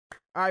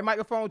All right,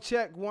 microphone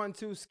check. 1,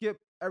 2, skip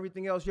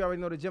everything else. You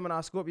already know the Gemini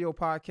Scorpio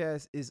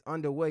podcast is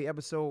underway.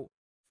 Episode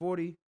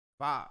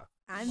 45.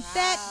 I'm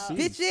back,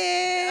 bitches.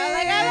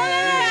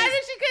 I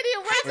think she couldn't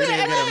even wait to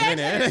get a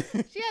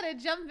minute. She had to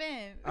jump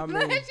in. I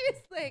mean,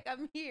 She's like,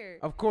 I'm here.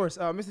 Of course.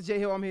 Mr. J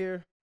Hill, I'm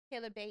here.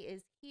 Kayla Bay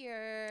is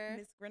here.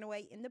 Miss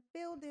Grinaway in the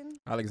building.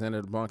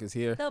 Alexander the Blanc is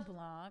here. The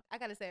Blanc. I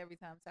gotta say every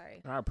time.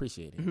 Sorry. I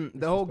appreciate it.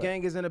 The whole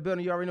gang is in the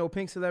building. You already know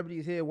Pink Celebrity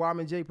is here.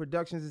 Wyman J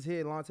Productions is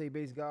here. Lante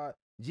Bass God.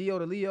 Gio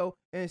the Leo.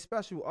 And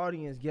special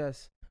audience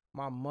guest,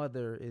 my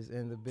mother is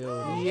in the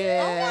building.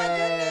 Yeah. Oh my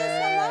goodness.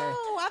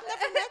 Hello. I've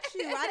never met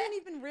you. I didn't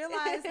even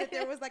realize that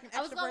there was like an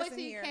extra person here. I was going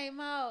to you came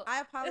out.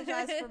 I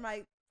apologize for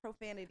my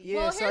profanity. Yeah,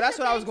 well, so that's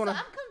what I was gonna. So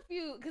I'm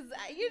confused because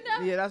you know.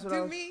 Yeah, that's what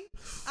I was. me.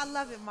 I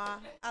love it, Ma.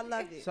 I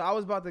love it. So I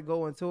was about to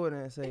go into it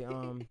and say,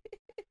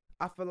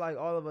 I feel like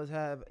all of us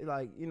have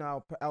like, you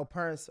know, our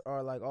parents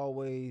are like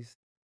always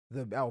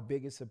our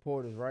biggest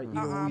supporters, right?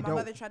 My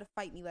mother tried to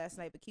fight me last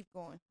night, but keep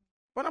going.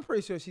 But I'm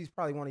pretty sure she's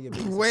probably one of your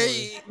biggest Wait.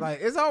 supporters. Like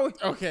it's always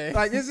okay.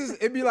 Like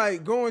it'd be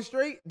like going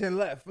straight, then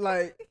left,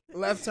 like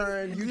left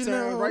turn,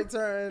 U-turn, right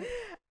turn.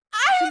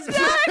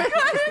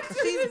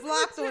 She's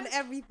blocked on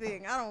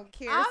everything. I don't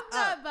care. I'm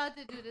not about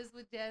to do this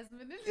with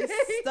Jasmine.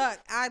 It's stuck.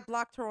 I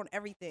blocked her on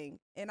everything,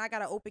 and I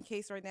got an open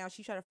case right now.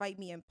 She tried to fight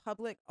me in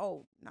public.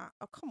 Oh, nah.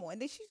 Oh, come on.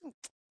 And then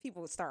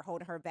people would start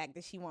holding her back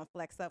that she want to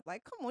flex up.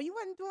 Like, come on, you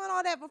wasn't doing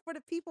all that before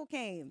the people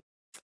came.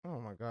 Oh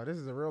my God, this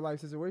is a real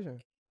life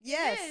situation.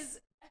 Yes.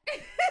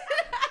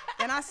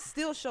 And I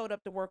still showed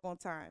up to work on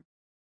time.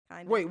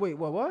 Kind of. Wait,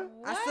 what?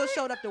 I still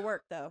showed up to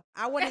work though.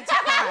 I wanted to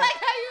cry.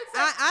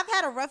 I've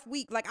had a rough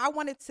week. Like I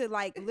wanted to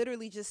like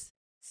literally just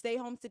stay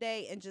home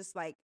today and just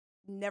like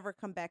never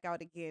come back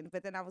out again.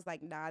 But then I was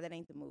like, nah, that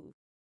ain't the move.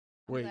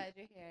 I'm glad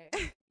you're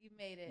here. You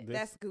made it.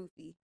 That's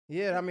goofy.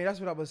 Yeah, I mean that's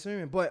what I was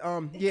assuming. But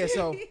yeah,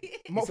 so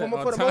for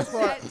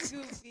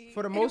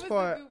the most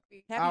part,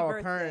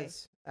 our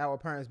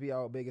parents be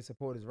our biggest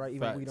supporters, right?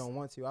 Even if we don't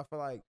want to. I feel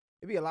like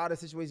it'd be a lot of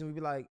situations we'd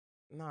be like,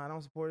 nah, I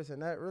don't support this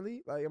and that.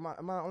 Really? Like, am I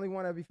the only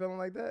one that be feeling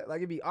like that? Like,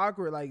 it'd be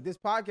awkward. Like, this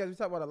podcast, we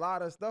talk about a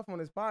lot of stuff on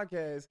this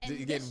podcast.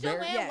 And this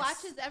Joanne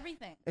watches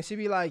everything. And she'd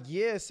be like,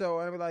 yeah, so,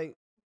 and I'd be like,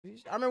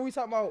 I remember we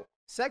talking about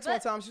sex one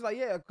time. She's like,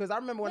 yeah, because I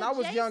remember when I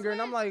was younger,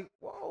 and I'm like,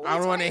 whoa. I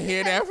don't want to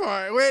hear that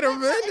part. Wait a minute.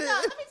 No,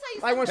 let me tell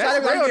you like, when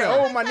Shadi was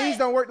like, my knees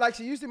don't work like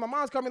she used to. My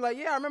mom's called me like,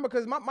 yeah, I remember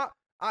because my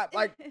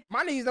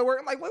knees don't work.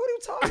 I'm like, wait, what are you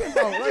talking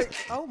about? Like,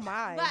 oh,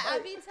 my. But I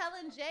be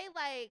telling Jay,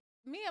 like,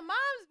 me and moms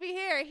be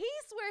here. He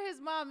swear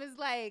his mom is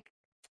like,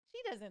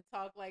 she doesn't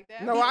talk like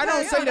that. No, I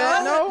don't say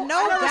that.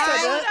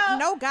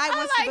 No guy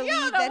wants to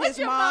believe that his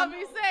mom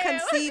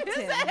conceived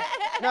him.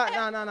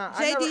 No.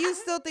 Jay, do you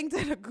still think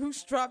that a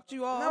goose dropped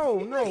you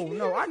off?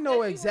 No. I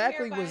know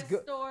exactly what's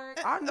good.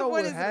 I know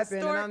what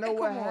happened, and I know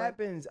what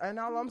happens. And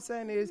all I'm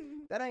saying is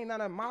that ain't none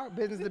of my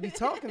business to be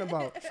talking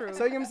about. True.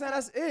 So you know what I'm saying?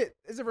 That's it.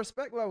 It's a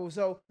respect level.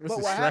 So, this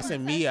is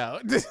stressing me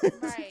out.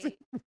 Right.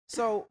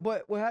 So,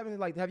 but what happened is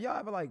like, have y'all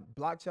ever like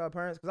blocked your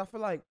parents? Because I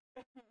feel like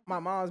my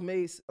mom's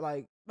made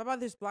like. My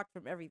mother's blocked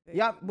from everything.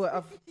 Yeah,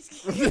 but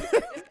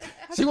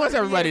she wants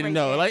everybody to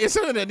know. Like it's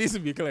something that needs to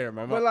be clear,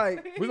 my mom. But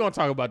like, we're gonna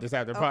talk about this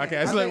after the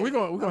podcast. Like we're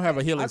gonna have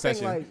a healing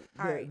session.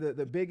 Like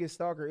the biggest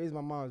stalker is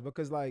my mom's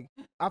because like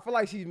I feel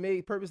like she's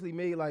purposely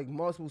made like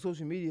multiple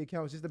social media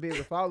accounts just to be able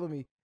to follow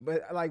me.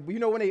 But like you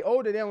know when they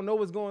older, they don't know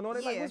what's going on.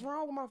 They're like, what's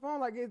wrong with my phone?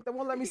 Like they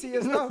won't let me see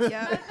your stuff.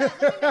 Yeah, it's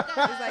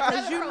like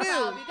because you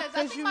knew. Because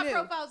I think my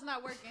profile's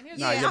not working.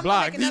 Nah, you're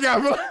blocked. You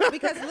got blocked.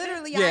 Because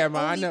literally, I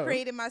only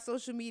created my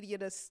social media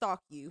to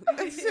stalk you.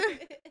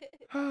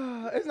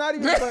 It's not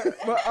even. But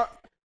shout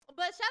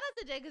out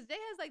to Jay because Jay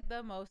has like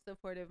the most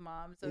supportive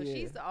mom, so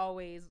she's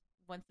always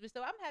wants to.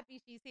 So I'm happy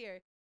she's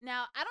here.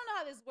 Now I don't know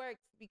how this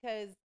works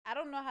because I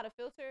don't know how to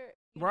filter.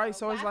 Right,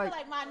 so it's I feel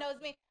like mom knows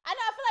me. I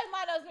feel like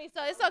mom knows me,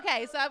 so it's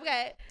okay. So I'm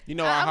good. You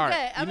know our heart.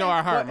 You know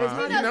our heart,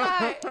 mom. You know our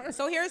heart.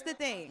 So here's the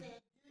thing.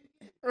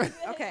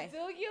 Okay.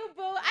 Do you,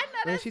 boo? I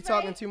know that's she's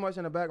talking too much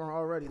in the background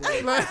already.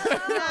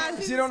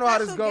 She don't know how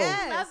this goes.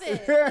 Love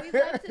it. We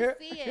love to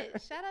see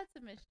it. Shout out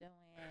to Miss Joanne.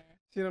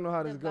 She don't know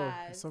how this goes.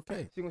 It's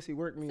okay. She gonna see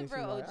work me and she's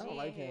like, I don't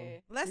like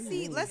him. Let's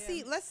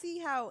see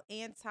how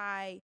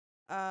anti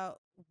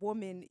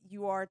woman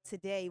you are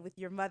today with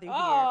your mother here.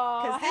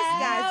 Because this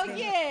guy's been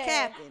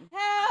capping.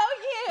 Hell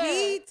yeah.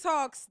 He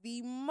talks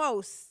the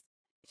most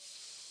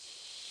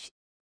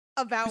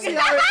about me.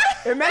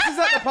 It messes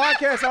up the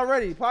podcast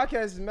already.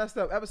 Podcast is messed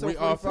up. Episode 45.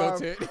 We all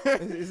filtered.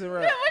 It's a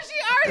wrap. Yeah, well, she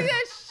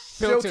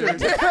already filtered.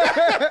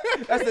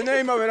 That's the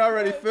name of it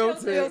already.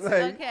 Filtered.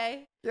 Like,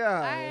 okay. Yeah.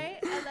 All right.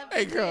 I love it.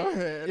 Hey, go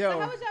ahead. Yo. So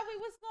how was y'all week?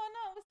 What's going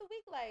on? What's the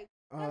week like?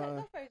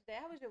 Go first, Day.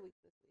 How was your week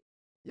this week?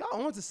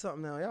 Y'all on to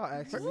something now. Y'all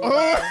asking me.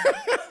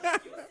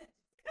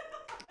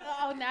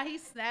 Oh, now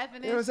he's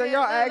snapping. You know what I'm saying?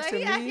 Y'all asking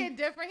me. He acting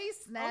different. He's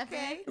snapping.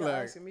 Okay. Y'all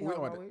asking me we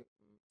how my on week.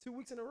 2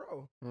 weeks in a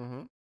row.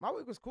 Mm-hmm. My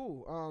week was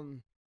cool.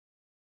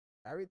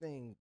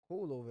 Everything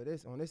cool over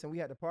this on this, and we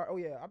had the party. Oh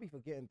yeah, I be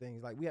forgetting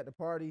things. Like we had the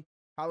party.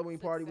 Halloween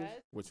party was,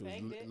 which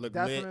was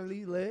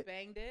definitely lit.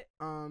 Banged it.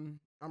 I'm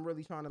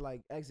really trying to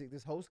like exit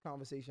this host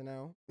conversation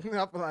now. I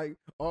feel like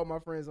all my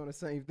friends on the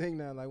same thing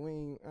now. Like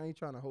I ain't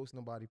trying to host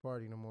nobody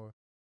party no more.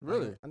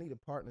 Really? I need a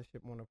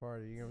partnership on the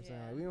party. You know what I'm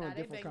saying? Like, we on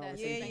different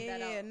conversations.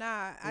 Yeah.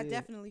 Nah, I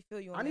definitely feel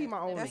you on I need my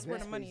own. That's where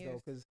the money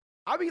is. Because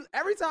I be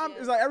every time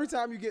it's like every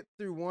time you get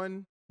through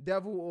one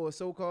devil or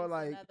so-called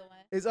like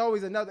it's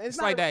always another.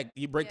 It's like that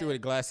you break through a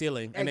glass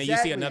ceiling and then you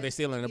see another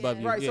ceiling above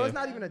you. Right. So it's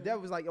not even a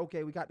devil. It's like,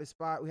 okay, we got this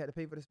spot. We had to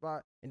pay for the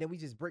spot, and then we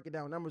just break it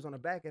down numbers on the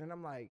back end. And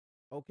I'm like,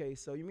 okay,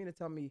 so you mean to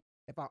tell me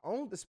if I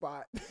owned the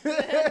spot,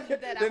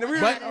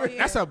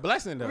 that's a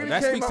blessing though.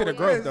 That speaks to the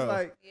growth though.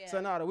 Like, so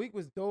now the week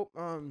was dope.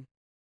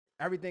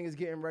 Everything is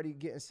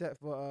getting set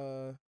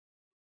for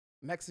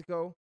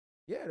Mexico.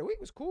 Yeah, the week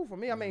was cool for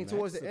me. I mean,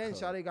 towards the end,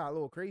 Sade got a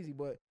little crazy,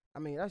 but I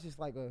mean, that's just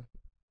like a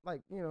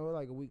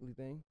weekly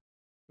thing,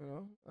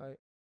 like.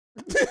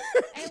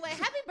 Anyway,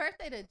 happy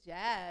birthday to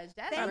Jazz.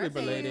 Happy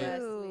belated.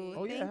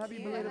 Oh yeah, happy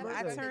belated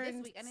birthday. I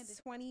turned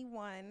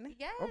 21.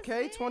 Yes.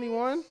 Okay,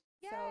 21.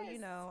 Yes.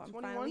 So I'm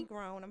 21? Finally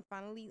grown.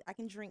 I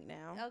can drink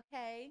now.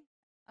 Okay,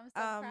 I'm so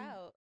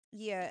proud.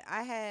 Yeah,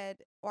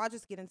 I'll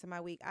just get into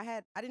my week.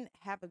 I didn't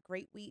have a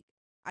great week.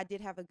 I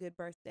did have a good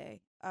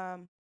birthday.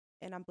 And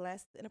I'm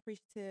blessed and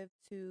appreciative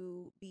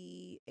to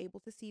be able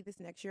to see this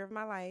next year of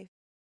my life.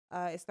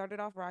 It started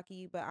off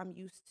rocky, but I'm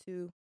used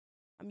to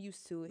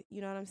it.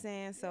 You know what I'm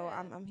saying? So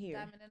I'm here.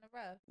 Diamond in the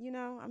rough.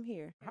 I'm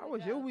here. How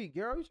was your week,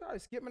 girl? You try to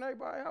skipping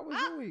everybody. How was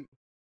your week?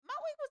 My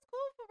week was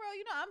cool for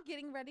real. I'm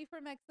getting ready for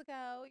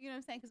Mexico. You know what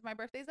I'm saying? Because my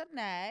birthday's up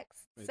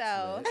next.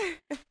 So,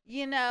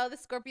 the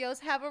Scorpios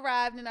have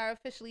arrived and are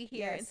officially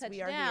here and touched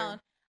down.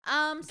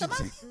 So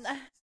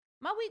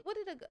my week, what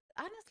did it go?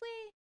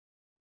 Honestly,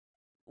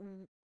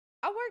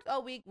 I worked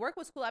all week. Work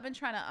was cool. I've been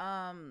trying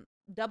to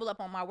double up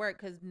on my work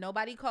because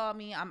nobody called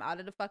me. I'm out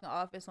of the fucking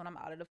office when I'm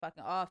out of the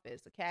fucking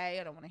office. Okay,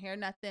 I don't want to hear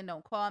nothing.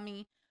 Don't call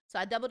me. So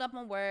I doubled up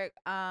on work.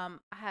 I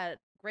had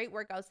great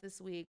workouts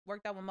this week.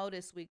 Worked out with Mo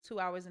this week. 2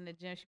 hours in the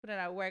gym. She put in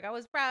our work. I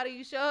was proud of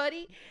you,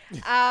 shorty.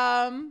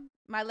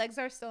 My legs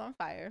are still on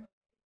fire.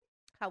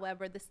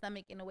 However, the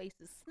stomach and the waist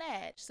is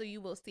snatched, so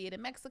you will see it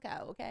in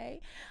Mexico.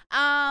 Okay.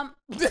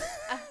 Look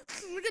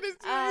at his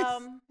face.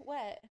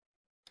 What?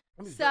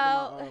 I'm just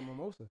drinking my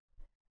mimosa.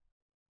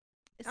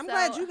 I'm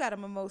glad you got a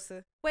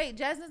mimosa. Wait,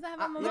 Jazz doesn't have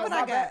a mimosa? Look what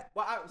I got.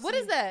 What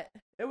is that?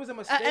 It was a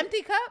mistake. An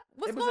empty cup?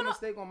 What's going on? It was a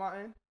mistake on my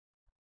end.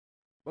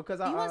 Because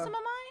you want some of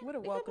mine? What a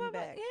welcome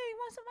back. Yeah, you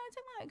want some of mine?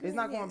 Take mine. It's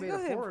not going to be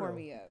able to pour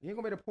me up. You ain't going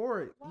to be able to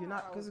pour it. You're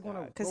not, because it's going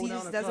to because he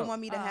just doesn't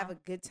want me to have a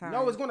good time.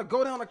 No, it's going to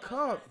go down the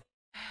cup.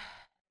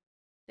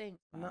 Thanks.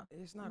 No,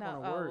 it's not going to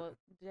work. Well,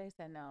 Jay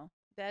said no.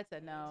 Dad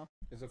said no.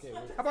 It's okay.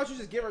 How about you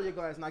just give her your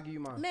glass and I'll give you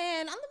mine?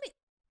 Man, let me.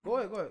 Go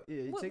ahead.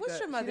 Yeah, what's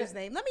your mother's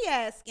name? Let me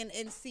ask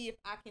and see if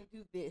I can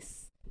do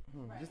this.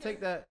 Just take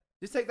that.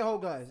 Just take the whole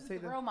glass. Just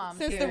take the real mom.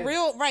 Since the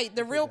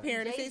real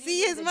parent.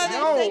 See his mother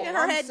shaking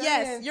her head.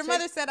 Yes, your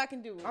mother said I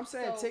can do it. I'm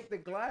saying take the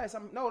glass.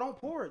 No, don't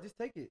pour it. Just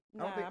take it.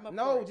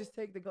 Just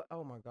take the glass.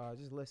 Oh my God,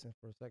 just listen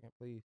for a second,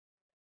 please.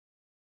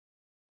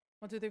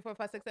 1, 2, 3, 4,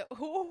 5, 6, 7.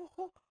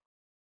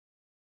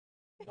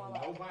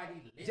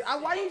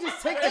 Why you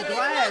just take the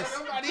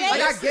glass?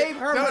 Like I gave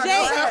her my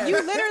glass.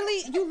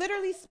 You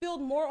literally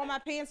spilled more on my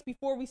pants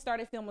before we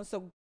started filming.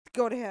 So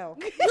go to hell.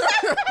 Look,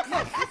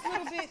 this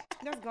little bit,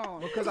 that's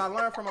gone. Because I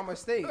learned from my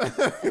mistake.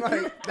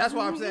 Like that's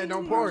why I'm saying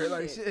don't pour it.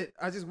 Like shit,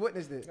 I just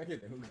witnessed it.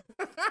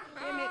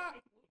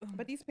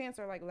 But these pants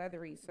are like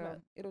leathery,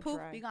 so it'll poof,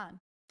 dry. be gone.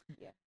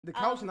 Yeah. The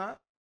couch not.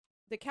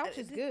 The couch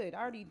is good. I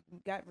already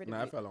got rid of it.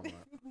 I fell on mine.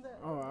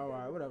 Oh, all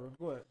right, whatever.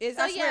 Go ahead.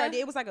 I swear,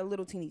 it was like a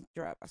little teeny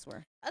drop. I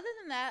swear. Other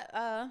than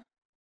that,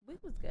 week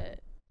was good.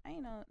 I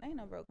ain't no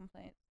broke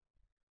complaints.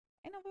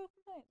 What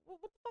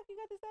the fuck you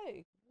got to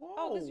say? Whoa.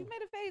 Oh, because you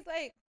made a face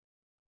like.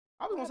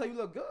 I was gonna say you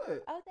look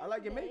good. Oh, I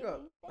like your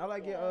makeup. I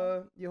like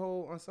your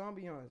whole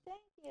ensemble. Thank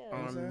you.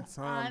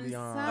 Ensemble.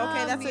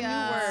 Okay, that's a new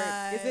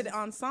word. Is it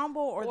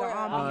ensemble or the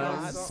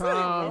ambiance?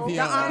 Ensemble. The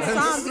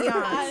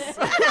ambiance.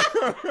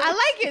 I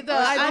like it though.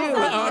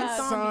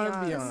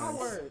 I do. My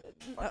word.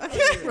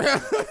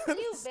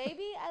 You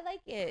baby, I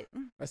like it.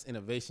 That's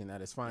innovation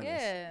at its finest.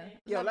 Yeah.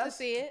 Yo, let's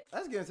see it.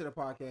 Let's get into the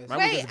podcast.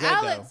 Wait,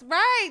 Alex,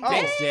 right?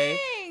 Thanks, Jay.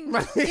 Yeah.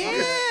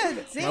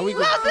 My week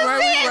was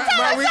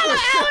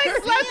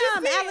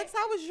Alex,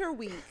 how was your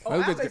week?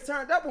 Oh, Alex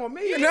turned up on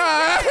me. No,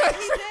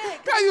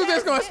 I you was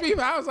just gonna speak,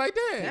 but I was like,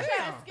 damn.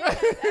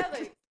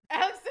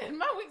 Alex said,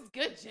 my week's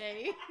good,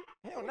 Jay.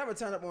 Hell, never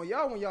turn up on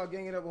y'all when y'all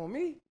ganging up on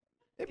me.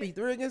 It be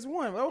 3 against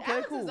 1. Okay,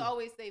 Alex cool. is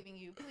always saving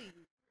you, please.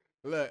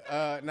 Look,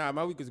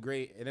 my week was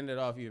great. It ended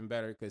off even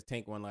better because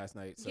Tank won last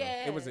night. So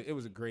it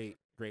was a great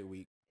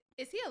week.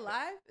 Is he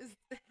alive? Is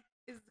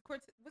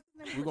what's his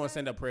name? We're gonna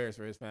send up prayers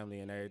for his family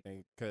and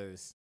everything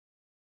because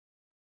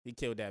he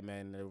killed that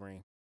man in the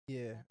ring.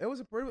 Yeah, it was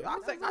a pretty. I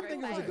think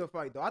it was a good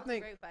fight though. I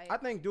think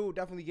dude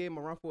definitely gave him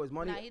a run for his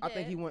money. I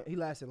think he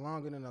lasted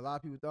longer than a lot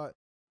of people thought.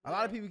 A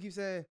lot of people keep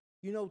saying,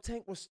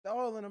 Tank was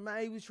stalling him,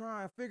 man. He was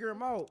trying to figure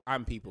him out.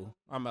 I'm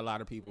a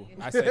lot of people.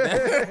 I said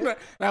that.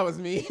 That was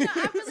me.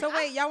 So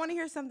wait, y'all want to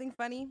hear something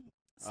funny?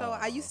 So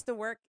I used to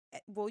work.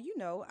 Well, you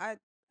know,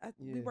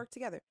 we worked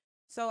together.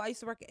 So I used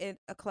to work at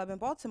a club in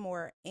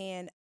Baltimore,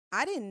 and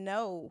I didn't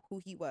know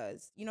who he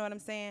was. You know what I'm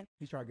saying?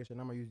 He's trying to get your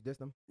number. You diss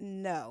him?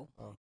 No.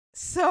 Oh.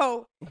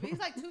 So he's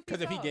like 2 feet tall.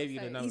 Because if he gave you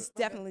the number, he's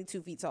definitely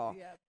 2 feet tall.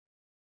 Yeah.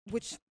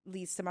 Which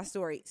leads to my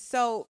story.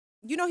 So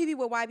you know he be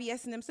with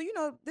YBS and them. So you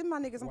know them my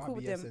niggas. I'm cool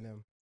with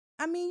them.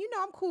 I mean, you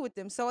know I'm cool with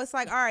them. So it's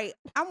like, all right,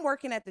 I'm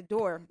working at the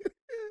door.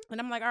 And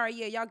I'm like, all right,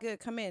 yeah, y'all good,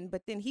 come in.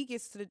 But then he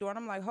gets to the door, and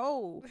I'm like,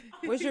 ho,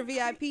 where's your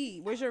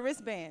VIP? Where's your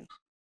wristband?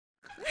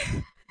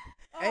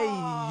 Hey,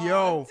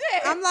 yo.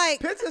 I'm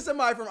like, picture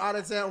somebody from out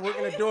of town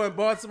working the door in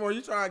Baltimore.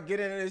 You trying to get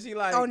in and she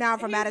like, oh, now I'm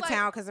from out of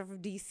town because I'm from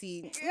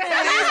DC. Yeah.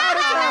 Out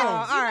of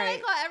town. All right.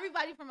 They call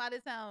everybody from out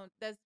of town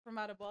that's from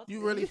out of Baltimore.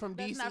 You really from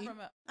DC?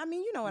 I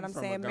mean, you know what I'm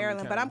saying,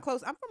 Maryland, but I'm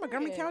close. I'm from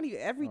Montgomery County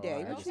every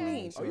day. What you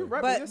mean? Oh, you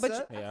right.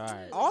 But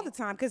all the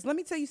time, because let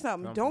me tell you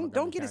something.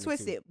 Don't get it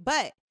twisted.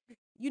 But,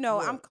 you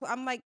know,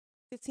 I'm like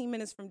 15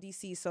 minutes from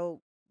DC,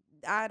 so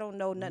I don't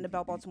know nothing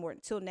about Baltimore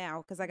until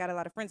now because I got a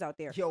lot of friends out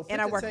there.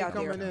 And I worked out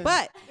there.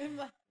 But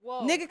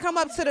nigga come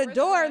up to the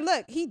door,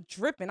 look, he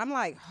dripping. I'm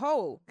like,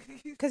 ho.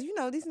 Because, you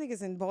know, these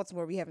niggas in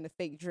Baltimore be having a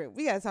fake drip.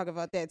 We got to talk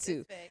about that,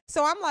 too.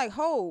 So I'm like,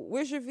 ho,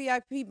 where's your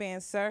VIP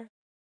band, sir?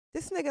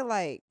 This nigga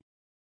like,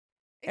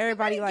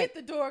 everybody like.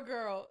 Get the door,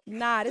 girl.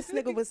 Nah, this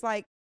nigga was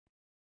like,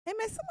 hey,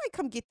 man, somebody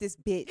come get this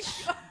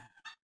bitch.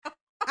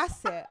 I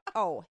said,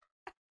 oh,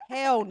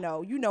 hell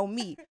no. You know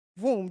me.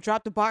 Boom,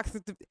 drop the box.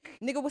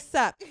 Nigga, what's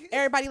up?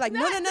 Everybody like,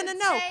 no.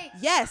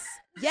 Yes.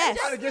 You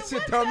gotta get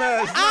your dumb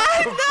ass.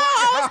 I know.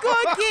 I was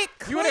going to get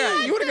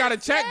clean. You would have got a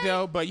check,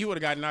 though, but you would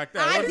have got knocked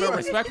out. That was no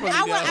respectfully,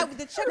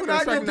 the check was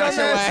not your dumb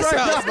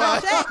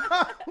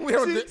ass. We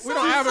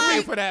don't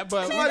advocate for that,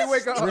 but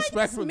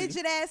respectfully.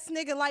 Midget ass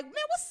nigga like, man,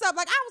 what's up?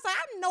 Like, I was like,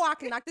 I know I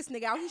can knock this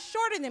nigga out. He's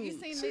shorter than me.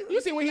 You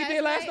see what he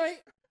did last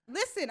night?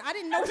 Listen, I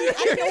didn't know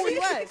who he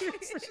was.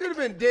 Should have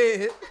been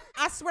dead.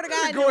 I swear to God,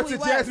 I didn't know who he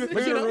was. Jasmine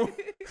funeral.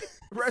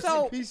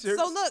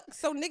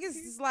 So niggas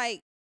is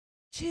like,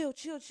 chill.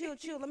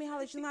 Let me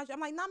holler at you. I'm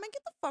like, nah, man,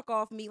 get the fuck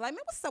off me. Like,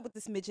 man, what's up with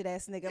this midget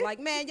ass nigga? Like,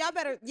 man, y'all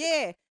better,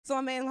 yeah. So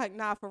my man like,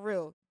 nah, for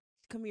real.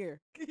 Come here.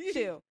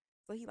 Chill.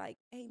 So he like,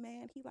 hey,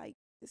 man, he like,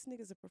 this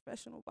nigga's a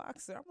professional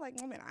boxer. I'm like,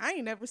 oh, man, I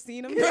ain't never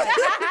seen him. He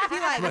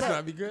like, must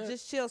not be good.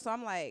 Just chill. So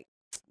I'm like,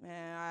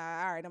 man,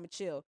 all right, I'm gonna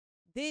chill.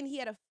 Then he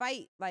had a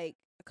fight like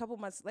a couple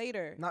months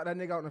later. Knocked that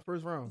nigga out in the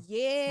first round.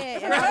 Yeah.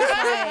 And I was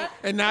like,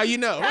 and now you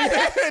know.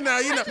 Now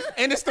you know.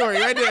 End the story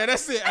right there.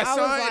 That's it. I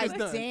saw was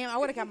like, damn, I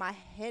would have got my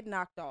head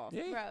knocked off.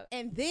 Yeah. Bro.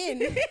 And then,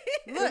 look.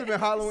 It would have been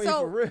Halloween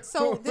for real.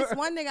 So this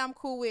one nigga I'm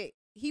cool with,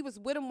 he was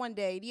with him one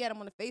day. He had him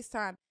on the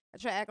FaceTime. I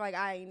try to act like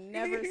I ain't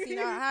never seen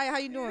him. How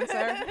you doing,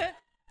 sir?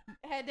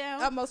 Head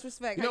down. Utmost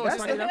respect. You know what's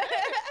funny though?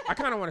 I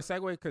kind of want to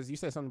segue because you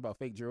said something about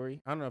fake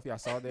jewelry. I don't know if y'all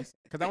saw this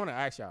because I want to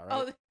ask y'all,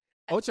 right?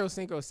 Ocho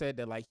Cinco said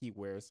that like he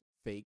wears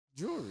fake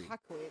jewelry. I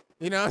quit.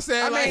 You know what I'm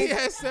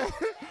saying?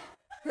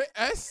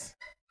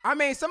 I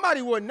mean,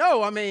 somebody would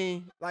know. I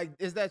mean, like,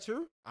 is that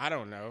true? I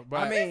don't know, but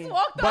I mean,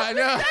 but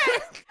no.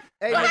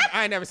 Hey,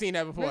 I ain't never seen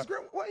that before.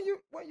 What you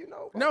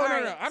know? No,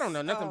 I don't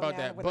know nothing about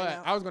that.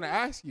 But I was gonna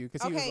ask you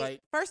because he was like,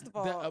 first of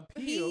all,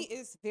 he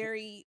is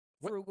very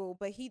frugal,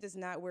 but he does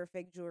not wear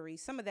fake jewelry.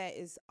 Some of that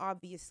is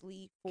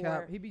obviously for.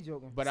 Cap, he be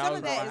joking. But I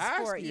was gonna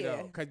ask you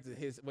though,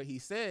 because what he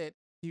said.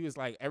 He was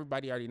like,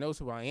 everybody already knows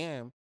who I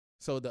am,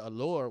 so the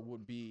allure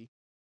would be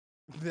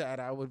that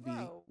I would be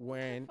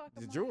wearing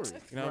the jewelry.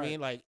 You know what I mean?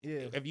 Like,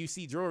 if you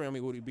see jewelry on me,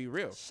 would it be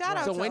real? Shout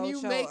out to when Ocho.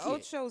 You make it,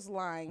 Ocho's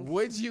lying.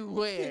 Would you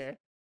wear,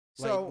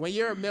 like, when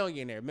you're a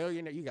millionaire,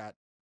 you got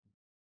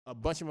a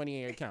bunch of money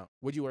in your account,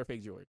 would you wear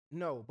fake jewelry?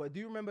 No, but do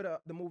you remember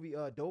the movie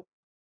Dope?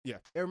 Yeah.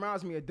 It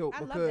reminds me of Dope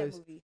because love that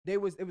movie.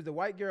 It was the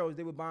white girls,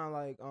 they were buying,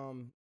 like,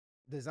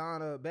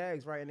 designer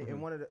bags, right? And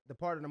in one of the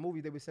part of the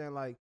movie, they were saying,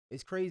 like,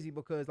 it's crazy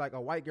because like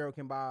a white girl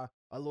can buy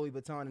a Louis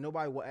Vuitton and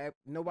nobody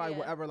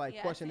will ever like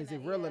question is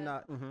it real or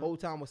not. Whole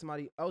time when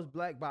somebody else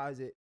black buys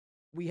it,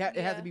 it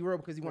has to be real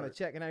because you want to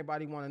check and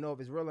everybody want to know if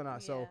it's real or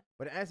not. So,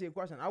 but to answer your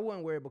question, I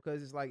wouldn't wear it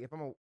because it's like if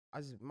I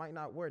just might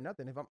not wear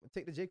nothing if I'm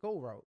take the J. Cole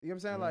route. You know what I'm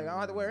saying? Like I don't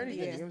have to wear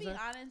anything. Yeah. You know what I'm saying? To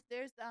be honest,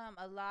 there's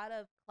a lot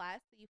of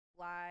classy,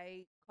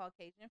 fly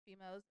Caucasian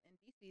females in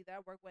DC that I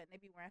work with, and they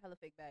be wearing hella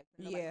fake bags,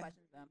 and nobody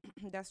questions them.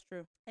 That's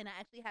true. And I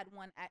actually had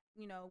one at,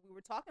 we were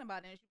talking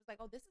about it, and she was like,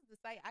 "Oh, this is the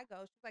site I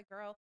go." She's like,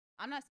 "Girl,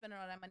 I'm not spending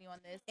all that money on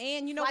this."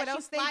 And you know what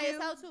else they do?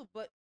 Too,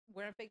 but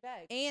wearing fake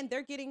bags. And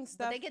they're getting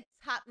stuff. But they get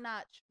top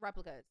notch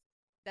replicas.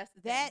 That's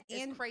the thing.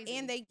 It's crazy.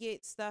 And they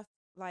get stuff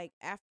like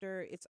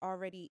after it's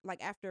already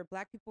like after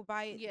black people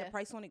buy it, the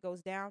price on it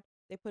goes down.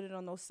 They put it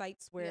on those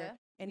sites where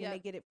and then they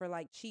get it for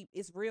like cheap.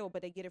 It's real,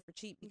 but they get it for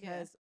cheap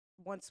because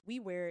once we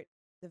wear it,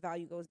 the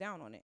value goes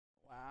down on it.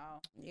 Wow.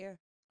 Yeah.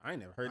 I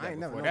ain't never heard that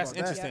before. That's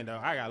interesting though.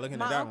 I gotta look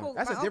into that one.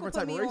 That's a different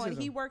type of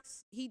racism.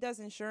 He does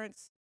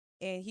insurance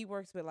and he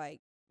works with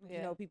like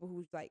people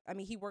who's like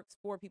he works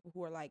for people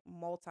who are like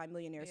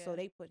multi-millionaires. So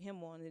they put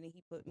him on and then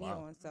he put me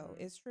on. So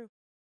it's true.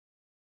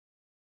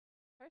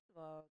 First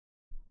of all,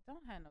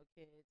 don't have no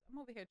kids. I'm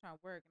over here trying to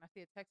work and I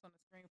see a text on the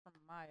screen from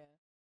Maya.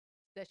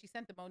 that she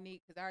sent to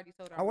Monique because I already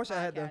told her. I wish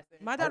I had the.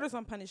 My daughter's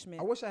on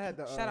punishment. I wish I had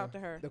the. Shout out to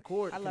her. The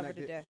cord. I love her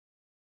connected. to death.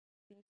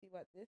 Can you see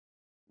what this?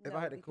 If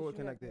I had the cord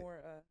connected,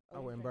 I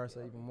would embarrass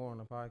her even more on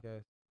the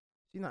podcast.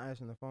 She's not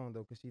answering the phone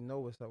though, cause she know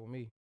what's up with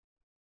me.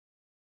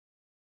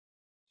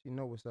 She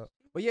know what's up.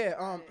 But yeah,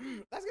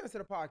 let's get into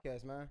the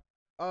podcast, man.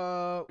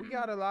 We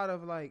got a lot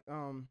of like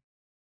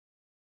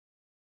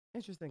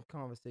interesting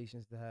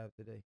conversations to have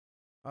today.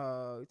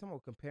 We're talking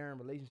about comparing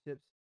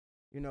relationships.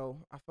 You know,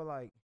 I feel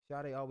like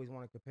Sade always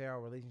want to compare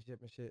our relationship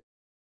and shit.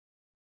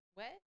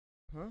 What?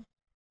 Huh?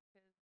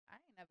 Because I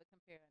ain't never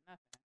compared nothing.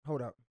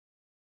 Hold up.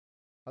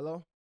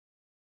 Hello?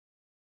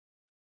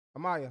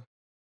 Amaya.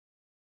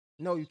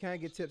 No, you can't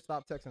get tips.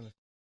 Stop texting us.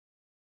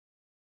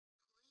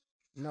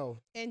 No.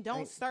 And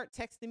don't start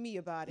texting me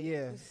about it.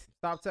 Yeah.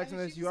 Stop texting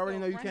us. You already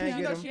know you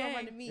can't get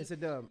them. It's a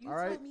dub. All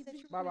right?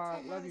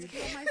 Bye-bye. Love you.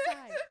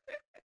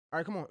 All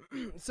right, come on.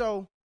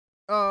 So,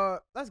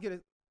 let's get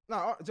it.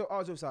 No,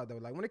 all jokes aside, though.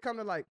 Like, when it comes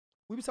to, like,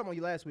 we were talking about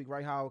you last week,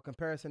 right? How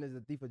comparison is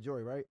the thief of joy,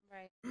 right?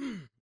 Right.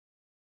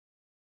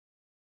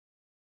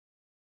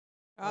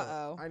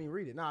 Uh-oh. I didn't even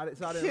read it. I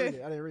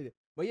didn't read it.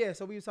 But yeah,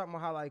 so we were talking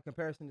about how, like,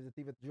 comparison is the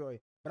thief of joy.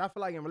 But I feel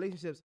like in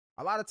relationships,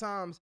 a lot of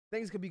times,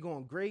 things could be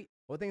going great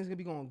or things could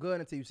be going good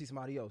until you see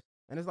somebody else.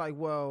 And it's like,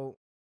 well,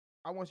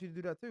 I want you to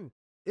do that too.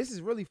 This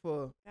is really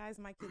for... Guys,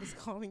 my kid is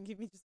calling. Give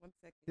me just 1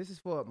 second. This is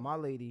for my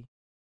lady,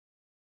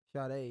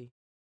 Sade,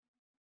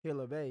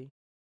 Hilla Bay.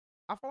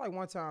 I feel like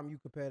one time you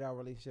compared our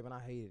relationship and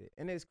I hated it.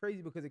 And it's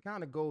crazy because it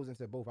kind of goes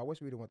into both. I wish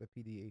we would have went to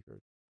PDA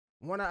first.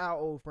 One of our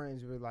old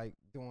friends were like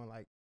doing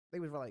like, they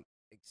was like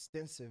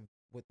extensive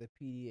with the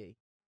PDA.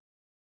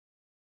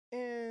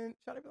 And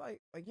Sade be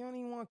like, you don't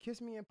even want to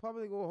kiss me in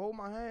public or hold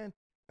my hand.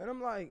 And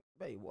I'm like,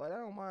 babe, what? I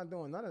don't mind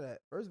doing none of that.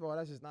 First of all,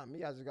 that's just not me.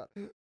 You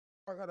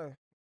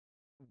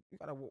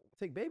gotta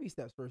take baby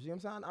steps first. You know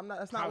what I'm saying?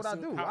 That's not what I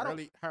do.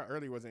 How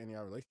early was it in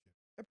your relationship?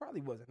 It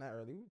probably wasn't that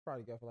early. We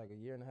probably got for like a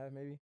year and a half,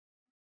 maybe.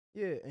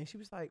 Yeah, and she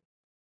was like,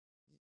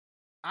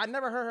 I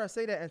never heard her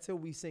say that until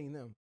we seen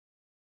them.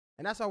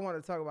 And that's why I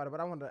wanted to talk about it. But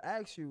I wanted to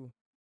ask you,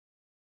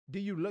 do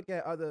you look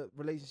at other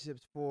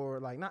relationships for,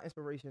 like, not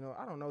inspiration or,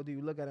 I don't know, do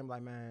you look at them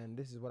like, man,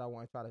 this is what I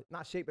want to try to,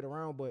 not shape it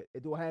around, but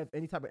it do have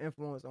any type of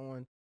influence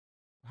on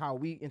how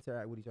we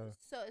interact with each other?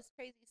 So it's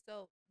crazy.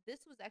 So this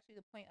was actually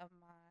the point of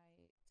my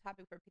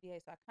topic for PDA,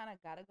 so I kind of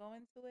got to go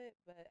into it,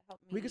 but help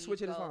me. We can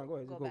switch it, it's fine. Go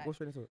ahead. Go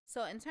straight into it.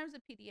 So in terms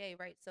of PDA,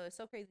 right, so it's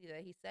so crazy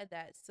that he said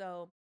that.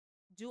 So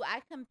do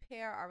I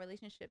compare our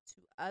relationship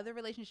to other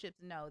relationships?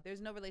 No,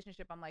 there's no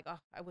relationship I'm like, oh,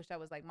 I wish that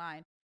was like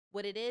mine.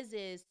 What it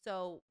is,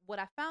 so what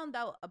I found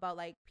out about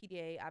like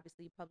PDA,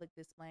 obviously public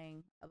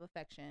displaying of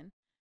affection,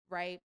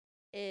 right,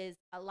 is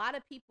a lot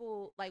of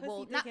people like,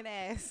 well, not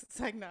ass. It's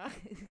like, nah.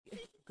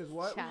 Because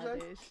what?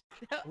 Childish.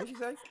 What'd you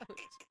say?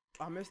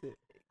 I missed it.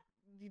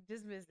 You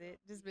just miss it.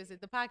 Just miss it.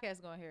 The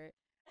podcast gonna hear it.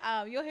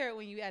 You'll hear it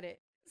when you edit.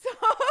 So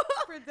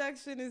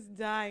production is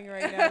dying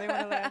right now. They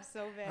want to laugh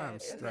so bad. I'm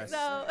stressed.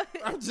 So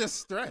I'm just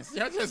stressed.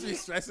 Y'all just be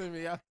stressing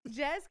me out.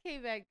 Jess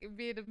came back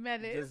being a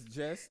menace.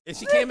 Jess. And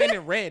she came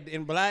in red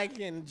and black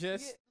and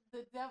just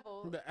the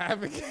devil. The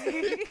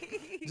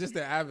advocate. Just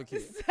the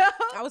advocate. So,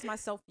 I was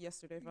myself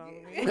yesterday,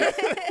 probably.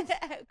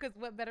 Because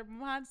what better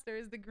monster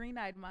is the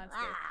green-eyed monster.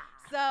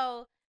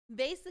 So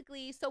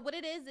basically, so what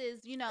it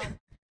is, you know,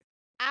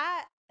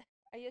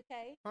 are you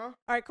okay? Huh? All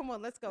right, come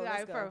on, let's go.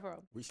 Let's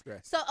go. We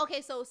stressed. So,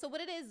 okay, so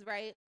what it is,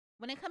 right?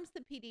 When it comes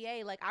to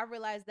PDA, like, I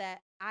realized that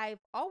I've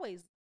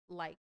always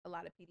liked a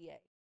lot of PDA,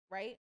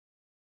 right?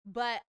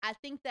 But I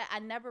think that I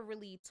never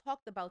really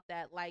talked about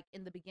that, like,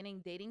 in the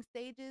beginning dating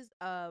stages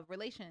of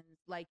relations.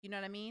 Like, you know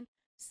what I mean?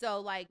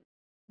 So, like,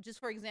 just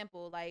for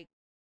example, like,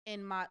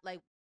 in my, like,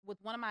 with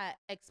one of my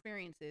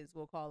experiences,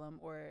 we'll call them,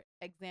 or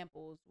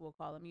examples, we'll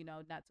call them, you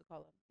know, not to call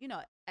them, you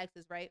know,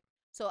 exes, right?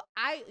 So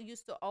I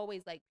used to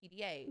always like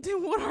PDA.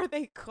 Then what are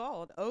they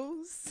called?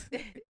 O's?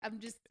 I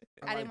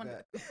didn't want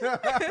to.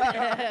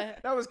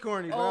 That was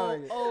corny.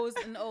 O's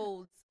and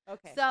olds.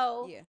 Okay.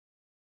 So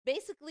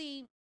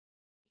basically,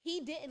 he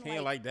didn't. He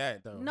ain't like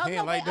that though. No, he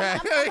ain't like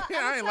that.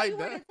 I ain't like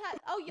that.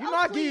 You know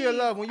I give you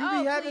love when you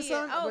be having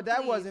something, but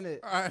that wasn't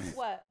it.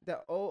 What? The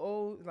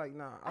like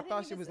nah. I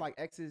thought she was like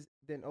X's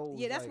then O's.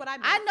 Yeah, that's like, what I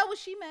mean. I know what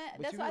she meant.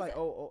 But that's what I like, said.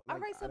 All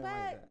right, so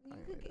bad.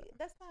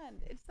 That's fine.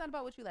 It's not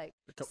about what you like.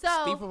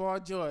 So thief of all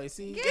joy.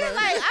 See, yeah,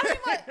 like I don't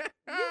even want.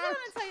 You want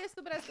to tell your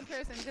stupid ass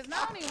comparison because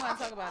now I don't even want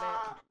to talk about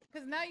it.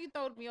 Because now you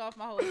throwed me off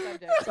my whole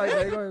subject. Go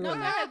ahead.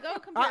 Go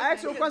compare. I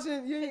asked you a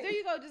question. There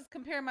you go. Just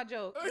compare my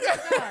joke.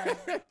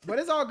 But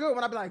it's all good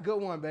when I be like,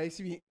 good one, babe.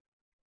 She be,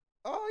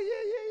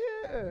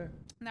 oh yeah.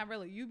 Not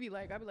really. You be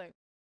like, I be like,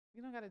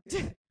 you don't gotta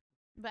do that.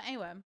 But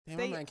anyway, damn,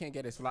 my man can't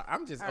get his fly.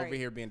 I'm just over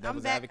here being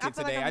devil's advocate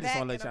today. Like I just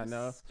want to let y'all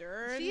know.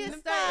 She is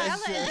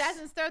stirred.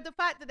 Jasmine stirred the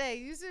pot today.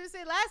 You should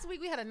say last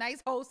week we had a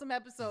nice wholesome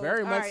episode.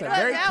 Very much so.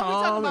 Very calm we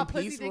talking about and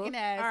pussy, peaceful. dick, and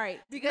ass. All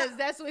right, because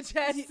that's what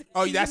Jasmine.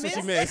 Oh, that's what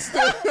you missed.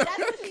 That's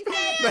what she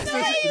said.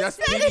 That's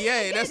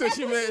PDA. That's what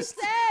you missed.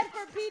 Said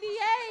for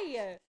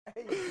PDA.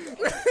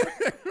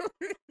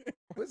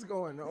 What's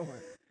going on?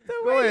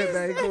 Go ahead,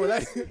 man.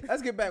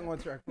 Let's get back on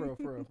track, for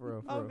real.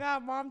 real. Oh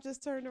God, Mom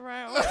just turned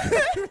around.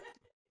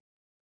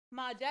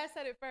 My dad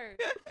said it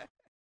first.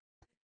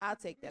 I'll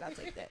take that.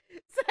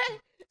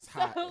 It's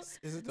hot.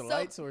 Is it the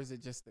lights or is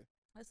it just the?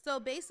 So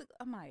basically,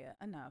 Amaya,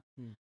 enough.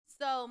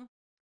 So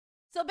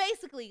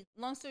basically,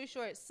 long story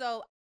short,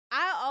 so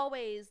I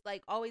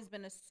always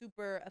been a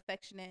super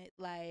affectionate,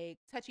 like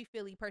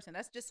touchy-feely person.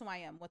 That's just who I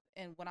am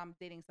when I'm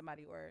dating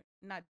somebody, or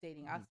not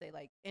dating. I'll say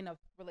like in a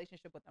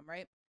relationship with them,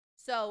 right?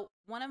 So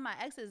one of my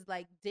exes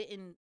like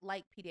didn't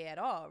like PDA at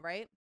all,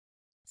 right?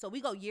 So we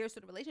go years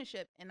through the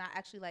relationship, and I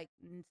actually like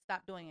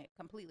stopped doing it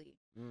completely.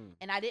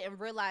 And I didn't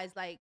realize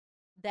like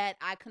that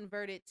I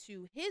converted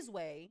to his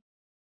way,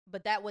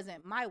 but that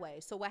wasn't my way.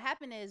 So what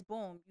happened is,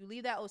 boom, you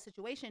leave that old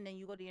situation, then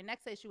you go to your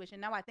next situation.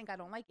 Now I think I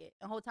don't like it.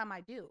 The whole time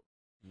I do.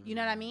 You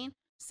know what I mean?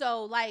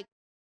 So like,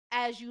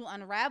 as you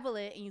unravel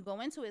it and you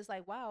go into it, it's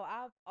like, wow,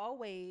 I've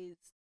always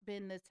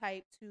been the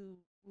type to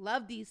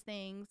love these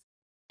things.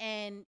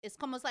 And it's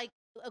almost like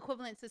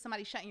equivalent to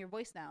somebody shutting your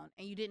voice down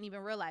and you didn't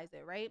even realize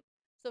it, right?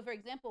 So for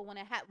example,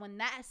 when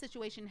that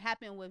situation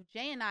happened with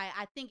Jay and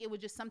I think it was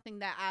just something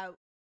that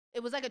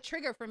it was like a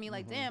trigger for me.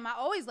 Like, damn, I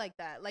always like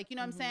that. Like, you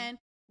know what I'm saying?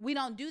 We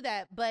don't do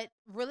that. But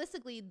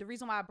realistically, the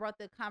reason why I brought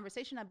the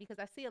conversation up, because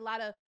I see a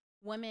lot of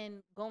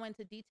women go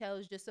into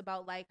details just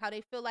about like how they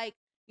feel like,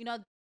 you know,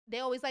 they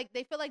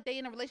feel like they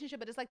in a relationship,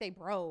 but it's like they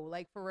bro,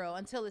 like for real,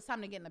 until it's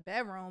time to get in the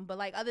bedroom. But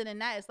like other than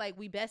that, it's like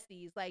we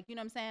besties, like, you know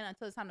what I'm saying,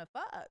 until it's time to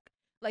fuck.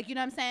 Like, you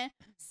know what I'm saying?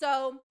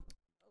 So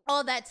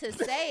all that to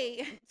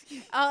say,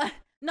 all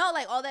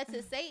that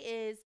to say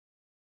is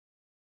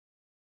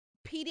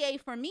PDA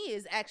for me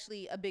is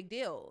actually a big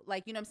deal.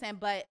 Like, you know what I'm saying?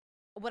 But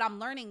what I've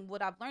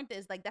learned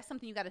is like, that's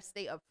something you got to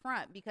stay up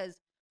front, because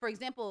for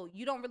example,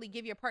 you don't really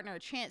give your partner a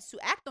chance to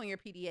act on your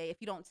PDA if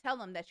you don't tell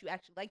them that you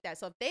actually like that.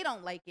 So if they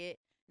don't like it,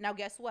 now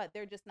guess what?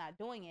 They're just not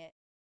doing it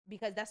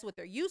because that's what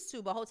they're used to.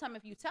 But the whole time,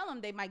 if you tell them,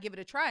 they might give it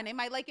a try and they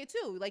might like it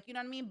too. Like, you know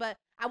what I mean? But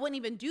I wouldn't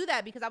even do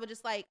that because I would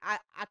just like, I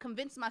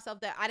convinced myself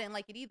that I didn't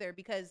like it either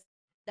because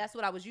that's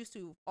what I was used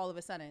to all of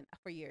a sudden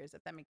for years,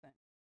 if that makes sense.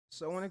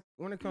 So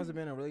when it comes to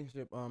being in a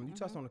relationship, you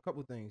touched on a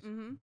couple things.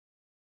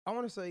 I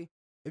want to say,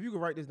 if you could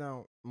write this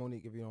down,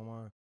 Monique, if you don't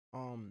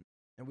mind,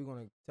 and we're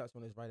going to touch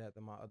on this right after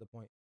my other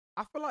point.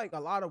 I feel like a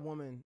lot of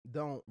women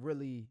don't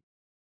really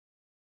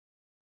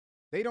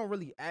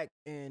act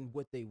in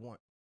what they want.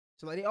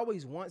 So like they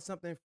always want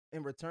something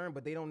in return,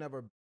 but they don't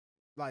never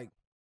like.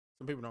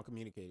 Some people don't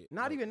communicate it.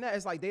 Not even that.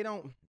 It's like they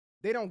don't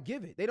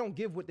give it. They don't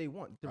give what they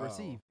want to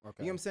receive. Okay.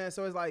 You know what I'm saying?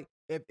 So it's like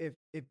if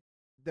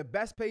the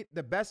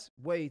best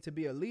way to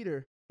be a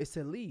leader is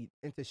to lead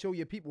and to show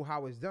your people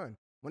how it's done.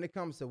 When it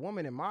comes to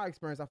women, in my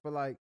experience, I feel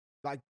like.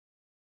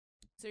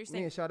 So you're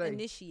saying Sade,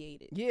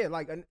 initiated? Yeah,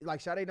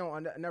 like Sade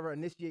don't never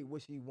initiate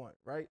what she want,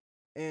 right?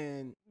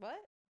 And what?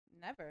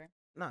 Never.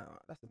 No,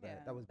 that's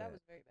bad. That was bad. That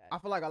was very bad. I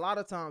feel like a lot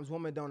of times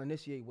women don't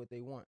initiate what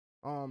they want.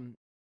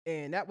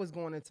 And that was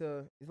going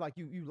into, it's like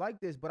you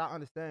like this, but I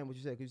understand what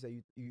you said, because you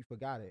said you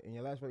forgot it in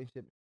your last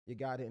relationship. Your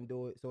guy didn't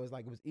do it, so it's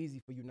like it was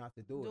easy for you not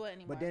to do it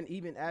anymore. But then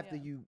even after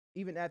you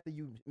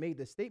made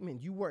the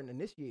statement, you weren't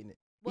initiating it.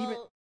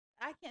 Well,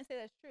 I can't say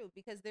that's true,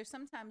 because there's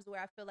sometimes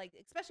where I feel like,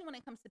 especially when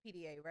it comes to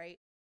PDA, right?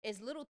 It's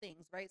little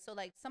things, right? So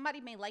like somebody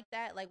may like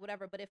that, like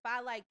whatever, but if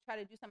I like try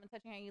to do something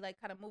touching her and you like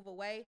kind of move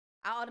away,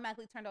 I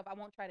automatically turned off. I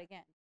won't try it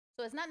again.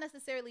 So it's not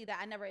necessarily that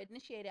I never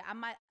initiated. I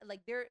might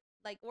like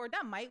or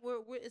not might.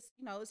 It's,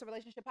 you know, it's a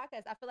relationship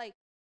podcast. I feel like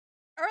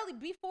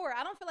before,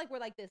 I don't feel like we're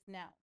like this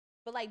now,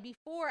 but like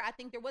before, I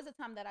think there was a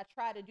time that I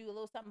tried to do a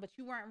little something, but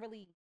you weren't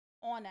really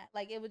on that.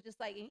 Like it was just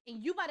like,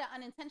 and you might have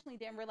unintentionally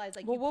didn't realize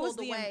like you pulled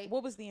away.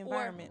 What was the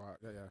environment?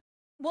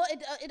 Well,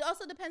 it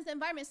also depends the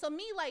environment. So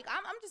me, like,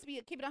 I'm just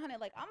keep it 100.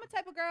 Like, I'm a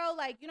type of girl,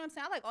 like, you know what I'm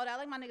saying? I like all that. I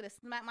like my nigga to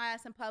smack my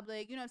ass in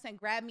public. You know what I'm saying?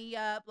 Grab me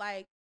up,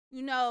 like,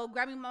 you know,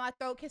 grab me by my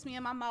throat, kiss me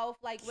in my mouth,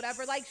 like,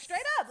 whatever. Like,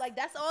 straight up. Like,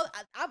 that's all.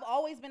 I've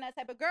always been that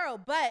type of girl.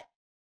 But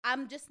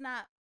I'm just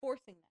not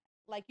forcing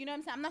that. Like, you know what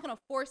I'm saying? I'm not going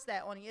to force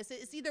that on you.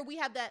 It's either we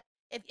have that,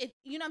 if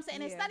you know what I'm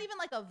saying? Yeah. It's not even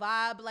like a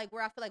vibe, like,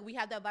 where I feel like we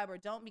have that vibe or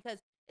don't, because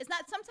it's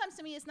not, sometimes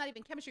to me, it's not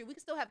even chemistry. We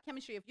can still have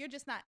chemistry. If you're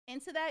just not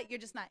into that, you're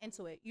just not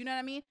into it. You know what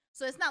I mean?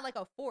 So it's not like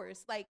a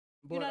force. Like,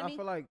 but you know what I mean?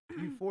 feel like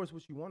you force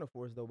what you want to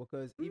force, though,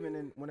 because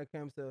even when it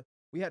comes to,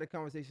 we had a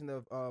conversation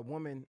of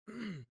women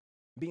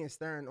being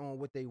stern on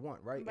what they want,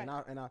 right?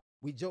 And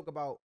we joke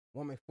about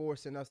women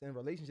forcing us in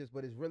relationships,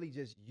 but it's really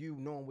just you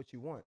knowing what you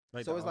want.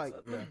 Like so it's like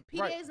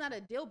PDA is not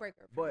a deal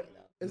breaker for me,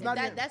 though. It's not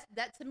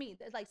that to me.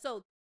 That's like,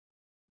 so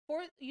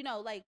for, you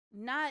know, like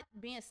not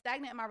being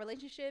stagnant in my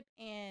relationship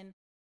and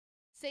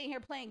sitting here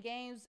playing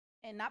games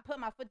and not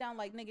putting my foot down,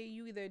 like, nigga,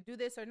 you either do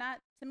this or not.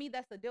 To me,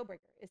 that's a deal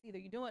breaker. It's either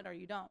you do it or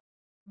you don't.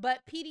 But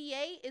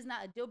PDA is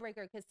not a deal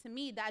breaker, because to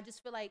me, I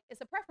just feel like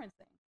it's a preference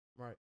thing.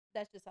 Right.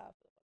 That's just how I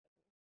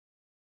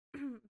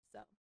feel.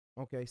 So.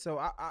 Okay, so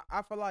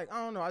I feel like,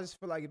 I don't know, I just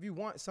feel like if you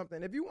want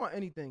something, if you want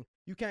anything,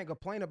 you can't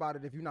complain about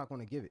it if you're not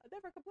going to give it. I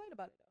never complained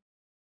about it,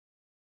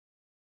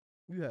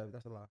 though. You have.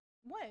 That's a lie.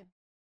 When?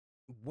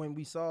 When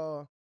we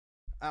saw,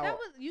 That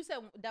was, you said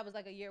that was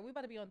like a year. We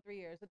about to be on 3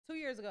 years. So 2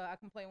 years ago, I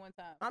complained one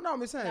time. I know.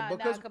 I'm just saying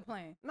because I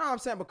complained. No, I'm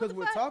saying because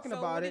we're talking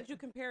about what it. Did you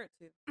compare it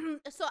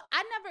to? So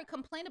I never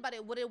complained about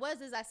it. What it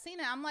was is I seen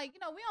it. I'm like,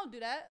 we don't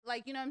do that.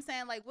 Like, you know what I'm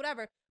saying? Like,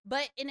 whatever.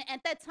 But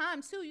at that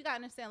time too, you gotta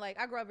understand. Like,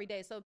 I grow every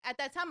day. So at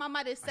that time, I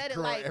might have said it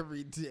like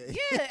every day.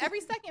 Yeah, every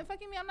second.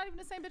 Fucking me. I'm not even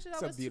the same bitch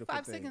that I was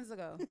 5 seconds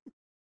ago.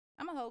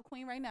 I'm a whole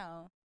queen right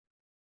now.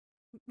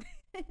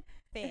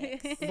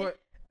 Thanks. But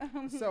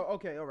so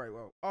okay, all right.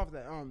 Well, off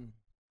that, on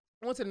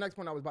to the next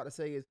point I was about to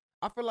say is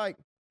I feel like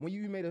when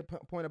you made a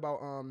point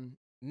about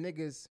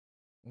niggas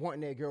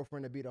wanting their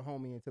girlfriend to be the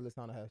homie until it's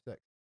time to have sex.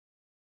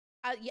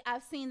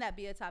 I've seen that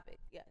be a topic.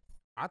 Yes.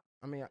 I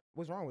mean,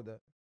 what's wrong with that?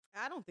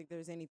 I don't think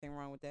there's anything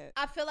wrong with that.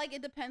 I feel like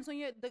it depends on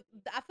your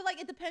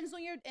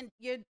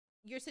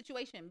your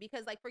situation,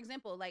 because like, for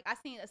example, like I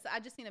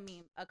just seen a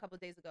meme a couple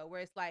of days ago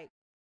where it's like,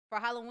 for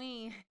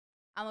Halloween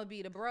I'm gonna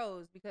be the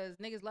bros because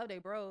niggas love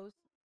their bros.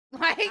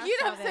 Like,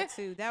 you know what I'm saying?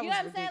 Too. That you was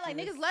know what I'm saying? Like,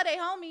 niggas love their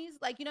homies.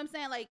 Like, you know what I'm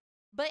saying? Like,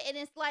 but and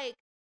it's like,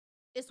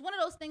 it's one of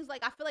those things.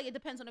 Like, I feel like it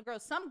depends on the girl.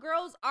 Some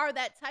girls are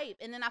that type,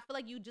 and then I feel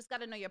like you just got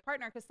to know your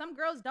partner, because some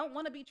girls don't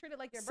want to be treated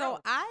like your bro.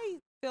 So I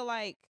feel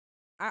like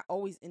I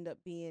always end up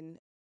being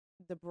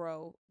the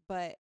bro,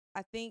 but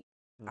I think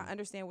I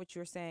understand what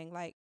you're saying.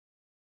 Like,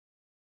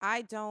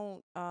 I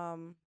don't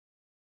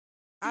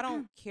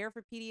care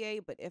for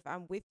PDA, but if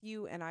I'm with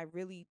you and I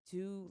really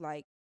do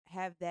like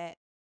have that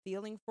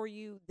feeling for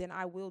you, then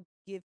I will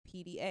give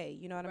PDA.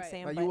 You know what I'm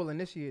saying? Like, you will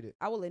initiate it.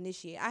 I will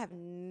initiate. I have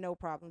no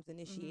problems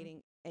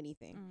initiating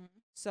anything.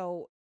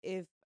 So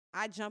if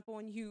I jump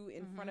on you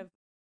in front of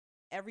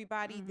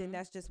everybody, then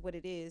that's just what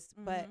it is.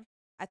 But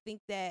I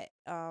think that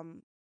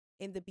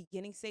in the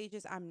beginning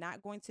stages, I'm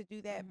not going to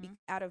do that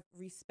out of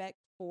respect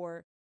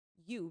for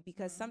you,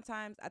 because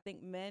sometimes I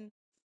think men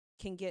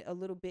can get a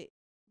little bit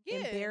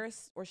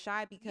embarrassed or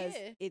shy because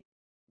it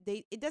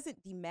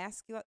doesn't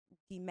demasculate.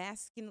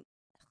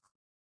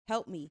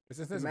 Help me. It's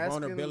just this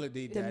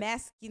vulnerability.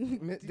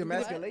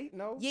 Demasculate?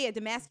 No. Yeah,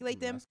 demasculate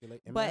them.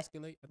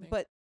 Emasculate, I think.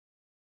 But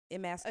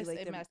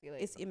emasculate them.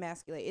 It's them.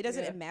 emasculate. It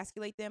doesn't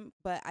emasculate them,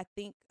 but I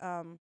think,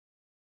 like,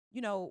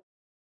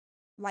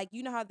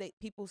 you know how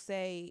people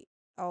say,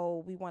 oh,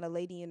 we want a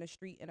lady in the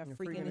street and a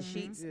freak in the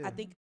sheets? Yeah. I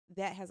think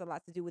that has a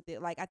lot to do with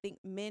it. Like, I think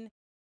men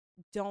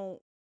don't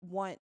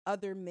want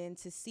other men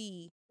to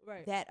see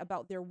that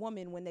about their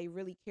woman when they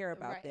really care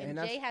about them.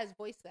 And Jay has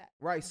voiced that.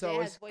 Right. So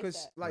it's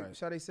because, like,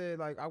 Shawty said,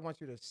 like, I want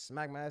you to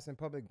smack my ass in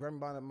public, grab me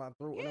by my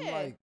throat. And I'm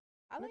like,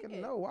 I like it.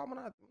 No, I'm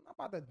not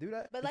about to do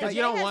that. But like,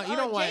 you don't want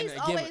Jay's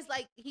always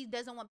like, he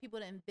doesn't want people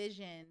to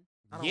envision.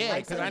 Yeah,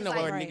 because I know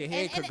where a nigga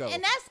head could go.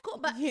 And that's cool.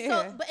 But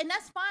and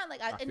that's fine.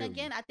 Like,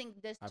 again, I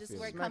think that's just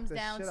where it comes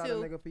down to.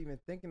 Nigga for even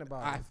thinking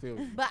about I feel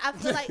you. But I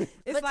feel like,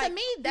 but to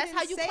me, that's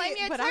how you claim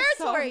your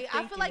territory.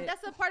 I feel like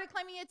that's a part of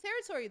claiming your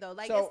territory, though.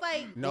 Like, it's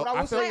like, no,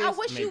 I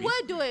wish you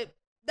would do it.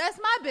 That's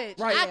my bitch.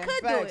 Right. I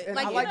could do it. And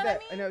like, I you like know that.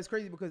 What I mean? And it's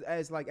crazy because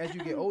as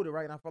you get older,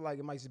 right? And I feel like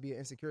it might just be an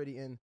insecurity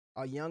in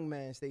a young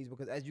man stage,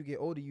 because as you get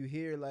older, you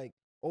hear like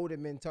older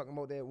men talking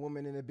about that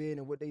woman in the bed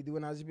and what they do,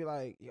 and I just be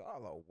like,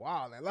 y'all are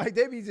wild. And like,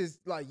 they be just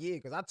like, yeah,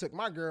 because I took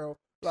my girl,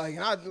 like,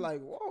 and I be like,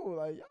 whoa,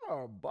 like, y'all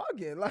are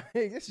bugging. Like,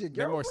 this your girl.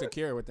 They're more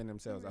secure within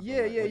themselves.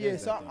 Yeah.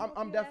 So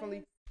I'm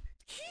definitely.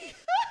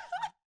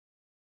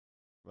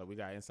 Well, we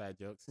got inside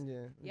jokes.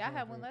 Yeah, I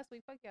had one last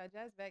week. Fuck y'all,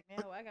 Jazz back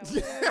now. I got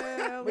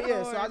one. But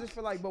yeah, so I just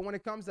feel like, but when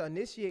it comes to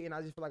initiating,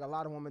 I just feel like a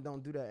lot of women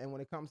don't do that. And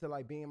when it comes to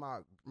like being my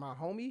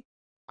homie,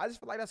 I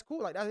just feel like that's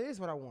cool. Like, that is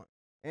what I want.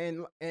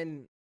 And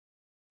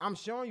I'm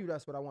showing you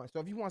that's what I want. So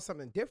if you want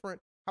something different,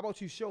 how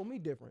about you show me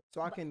different so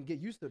I can get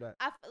used to that?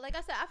 Like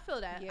I said, I feel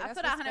that. Yeah, I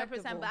feel that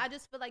 100%. But I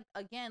just feel like,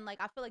 again, like,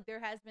 I feel like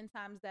there has been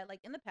times that, like,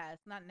 in the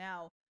past, not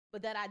now,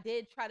 but that I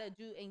did try to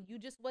do, and you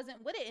just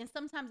wasn't with it. And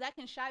sometimes that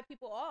can shy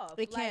people off.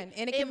 It can.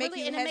 And it can make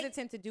you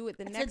hesitant to do it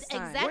the next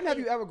time. Exactly. When have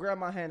you ever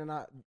grabbed my hand and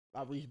I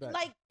reached back?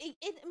 Like,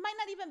 it might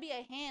not even be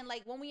a hand.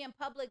 Like, when we in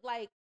public,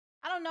 like,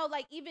 I don't know,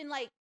 like, even,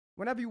 like.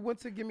 Whenever you went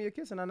to give me a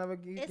kiss and I never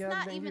gave you a kiss. It's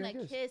not even a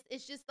kiss.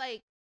 It's just,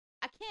 like,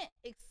 I can't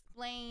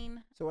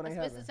explain. So what ain't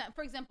happening?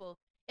 For example,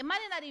 it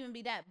might not even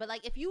be that, but,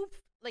 like, if you,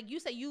 like you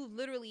say, you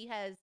literally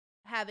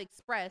have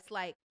expressed,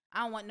 like,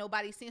 I don't want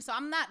nobody seeing, so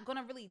I'm not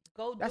gonna really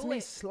go do it. That's me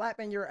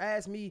slapping your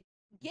ass, me.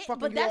 Yeah,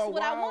 but that's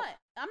what I want.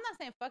 I'm not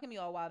saying fucking me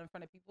all wild in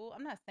front of people.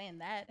 I'm not saying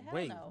that.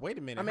 Hell no. Wait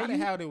a minute. I mean,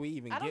 how did we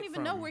even? I don't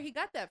even know where he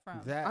got that from.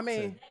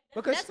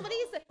 Because that's what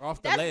he said.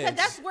 Off the ledge.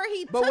 That's where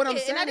he. But took what I'm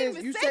it, saying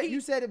is, you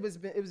said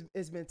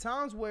it's been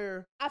times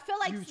where I feel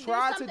like you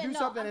tried to do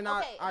something and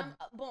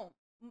boom.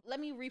 Let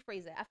me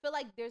rephrase it. I feel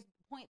like there's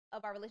points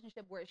of our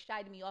relationship where it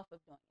shied me off of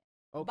doing it.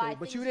 Okay,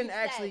 but you didn't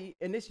actually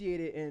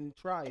initiate it and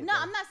try it. No,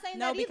 I'm not saying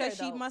that either. No, because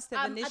she must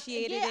have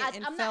initiated it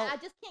and felt I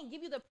just can't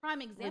give you the prime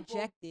example.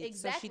 Rejected,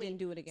 exactly. so she didn't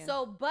do it again.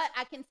 So, but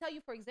I can tell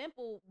you, for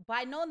example,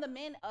 by knowing the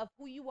men of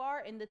who you are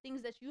and the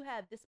things that you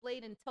have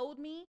displayed and told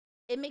me,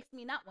 it makes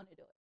me not want to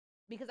do it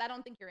because I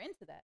don't think you're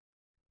into that.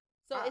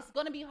 So it's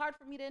going to be hard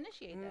for me to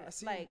initiate that.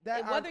 See, like,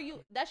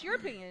 that's your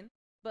opinion,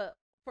 but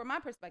from my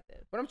perspective.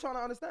 But I'm trying to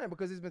understand,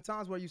 because there's been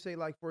times where you say,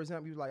 like, for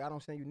example, you like, I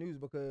don't send you news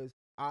because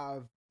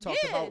I've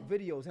talked about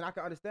videos, and I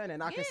can understand that.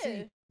 And I can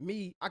see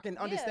me. I can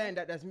understand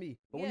that that's me.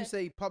 But when you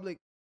say public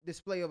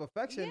display of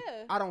affection,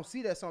 I don't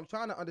see that. So I'm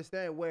trying to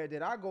understand where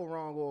did I go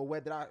wrong or where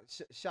did I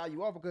shy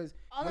you off? Because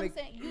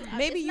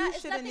maybe you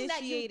should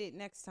initiate it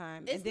next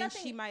time, and then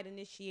she might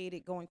initiate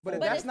it going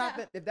forward.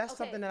 But if that's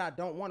something that I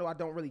don't want or I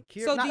don't really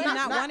care. So do you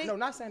not want it? No,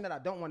 not saying that I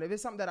don't want it. If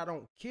it's something that I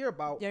don't care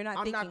about,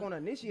 I'm not going to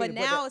initiate it. But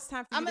now it's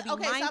time for you to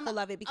be mindful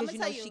of it because you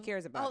know she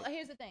cares about it.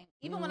 Here's the thing.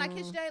 Even when I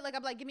kiss Jay, like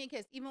I'm like, give me a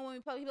kiss. Even when we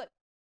play, he be like,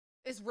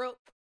 it's real.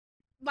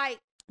 Like,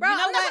 bro,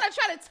 I'm not gonna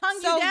try to tongue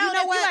you down. You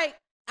know what? Like,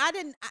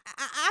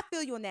 I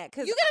feel you on that.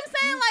 Cause you get what I'm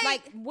saying?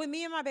 Like when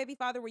me and my baby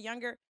father were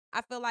younger,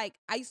 I feel like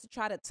I used to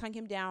try to tongue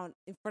him down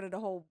in front of the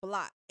whole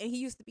block, and he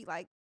used to be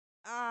like,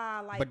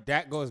 like. But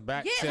that goes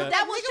back to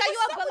that will shut you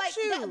up.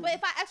 But but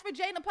if I ask for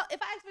Jay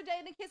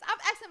to kiss, I've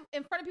asked him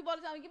in front of people all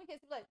the time. Give me a kiss.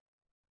 Like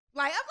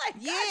I'm like,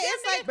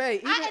 it's like,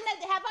 babe. Have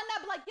I not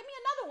been like, give me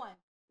another one?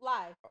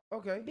 Live.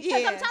 Okay. Because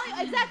I'm telling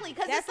you exactly.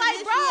 Because it's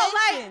like, bro,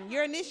 like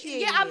you're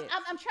initiating. Yeah,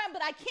 I'm trying,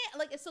 but I can't.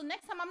 Like, so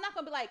next time I'm not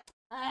gonna be like,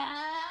 you're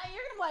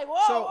gonna be like,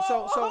 whoa,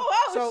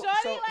 shorty,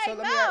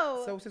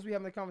 so since we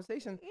having a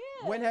conversation,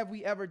 when have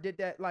we ever did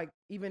that? Like,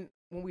 even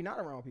when we not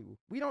around people,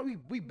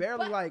 we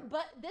barely like.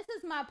 But this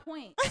is my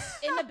point.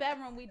 In the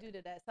bedroom, we do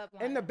that stuff.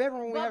 In the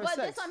bedroom, we have sex.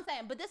 But this is what I'm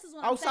saying. But this is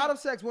what outside of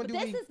sex, when do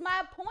we? This is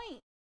my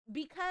point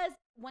because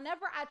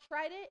whenever I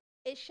tried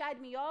it shied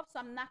me off, so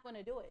I'm not going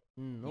to do it.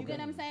 You get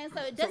what I'm saying?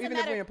 So it doesn't even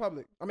matter. If we're in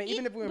public. I mean,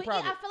 even if we're in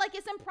private. I feel like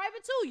it's in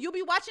private too. You'll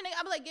be watching it.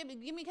 I'll be like, give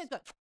me a kiss.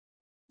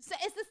 So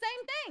it's the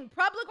same thing,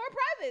 public or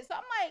private. So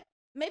I'm like,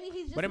 maybe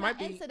he's just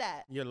not into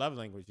that. Your love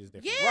language is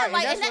different. Yeah, right,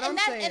 like,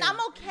 and I'm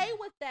okay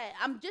with that.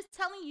 I'm just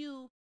telling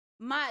you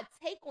my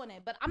take on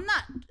it. But I'm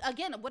not,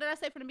 again, what did I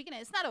say from the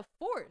beginning? It's not a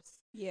force.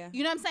 Yeah.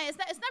 You know what I'm saying? It's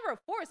never a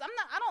force. I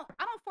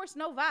don't force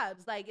no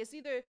vibes. Like, it's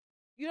either,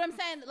 you know what I'm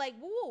saying? Like,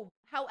 woo.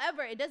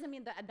 However, it doesn't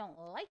mean that I don't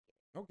like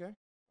it. Okay.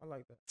 I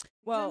like that.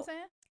 Well, you know what I'm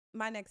saying?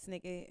 My next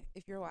nigga,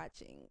 if you're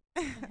watching,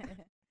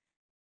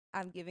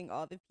 I'm giving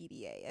all the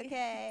PDA,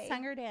 okay?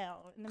 Tongue her down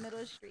in the middle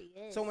of the street.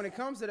 Yeah. So when it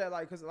comes to that,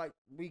 like, because, like,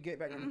 we get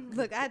back in.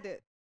 Look, I did.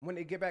 When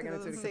they get back into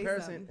the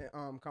comparison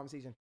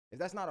conversation, if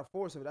that's not a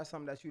force, if that's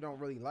something that you don't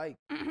really like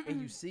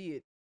and you see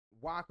it,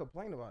 why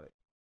complain about it?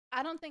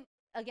 I don't think,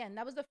 again,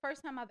 that was the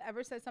first time I've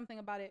ever said something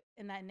about it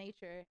in that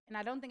nature. And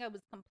I don't think I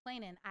was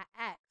complaining. I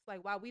asked,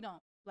 like, why we don't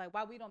be on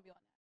that.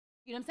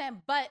 You know what I'm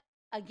saying? But,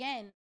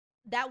 again,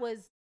 that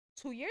was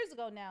 2 years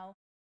ago now,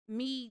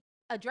 me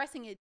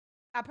addressing it.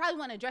 I probably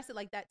want to address it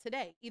like that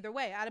today. Either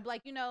way, I'd be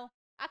like,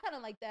 I kind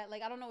of like that.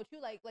 Like, I don't know what you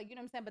like, you know what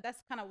I'm saying? But that's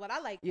kind of what I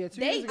like. Yeah,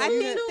 2 years ago,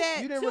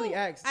 you didn't really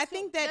ask. I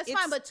think that that's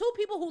fine, but two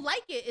people who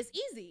like it is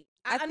easy.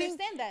 I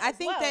understand that. I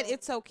think that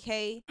it's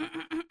okay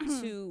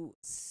to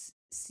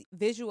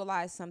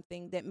visualize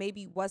something that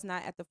maybe was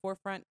not at the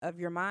forefront of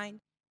your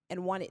mind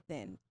and want it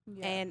then.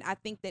 Yeah. And I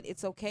think that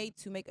it's okay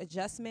to make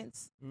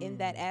adjustments in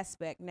that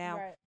aspect. Now,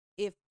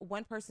 if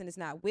one person is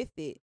not with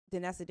it,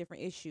 then that's a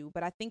different issue.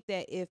 But I think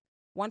that if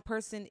one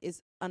person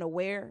is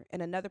unaware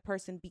and another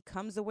person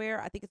becomes aware,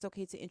 I think it's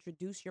okay to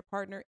introduce your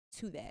partner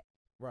to that.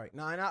 Right.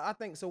 Now, and I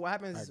think, so what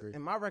happens,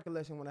 in my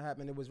recollection when it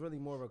happened, it was really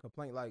more of a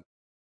complaint, like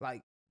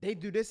they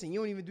do this and you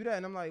don't even do that.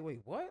 And I'm like,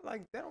 wait, what?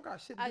 Like, they don't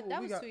got shit to do.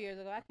 That was 2 years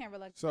ago. I can't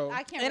relate. So,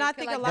 I can't. And I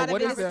think a lot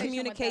of it is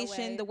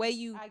communication, the way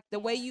you,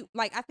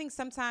 like, I think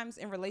sometimes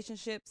in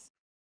relationships,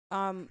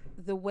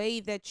 the way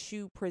that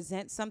you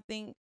present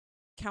something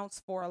counts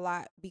for a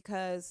lot,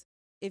 because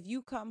if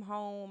you come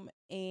home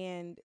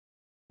and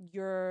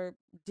your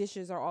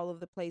dishes are all over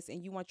the place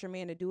and you want your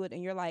man to do it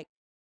and you're like,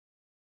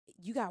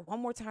 you got one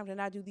more time to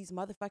not do these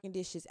motherfucking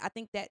dishes, I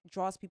think that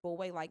draws people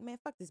away. Like, man,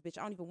 fuck this bitch,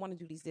 I don't even want to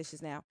do these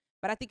dishes now.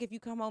 But I think if you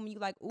come home and you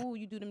like, ooh,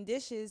 you do them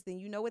dishes, then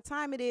you know what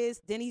time it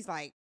is, then he's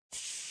like,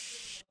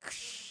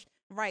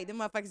 right, them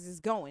motherfuckers is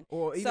going.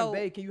 Or even,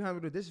 babe, can you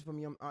handle the dishes for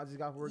me? I just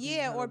got work.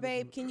 Yeah, or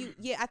babe, can you?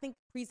 Yeah, I think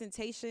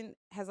presentation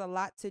has a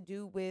lot to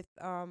do with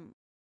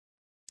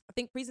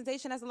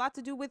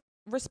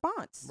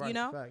response. Right,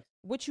 facts.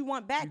 What you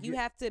want back, you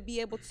have to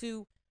be able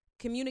to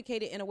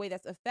communicate it in a way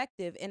that's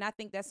effective. And I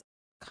think that's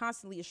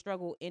constantly a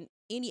struggle in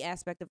any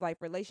aspect of life,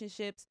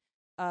 relationships,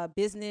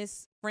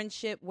 business,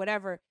 friendship,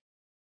 whatever.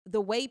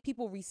 The way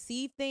people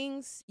receive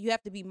things, you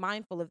have to be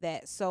mindful of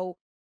that. So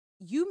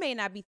you may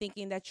not be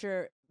thinking that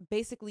you're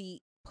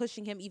basically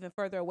pushing him even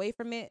further away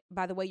from it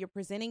by the way you're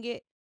presenting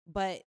it,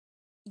 but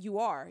you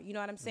are, you know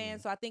what I'm saying?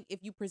 So I think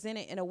if you present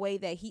it in a way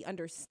that he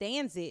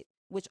understands it,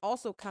 which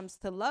also comes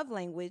to love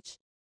language,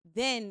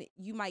 then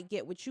you might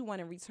get what you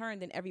want in return,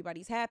 then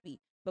everybody's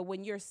happy. But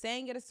when you're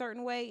saying it a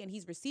certain way and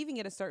he's receiving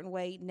it a certain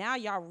way, now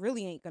y'all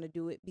really ain't going to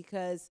do it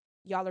because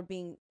y'all are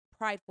being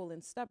prideful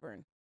and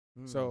stubborn.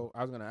 So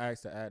I was going to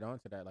ask, to add on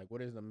to that, like,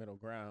 what is the middle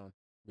ground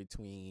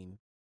between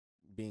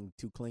being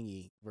too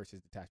clingy versus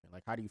detachment?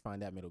 Like, how do you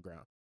find that middle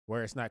ground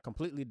where it's not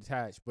completely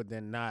detached, but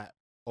then not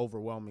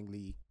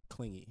overwhelmingly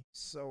clingy?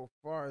 So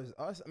far as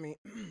us, I mean,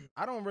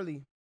 I don't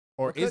really.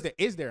 Or is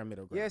there a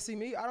middle ground? Yeah, see,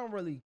 me, I don't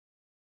really.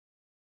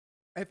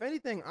 If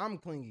anything, I'm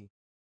clingy.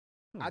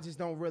 I just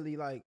don't really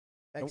like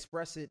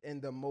express it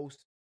in the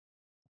most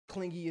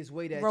clingiest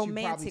way that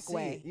romantic you probably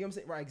way. See it. You know what I'm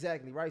saying? Right,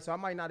 exactly, right? So I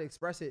might not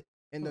express it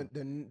in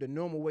the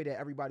normal way that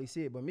everybody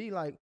see it. But me,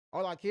 like,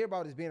 all I care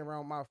about is being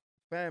around my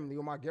family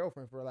or my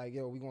girlfriend for like,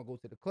 yo, we gonna go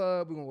to the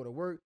club, we gonna go to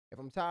work. If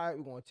I'm tired,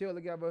 we gonna chill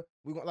together.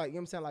 We gonna, like, you know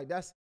what I'm saying? Like,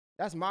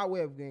 that's my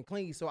way of being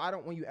clingy. So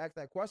when you ask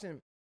that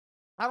question,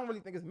 I don't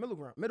really think it's middle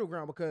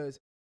ground because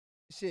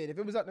shit, if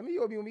it was up to me, it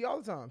would be with me all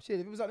the time.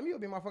 Shit, if it was up to me, it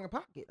would be in my fucking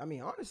pocket. I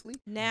mean, honestly.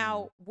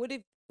 Now, what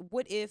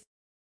if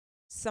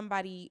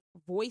somebody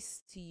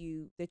voiced to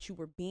you that you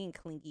were being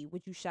clingy?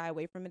 Would you shy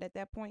away from it at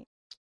that point?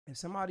 If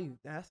somebody,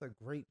 that's a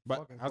great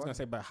fucking I was going to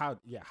say, but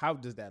how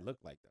does that look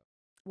like, though?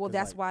 Well,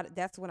 that's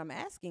what I'm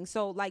asking.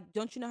 So, like,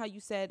 don't you know how you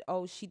said,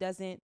 oh, she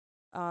didn't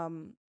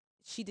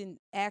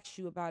ask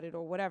you about it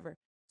or whatever.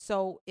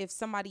 So if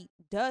somebody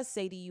does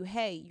say to you,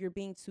 hey, you're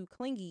being too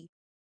clingy,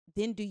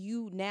 then do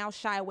you now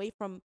shy away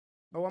from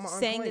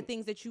saying the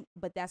things that you?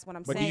 But that's what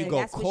I'm saying. Do you go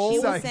that's cold?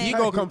 What she was saying. You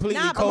go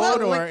completely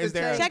cold, or is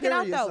there? Check it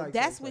out though.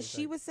 That's what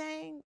she was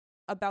saying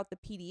about the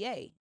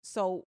PDA.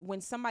 So when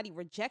somebody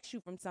rejects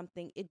you from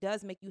something, it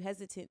does make you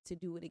hesitant to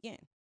do it again.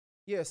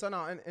 Yeah. So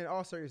now, in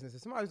all seriousness,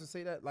 if somebody was to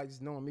say that, like,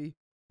 just knowing me,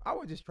 I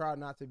would just try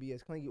not to be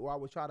as clingy, or I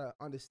would try to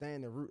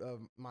understand the root of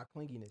my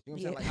clinginess. You know what I'm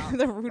saying? Like, how,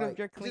 the root of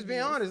your clinginess. Just being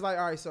honest, like,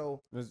 all right,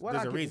 so there's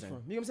I a reason.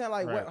 From? You know what I'm saying?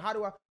 Like, right. How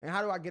do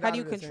I get how out do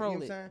you of this? control You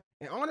know it? what I'm saying?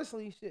 And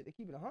honestly, shit, to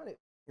keep it 100,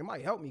 it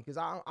might help me because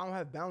I don't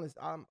have balance.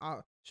 I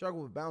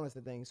struggle with balance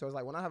and things. So it's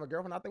like when I have a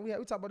girlfriend, I think we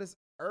talked about this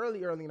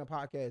early in the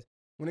podcast.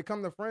 When it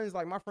comes to friends,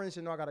 like, my friends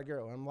should know I got a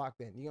girl. I'm locked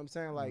in. You know what I'm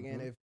saying? Like,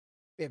 and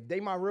if they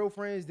my real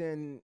friends,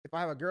 then if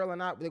I have a girl or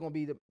not, they're gonna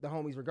be the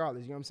homies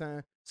regardless. You know what I'm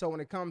saying? So when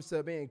it comes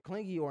to being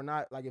clingy or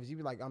not, like, if you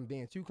be like, I'm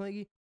being too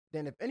clingy,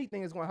 then if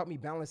anything, it's gonna help me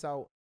balance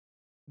out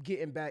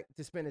getting back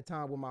to spending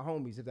time with my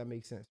homies, if that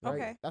makes sense. Right?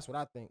 Okay. That's what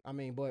I think. I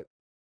mean, but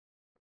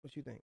what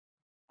you think?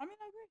 I mean,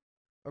 I agree.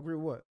 Agree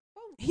with what?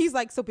 He's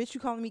like, so bitch, you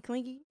calling me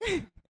clingy?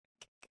 Stage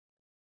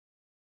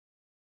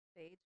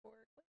 4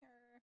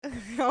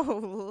 clinger. Oh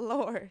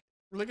Lord.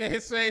 Look at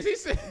his face. He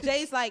said,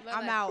 Jay's like,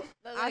 I'm out.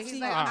 I'll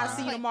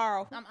see you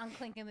tomorrow. I'm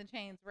clinking the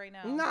chains right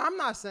now. No, I'm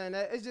not saying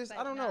that. It's just,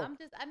 I don't know. I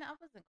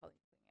wasn't calling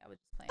you clingy. I was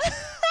just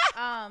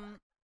playing.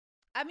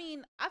 I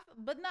mean,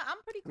 but no, I'm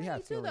pretty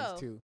clingy too, though.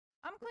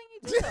 I'm clingy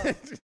too,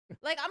 though.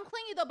 Like, I'm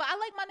clingy though, but I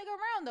like my nigga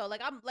around though.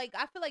 Like,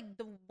 I feel like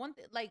the one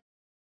thing, like,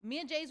 me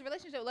and Jay's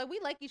relationship, like, we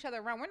like each other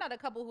around. We're not a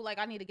couple who, like,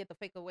 I need to get the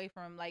fake away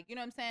from. Like, you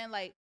know what I'm saying?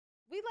 Like,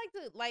 we like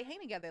to, like, hang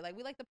together. Like,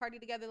 we like to party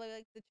together.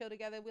 Like to chill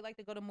together. We like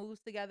to go to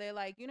moves together.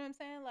 Like, you know what I'm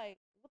saying? Like,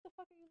 what the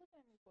fuck are you looking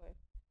at me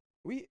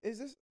for? Is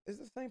this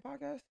the same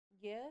podcast?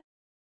 Yeah.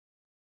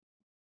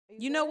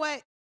 You know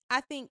what?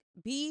 I think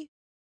be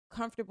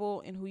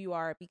comfortable in who you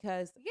are,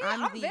 because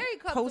I'm the very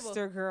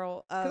poster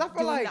girl of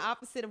doing like the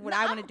opposite of what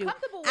I want to do.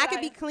 I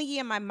could be clingy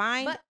in my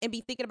mind and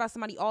be thinking about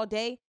somebody all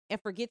day and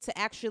forget to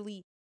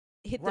actually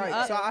hit them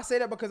up. So I say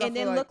that because and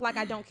then look like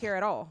I don't care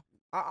at all.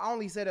 I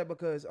only say that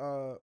because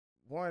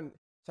one,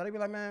 so they be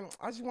like, man,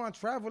 I just want to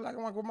travel. Like, I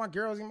want to go with my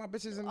girls and my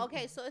bitches. And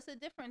okay, so it's a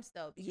difference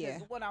though,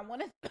 because what I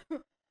wanted.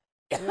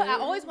 I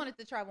always wanted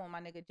to travel with my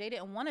nigga. Jay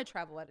didn't want to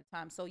travel at the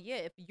time. So yeah,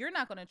 if you're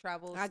not gonna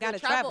travel, I gotta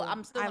travel.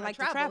 I'm still gonna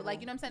travel. Like,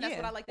 you know what I'm saying? That's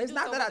what I like to do. It's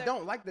not that I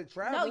don't like to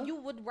travel. No, you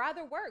would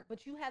rather work,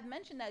 but you have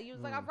mentioned that you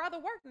was like, I'd rather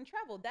work than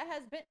travel. That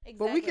has been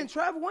exactly. But we can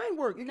travel and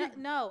work.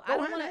 No, I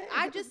don't want to.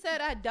 I just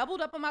said I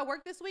doubled up on my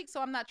work this week, so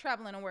I'm not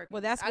traveling and working.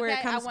 Well, that's where it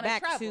comes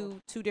back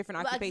to two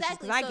different occupations.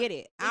 Because I get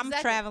it. I'm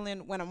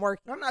traveling when I'm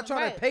working. I'm not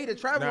trying to pay to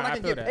travel when I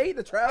can get paid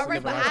to travel.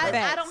 Right, but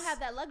I don't have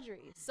that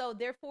luxury, so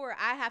therefore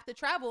I have to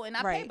travel and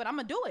I pay, but I'm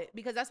gonna do it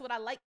because that's what I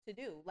like to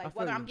do. Like,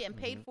 whether I'm getting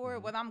paid for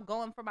it, whether I'm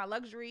going for my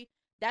luxury,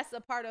 that's a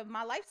part of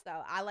my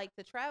lifestyle. I like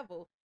to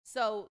travel.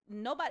 So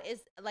nobody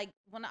is like,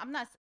 when I'm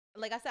not,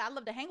 like I said, I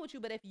love to hang with you,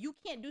 but if you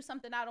can't do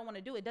something I don't want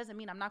to do, it doesn't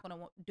mean I'm not going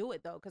to do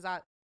it though, because I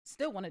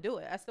still want to do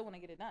it. I still want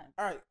to get it done.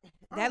 All right.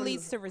 That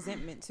leads to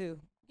resentment too.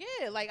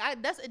 Yeah, like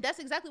that's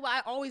exactly why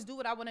I always do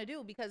what I want to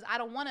do, because I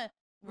don't want to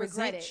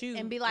regret it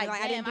and be like,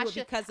 damn,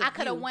 I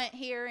could have went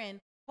here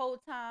and whole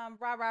time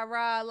rah rah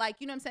rah, like,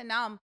 you know what I'm saying?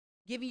 Now I'm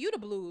giving you the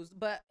blues,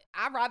 but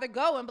I'd rather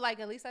go and be like,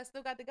 at least I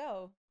still got to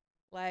go.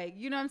 Like,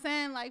 you know what I'm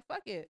saying? Like,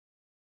 fuck it.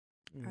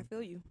 I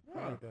feel you.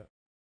 I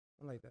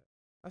like that.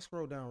 I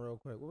scroll down real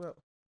quick. What about?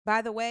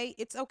 By the way,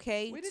 it's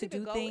okay to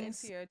do go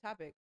things. Into your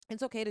topic.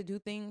 It's okay to do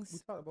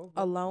things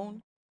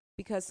alone,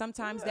 because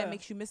sometimes that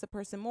makes you miss a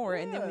person more,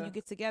 and then when you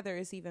get together,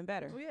 it's even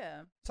better.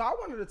 Yeah. So I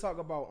wanted to talk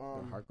about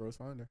the heart grows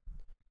fonder.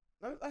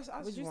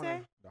 What'd you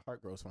say? The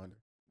heart grows fonder.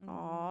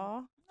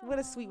 Aw, what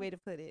a sweet way to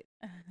put it.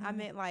 I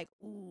meant like,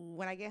 ooh,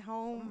 when I get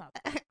home,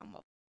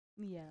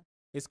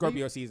 It's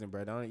Scorpio season,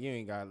 bro. You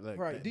ain't got to look.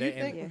 Right. Do you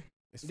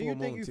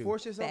think you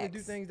force yourself to do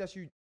things that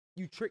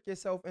you trick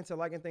yourself into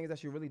liking things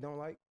that you really don't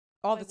like?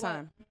 All the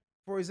time.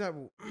 For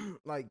example,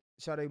 like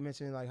Sade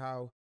mentioned, like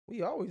how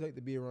we always like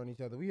to be around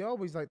each other. We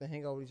always like to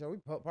hang out with each other. We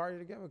party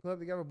together, club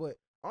together. But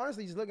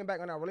honestly, just looking back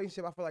on our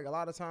relationship, I feel like a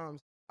lot of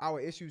times our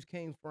issues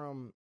came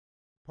from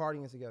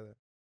partying together.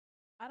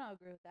 I don't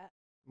agree with that.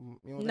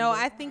 No,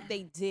 I think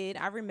they did.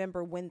 I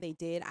remember when they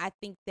did. I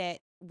think that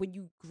when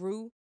you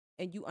grew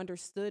and you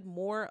understood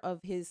more of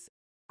his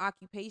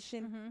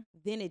occupation,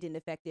 then it didn't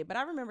affect it. But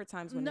I remember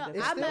times when I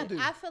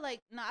feel like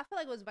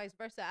it was vice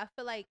versa. I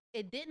feel like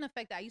it didn't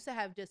affect it. I used to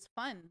have just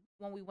fun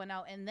when we went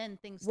out, and then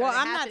things started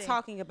happening. Not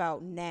talking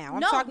about now.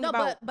 I'm talking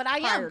about but I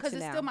am, because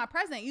it's still my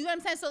present. You know what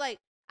I'm saying? So like,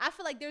 I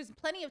feel like there's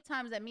plenty of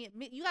times that me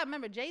you gotta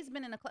remember, Jay's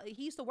been in the club.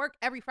 He used to work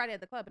every Friday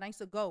at the club, and I used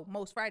to go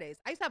most Fridays.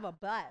 I used to have a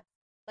blast.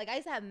 Like, I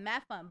used to have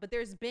mad fun. But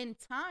there's been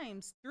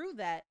times through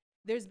that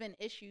there's been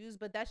issues,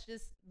 but that's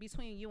just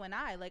between you and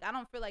I. Like, I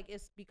don't feel like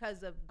it's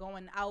because of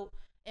going out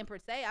and per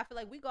se. I feel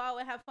like we go out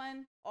and have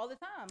fun all the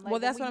time. Like, well,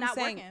 that's what I'm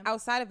saying. Working.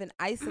 Outside of an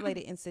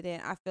isolated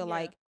incident, I feel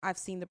like I've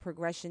seen the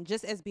progression.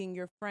 Just as being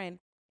your friend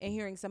and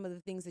hearing some of the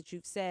things that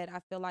you've said, I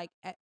feel like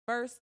at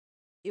first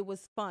it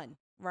was fun,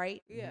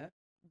 right? Yeah.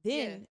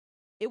 Then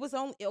it was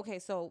only okay.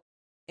 So,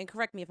 and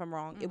correct me if I'm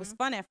wrong. It was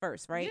fun at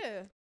first, right?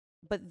 Yeah.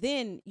 But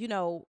then, you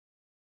know,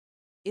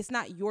 it's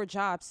not your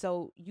job,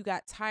 so you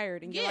got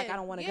tired and you're like, I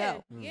don't want to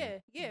go. Yeah.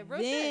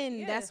 Real then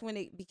shit. That's when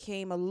it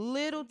became a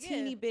little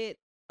teeny bit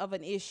of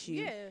an issue.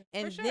 Yeah,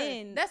 and for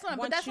then sure.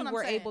 once you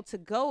were able to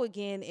go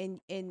again,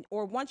 and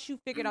or once you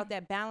figured out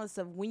that balance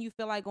of when you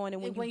feel like going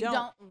and when you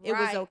don't, it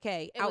was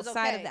okay.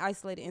 Outside of the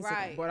isolated incident.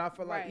 Right. But I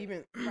feel like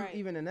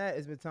even in that,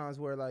 it's been times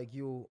where like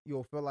you'll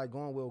feel like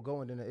going, we'll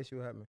go, and then the issue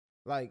happen.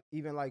 Like,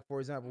 even like,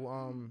 for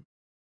example,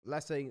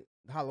 let's say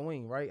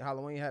Halloween, right?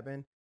 Halloween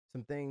happened.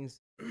 Some things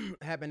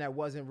happened that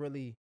wasn't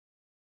really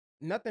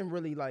nothing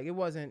really, like, it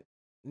wasn't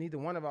neither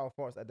one of our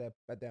faults at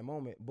that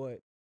moment, but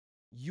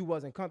you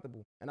wasn't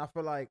comfortable. And I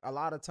feel like a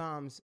lot of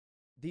times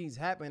these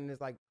happen, and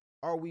it's like,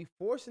 are we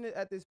forcing it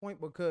at this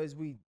point because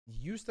we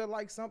used to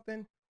like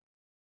something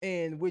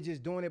and we're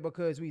just doing it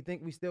because we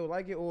think we still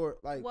like it? Or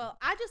like, well,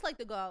 I just like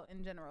to go out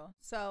in general.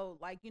 So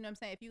like, you know what I'm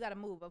saying? If you got to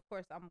move, of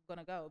course I'm going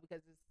to go,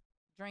 because it's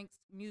drinks,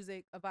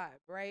 music, a vibe,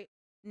 right?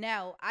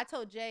 Now, I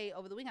told Jay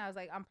over the weekend, I was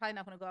like, I'm probably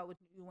not going to go out with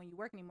you when you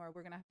work anymore.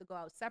 We're going to have to go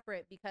out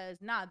separate, because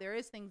there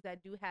is things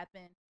that do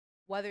happen,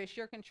 whether it's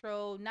your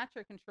control, not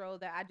your control,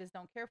 that I just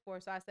don't care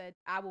for. So I said,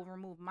 I will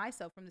remove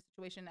myself from the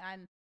situation,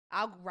 and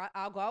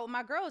I'll go out with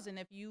my girls.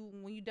 And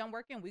when you done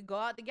working, we go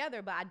out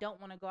together, but I don't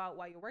want to go out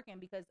while you're working,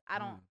 because I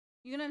don't,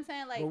 you know what I'm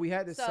saying? Like, well, we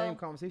had the same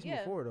conversation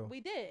before, though. We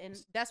did. And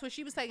that's what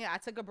she was saying. I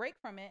took a break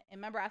from it. And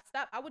remember, I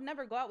stopped. I would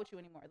never go out with you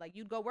anymore. Like,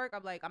 you'd go work.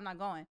 I'm like, I'm not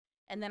going.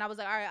 And then I was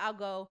like, all right, I'll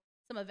go.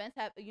 Some events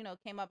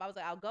came up. I was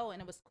like, I'll go,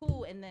 and it was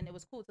cool. And then it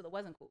was cool till it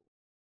wasn't cool.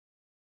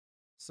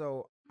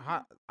 So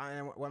my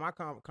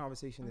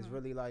conversation is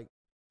really like,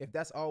 if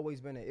that's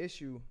always been an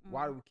issue,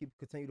 why do we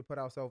continue to put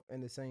ourselves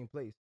in the same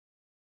place?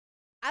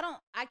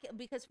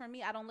 Because for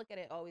me, I don't look at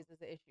it always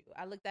as an issue.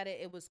 I looked at it.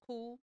 It was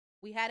cool.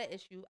 We had an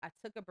issue. I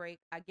took a break.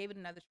 I gave it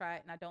another try,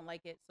 and I don't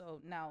like it.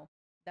 So now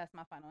that's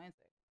my final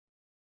answer.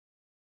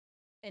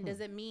 And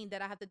does it mean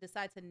that I have to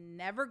decide to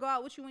never go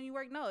out with you when you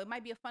work? No, it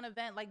might be a fun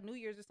event like New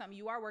Year's or something.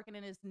 You are working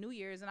and it's New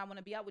Year's, and I want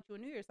to be out with you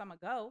on New Year's, so I'm going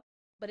to go.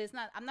 But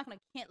I'm not going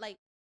to,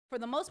 for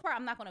the most part,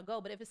 I'm not going to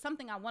go. But if it's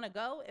something I want to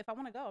go, if I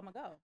want to go, I'm going to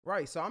go.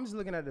 Right. So I'm just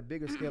looking at the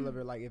bigger scale of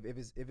it. Like, if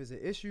it's an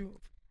issue.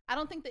 I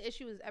don't think the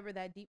issue is ever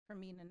that deep for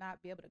me to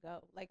not be able to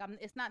go. Like,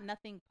 it's not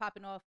nothing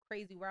popping off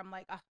crazy where I'm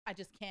like, oh, I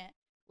just can't.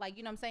 Like,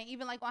 you know what I'm saying?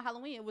 Even like on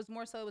Halloween, it was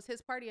more so it was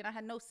his party and I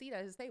had no seat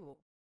at his table.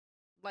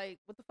 Like,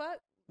 what the fuck?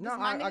 No,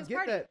 I get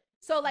party. that.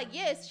 So, like,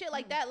 yeah, it's shit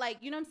like that. Like,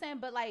 you know what I'm saying?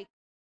 But, like,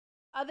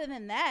 other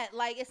than that,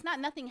 like, it's not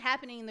nothing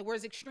happening that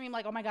was extreme.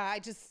 Like, oh, my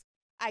God,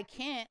 I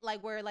can't.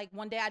 Like, where, like,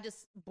 one day I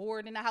just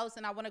bored in the house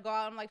and I want to go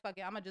out. I'm like, fuck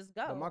it, I'm going to just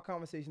go. But my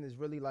conversation is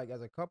really, like,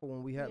 as a couple,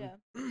 when we have,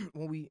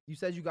 you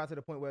said you got to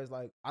the point where it's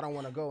like, I don't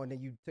want to go, and then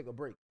you took a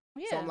break.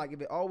 Yeah. So I'm like, if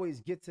it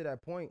always gets to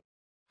that point,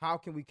 how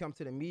can we come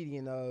to the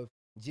median of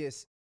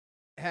just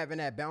having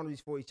that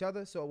boundaries for each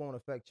other, so it won't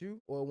affect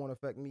you or it won't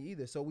affect me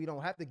either? So we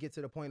don't have to get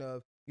to the point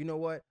of, you know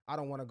what, I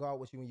don't want to go out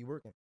with you when you're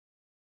working.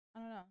 I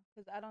don't know,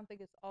 because I don't think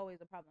it's always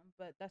a problem,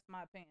 but that's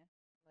my opinion.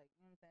 Like,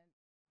 you know what I'm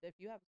saying? If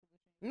you have a solution.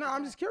 No,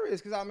 I'm just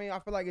curious, because I mean, I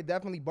feel like it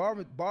definitely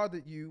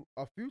bothered you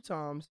a few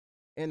times,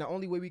 and the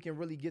only way we can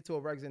really get to a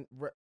resolution.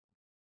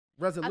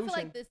 I feel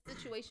like the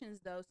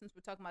situations, though, since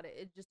we're talking about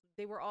it,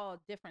 they were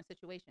all different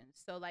situations.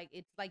 So, like,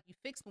 it's like you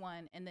fixed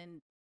one and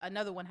then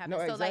another one happened.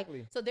 No, so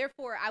exactly. So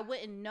therefore I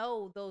wouldn't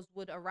know those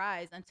would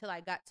arise until I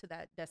got to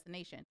that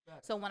destination.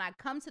 Right. So when I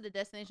come to the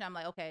destination, I'm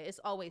like, okay, it's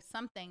always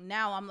something.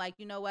 Now I'm like,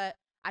 you know what?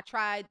 I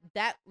tried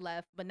that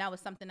left, but now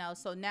it's something else.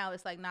 So now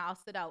it's like, nah, I'll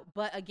sit out.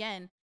 But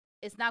again,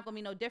 it's not gonna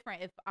be no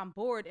different. If I'm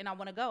bored and I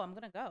want to go, I'm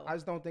gonna go. I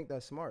just don't think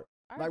that's smart.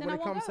 Right, like when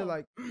it comes to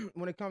like,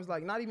 when it comes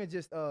like, not even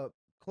just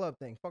club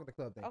thing. Fuck the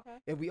club thing. Okay.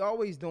 If we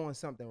always doing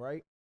something,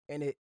 right?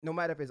 And it, no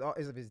matter if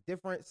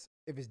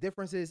it's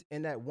differences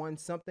in that one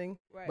something,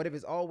 right. But if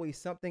it's always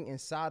something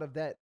inside of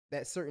that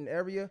certain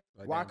area,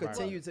 like why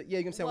continue to? Yeah,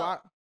 you can say why.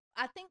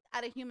 I think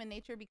out of human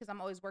nature, because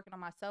I'm always working on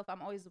myself,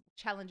 I'm always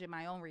challenging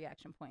my own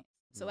reaction points.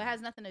 So it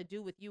has nothing to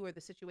do with you or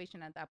the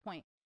situation at that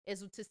point.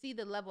 Is to see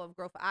the level of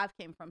growth I've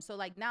came from. So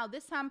like now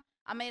this time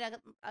I made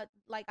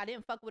like I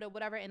didn't fuck with it,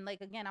 whatever. And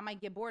like, again, I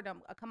might get bored.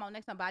 I'll come out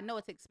next time, but I know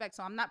what to expect.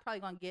 So I'm not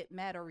probably going to get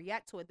mad or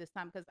react to it this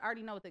time because I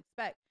already know what to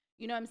expect.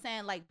 You know what I'm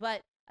saying? Like,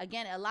 but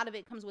again, a lot of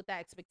it comes with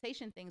that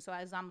expectation thing. So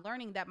as I'm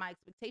learning that my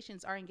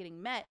expectations aren't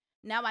getting met,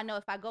 now I know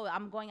if I go,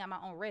 I'm going at my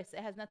own risk.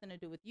 It has nothing to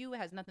do with you. It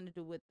has nothing to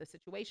do with the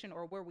situation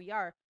or where we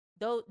are.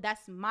 Though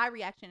that's my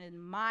reaction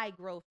and my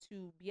growth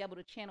to be able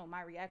to channel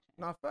my reaction.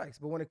 Not facts.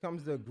 But when it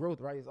comes to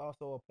growth, right, it's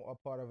also a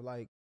part of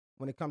like,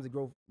 when it comes to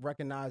growth,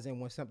 recognizing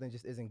when something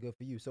just isn't good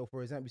for you. So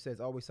for example, you said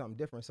it's always something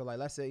different. So like,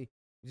 let's say,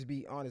 just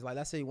be honest, like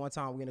let's say one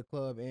time we in a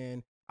club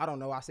and I don't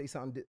know, I say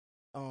something,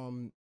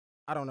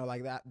 I don't know,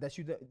 like that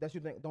you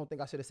don't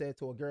think I should have said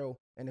to a girl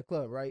in the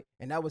club, right?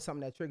 And that was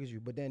something that triggers you.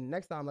 But then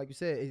next time, like you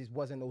said, it just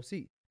wasn't no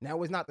seat.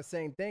 Now it's not the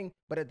same thing,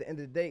 but at the end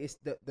of the day, it's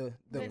the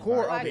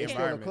core of it is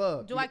still the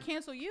club. Do I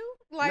cancel you?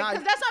 Like,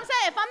 because that's what I'm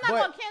saying. If I'm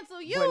not gonna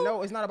cancel you, but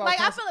no, it's not about like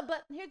I feel it.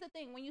 But here's the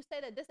thing: when you say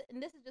that, this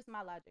is just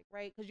my logic,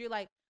 right? Because you're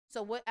like,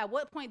 so what? At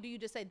what point do you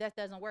just say that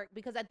doesn't work?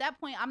 Because at that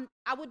point,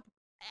 I would.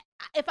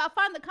 If I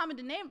find the common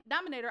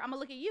denominator, I'm gonna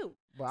look at you.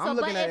 But I'm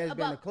looking at it as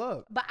being the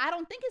club. But I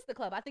don't think it's the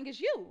club. I think it's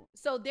you.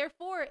 So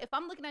therefore, if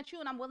I'm looking at you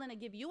and I'm willing to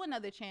give you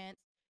another chance,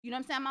 you know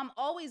what I'm saying? I'm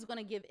always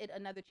gonna give it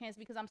another chance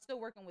because I'm still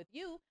working with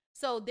you.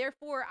 So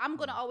therefore, I'm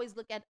gonna always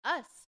look at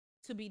us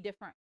to be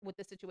different with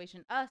the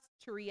situation, us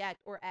to react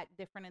or act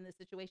different in this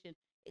situation.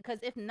 Because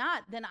if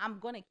not, then I'm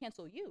gonna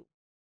cancel you.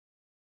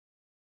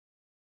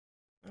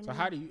 So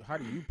how do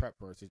you prep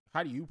for it?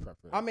 How do you prep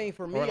for it? I mean,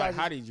 for me, or like,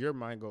 how does your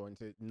mind go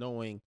into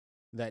knowing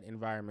that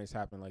environments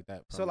happen like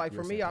that? So like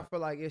for me, I feel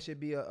like it should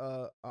be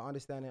a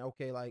understanding.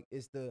 Okay, like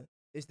it's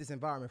this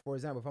environment. For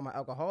example, if I'm an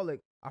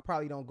alcoholic, I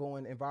probably don't go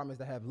in environments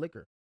that have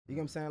liquor. You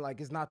know what I'm saying?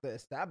 Like, it's not the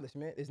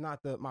establishment, it's not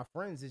my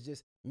friends. It's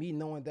just me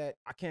knowing that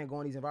I can't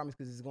go in these environments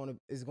because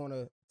it's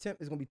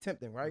gonna be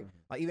tempting, right? Mm-hmm.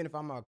 Like, even if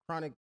I'm a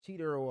chronic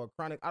cheater or a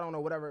chronic, I don't know,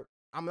 whatever,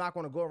 I'm not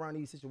gonna go around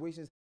these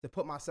situations to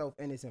put myself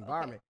in this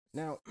environment.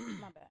 Okay. Now,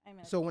 my bad.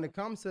 Amen. So when it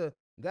comes to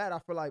that, I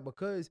feel like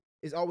because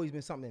it's always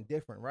been something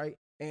different, right?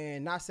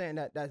 And not saying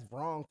that that's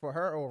wrong for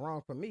her or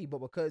wrong for me, but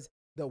because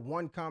the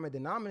one common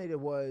denominator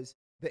was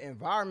the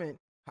environment.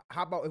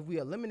 How about if we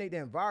eliminate the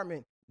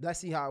environment? Let's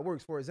see how it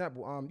works. For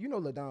example, you know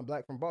LaDon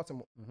Black from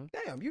Baltimore. Mm-hmm.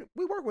 Damn,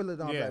 we work with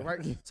LaDon Black,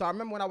 right? So I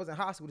remember when I was in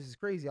high school. This is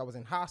crazy. I was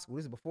in high school.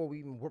 This is before we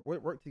even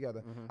worked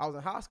together. Mm-hmm. I was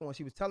in high school and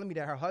she was telling me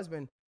that her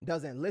husband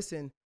doesn't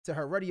listen to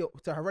her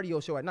radio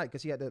show at night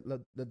because she had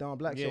the LaDon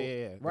Black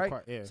show, right?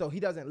 So he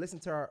doesn't listen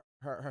to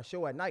her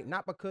show at night,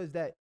 not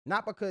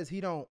because he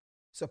don't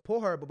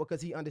support her, but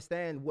because he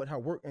understands what her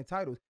work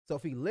entitles. So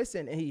if he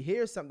listen and he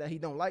hears something that he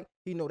don't like,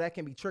 he know that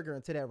can be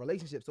triggering to that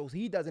relationship. So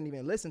he doesn't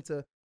even listen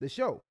to the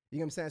show. You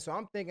know what I'm saying? So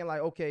I'm thinking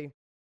like, okay,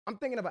 I'm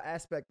thinking of an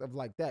aspect of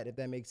like that, if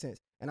that makes sense.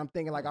 And I'm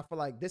thinking like, I feel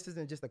like this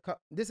isn't just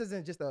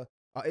a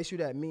issue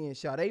that me and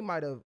Sade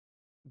might have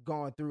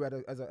gone through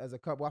as a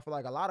couple. I feel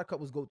like a lot of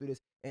couples go through this,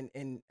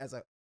 and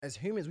as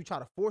humans, we try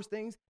to force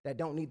things that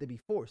don't need to be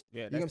forced.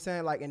 Yeah, you know what I'm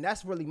saying? Like, and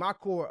that's really my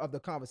core of the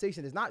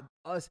conversation. It's not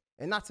us,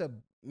 and not to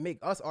make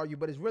us argue,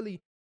 but it's really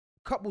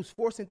couples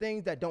forcing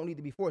things that don't need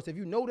to be forced. If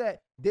you know that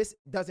this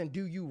doesn't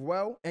do you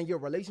well in your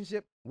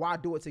relationship, why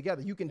do it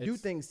together? You can do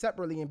things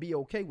separately and be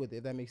okay with it,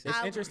 if that makes sense.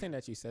 It's interesting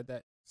that you said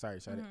that. Sorry,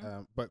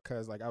 but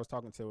because like I was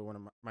talking to one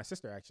of my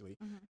sister actually,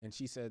 and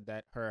she said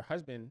that her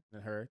husband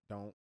and her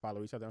don't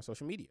follow each other on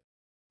social media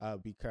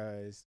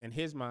because in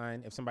his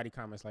mind, if somebody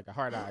comments like a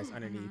hard eyes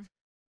underneath,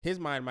 his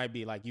mind might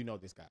be like, you know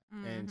this guy.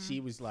 And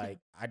she was like,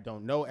 I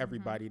don't know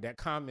everybody that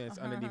comments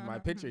underneath my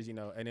pictures, you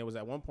know. And it was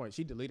at one point,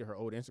 she deleted her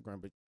old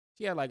Instagram, but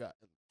she had like a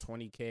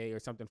 20K or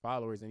something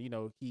followers. And, you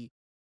know, he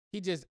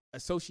just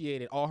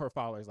associated all her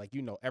followers, like,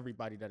 you know,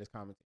 everybody that is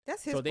commenting.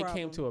 That's his So they problem.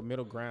 came to a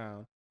middle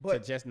ground to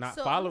just not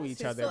follow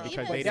each other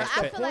because they didn't.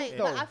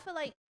 I feel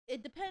like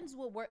it depends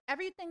what work.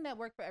 Everything that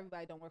works for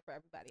everybody don't work for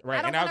everybody.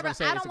 Right. I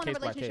don't want a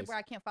relationship where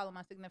I can't follow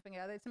my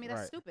significant other. To me,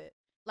 that's stupid.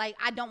 Like,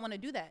 I don't want to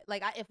do that.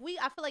 Like, I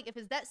feel like if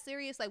it's that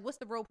serious, like, what's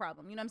the real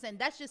problem? You know what I'm saying?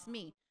 That's just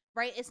me,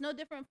 right? It's no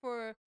different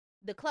for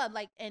the club.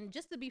 Like, and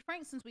just to be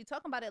frank, since we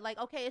talking about it, like,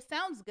 okay, it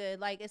sounds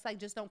good. Like, it's like,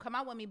 just don't come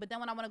out with me. But then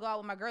when I want to go out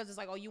with my girls, it's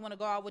like, oh, you want to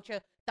go out with your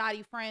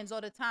thotty friends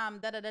all the time,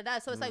 da-da-da-da.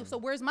 So it's like, so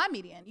where's my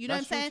median? You know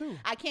what I'm saying? Too.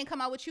 I can't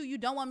come out with you. You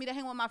don't want me to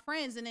hang with my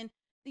friends. And then,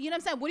 you know what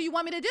I'm saying? What do you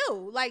want me to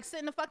do? Like,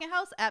 sit in the fucking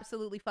house?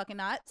 Absolutely fucking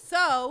not.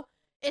 So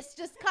it's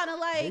just kind of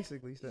like,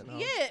 basically,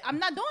 I'm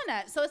not doing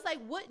that. So it's like,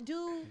 what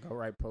do go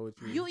write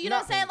poetry? You know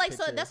what I'm saying? Like,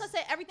 pictures. So that's what I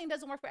say. Everything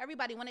doesn't work for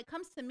everybody. When it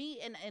comes to me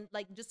and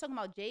like just talking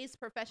about Jay's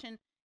profession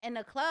in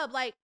the club,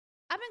 like,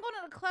 I've been going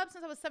to the club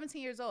since I was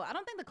 17 years old. I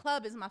don't think the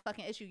club is my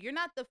fucking issue. You're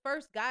not the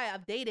first guy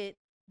I've dated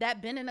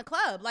that been in a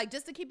club. Like,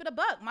 just to keep it a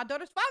buck, my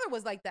daughter's father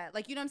was like that.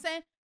 Like, you know what I'm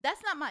saying?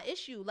 That's not my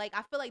issue. Like,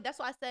 I feel like that's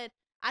why I said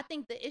I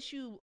think the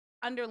issue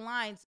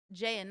underlines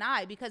Jay and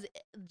I, because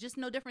just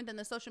no different than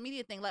the social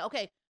media thing. Like,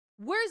 okay,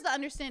 where's the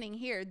understanding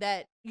here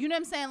that, you know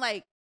what I'm saying,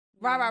 like,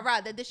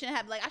 rah, that this shouldn't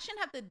have, like, I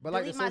shouldn't have to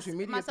delete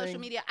my social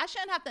media. I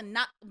shouldn't have to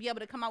not be able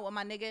to come out with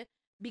my nigga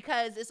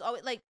because it's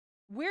always, like,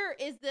 where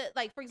is the,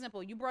 like, for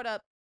example, you brought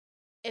up,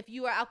 if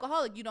you are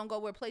alcoholic, you don't go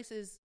where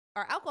places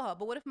are alcohol.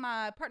 But what if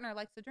my partner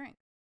likes to drink?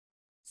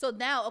 So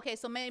now, okay,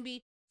 so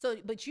maybe,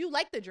 but you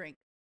like to drink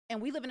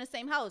and we live in the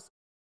same house.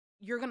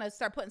 You're going to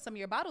start putting some of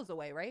your bottles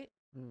away, right?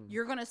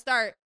 You're going to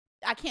start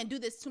I can't do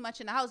this too much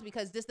in the house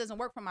because this doesn't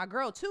work for my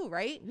girl too,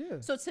 right? Yeah.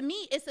 So to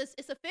me,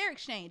 it's a fair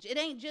exchange. It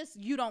ain't just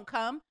you don't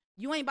come.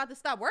 You ain't about to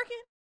stop working.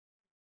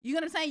 You know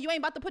what I'm saying? You ain't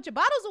about to put your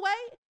bottles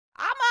away.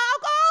 I'm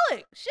an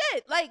alcoholic.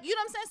 Shit. Like, you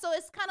know what I'm saying? So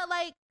it's kind of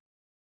like,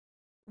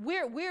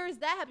 where is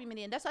that happy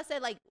medium? That's why I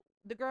said, like,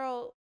 the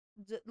girl,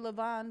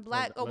 Levon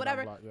Black or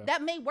whatever, Black, yeah.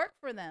 That may work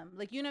for them.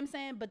 Like, you know what I'm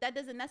saying? But that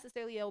doesn't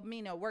necessarily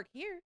mean it'll work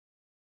here.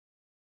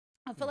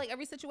 I feel like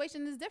every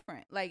situation is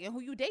different. Like, and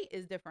who you date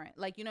is different.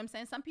 Like, you know what I'm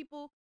saying? Some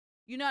people,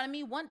 you know what I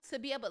mean, want to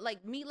be able,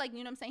 like me, like, you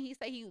know what I'm saying? He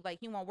say he want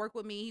to work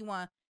with me. He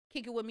want to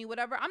kick it with me,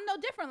 whatever. I'm no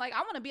different. Like, I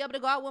want to be able to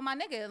go out with my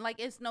nigga and, like,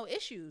 it's no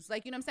issues.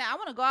 Like, you know what I'm saying? I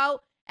want to go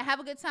out and have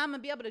a good time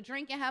and be able to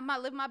drink and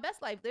live my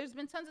best life. There's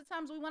been tons of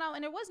times we went out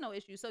and there was no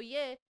issue. So,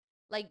 yeah,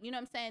 like, you know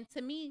what I'm saying?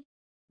 To me,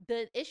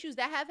 the issues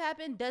that have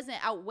happened doesn't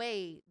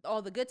outweigh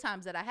all the good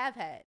times that I have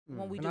had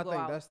when we do go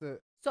out.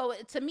 So,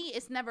 to me,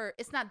 it's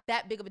not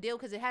that big of a deal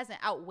because it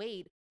hasn't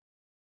outweighed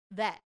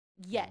that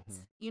yet.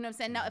 You know what I'm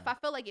saying? Now, if I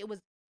feel like it was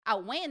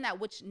outweighing that,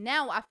 which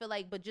now I feel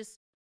like, but just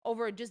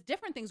over just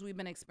different things we've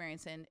been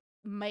experiencing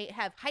may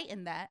have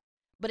heightened that,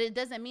 but it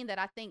doesn't mean that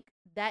I think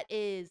that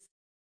is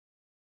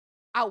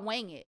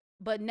outweighing it.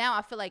 But now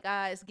I feel like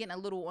it's getting a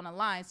little on the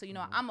line, so, you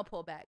know, I'm gonna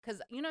pull back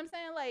because, you know what I'm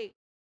saying? Like,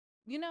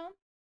 you know,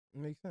 it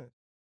makes sense.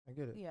 I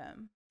get it. Yeah.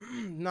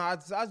 No, I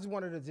just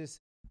wanted to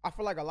I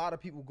feel like a lot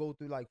of people go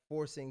through like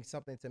forcing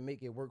something to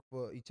make it work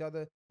for each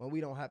other when we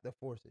don't have to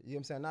force it. You know what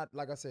I'm saying? Not,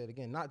 like I said,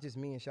 again, not just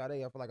me and Sade. I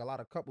feel like a lot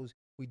of couples,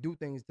 we do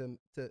things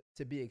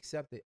to be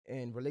accepted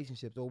in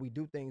relationships, or we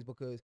do things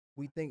because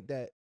we think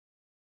that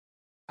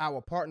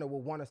our partner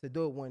will want us to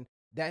do it when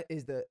that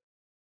is the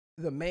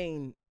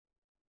main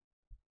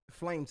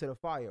flame to the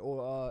fire,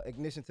 or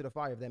ignition to the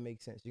fire, if that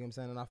makes sense. You know what I'm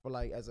saying? And I feel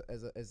like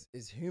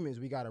as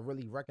humans, we got to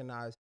really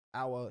recognize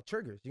our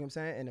triggers. You know what I'm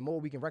saying? And the more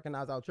we can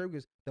recognize our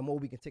triggers, the more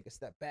we can take a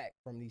step back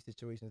from these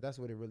situations. That's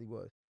what it really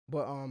was.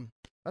 But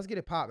let's get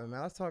it popping,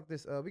 man. Let's talk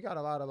this. We got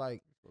a lot of,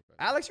 like,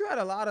 Alex, you had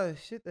a lot of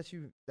shit that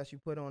you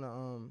put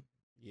on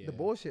the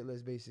bullshit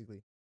list,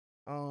 basically.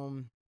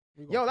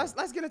 Yo,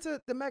 let's get into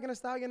the Megan Thee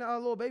Stallion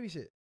Lil Baby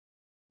shit.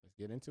 Let's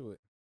get into it.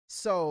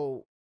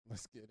 So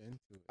let's get into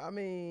it. I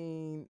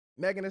mean,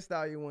 Megan Thee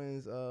Stallion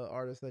wins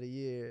Artist of the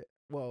Year.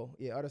 Well,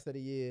 yeah, Artist of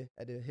the Year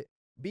at the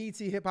BET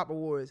Hip Hop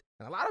Awards,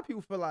 and a lot of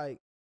people feel like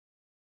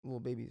Lil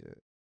Baby's it.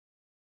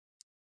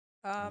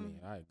 I mean,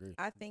 I agree.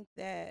 I think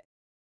that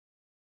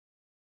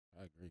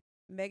I agree.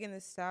 Megan Thee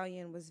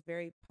Stallion was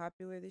very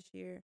popular this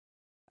year.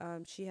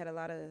 She had a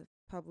lot of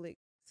public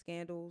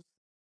scandals,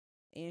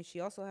 and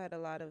she also had a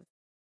lot of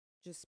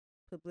just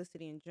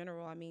publicity in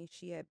general. I mean,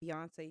 she had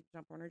Beyonce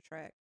jump on her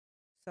track.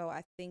 So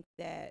I think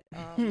that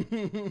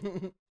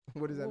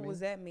what does that mean? What does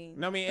that mean?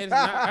 No, I mean, it's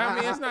not. I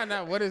mean, it's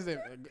not. What is it?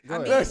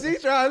 Look, she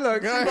trying to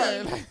look. Go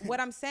ahead.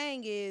 What I'm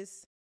saying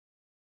is,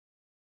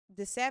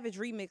 the Savage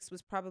remix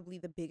was probably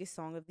the biggest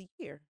song of the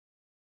year.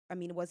 I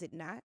mean, was it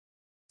not?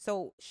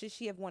 So should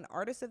she have won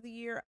Artist of the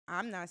Year?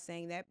 I'm not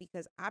saying that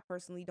because I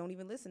personally don't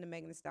even listen to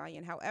Megan Thee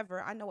Stallion.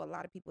 However, I know a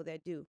lot of people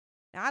that do.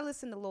 Now, I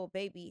listen to Lil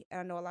Baby,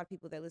 and I know a lot of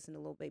people that listen to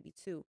Lil Baby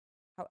too.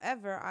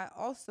 However, I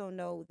also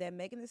know that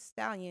Megan Thee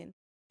Stallion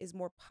is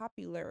more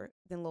popular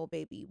than Lil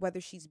Baby. Whether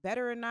she's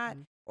better or not,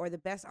 or the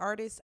best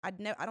artist, I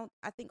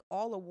think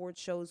all award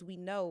shows we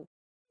know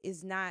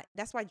is not.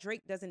 That's why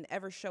Drake doesn't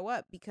ever show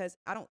up, because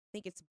I don't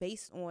think it's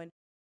based on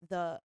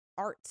the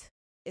art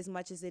as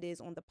much as it is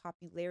on the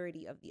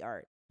popularity of the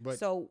art. But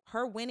so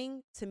her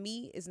winning to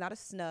me is not a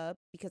snub,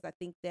 because I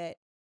think that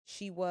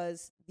she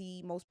was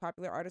the most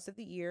popular artist of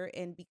the year,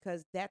 and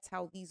because that's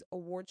how these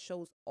award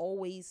shows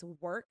always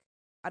work.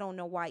 I don't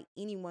know why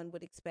anyone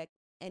would expect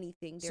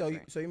anything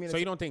different. So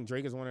you don't think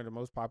Drake is one of the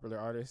most popular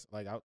artists,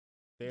 like, out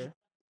there?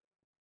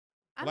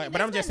 I mean,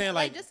 but I'm just saying,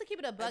 like, just to keep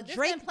it a buck, there's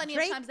been plenty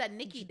of times that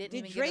Nicki didn't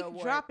even get an award.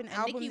 Did Drake drop an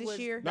album this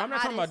year? No, I'm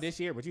not talking about this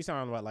year, but you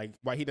talking about, like,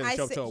 why he doesn't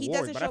show up to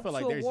awards. But I feel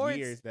like there's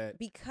years that,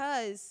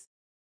 because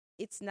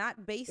it's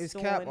not based it's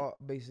on cap art,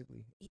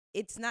 basically.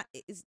 It's not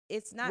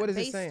what is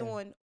based it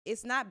on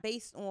it's not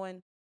based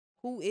on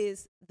who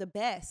is the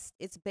best.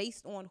 It's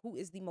based on who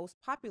is the most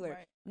popular.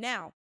 Right.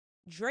 Now,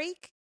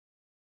 Drake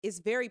is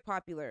very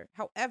popular.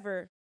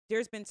 However,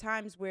 there's been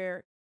times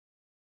where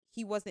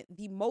he wasn't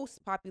the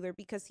most popular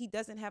because he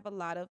doesn't have a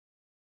lot of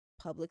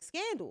public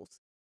scandals.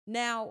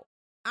 Now,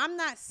 I'm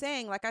not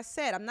saying, like I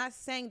said, I'm not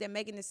saying that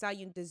Megan Thee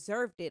Stallion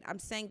deserved it. I'm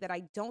saying that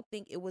I don't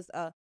think it was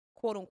a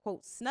quote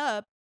unquote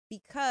snub,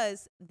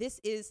 because this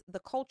is the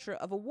culture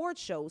of award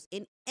shows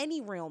in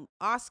any realm.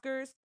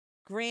 Oscars,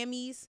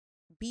 Grammys,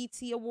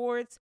 BT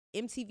Awards,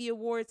 MTV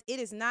Awards. It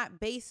is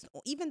not based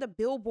on, even the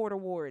Billboard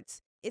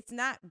Awards, it's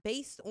not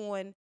based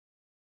on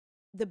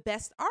the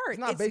best art. It's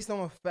not based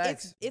on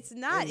facts. It's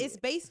not. It's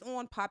based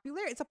on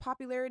popularity. It's a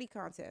popularity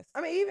contest.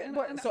 I mean, I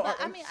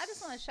mean, I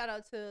just want to shout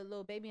out to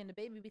Lil Baby and the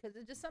Baby, because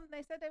it's just something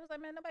they said. They was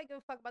like, man, nobody give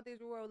a fuck about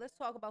these awards. Let's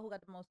talk about who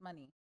got the most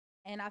money.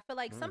 And I feel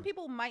like some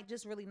people might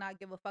just really not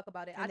give a fuck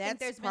about it. And I think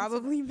there's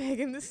probably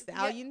Megan Thee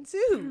Stallion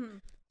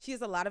too. She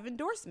has a lot of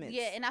endorsements.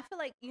 Yeah, and I feel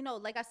like, you know,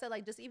 like I said,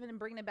 like, just even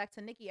bringing it back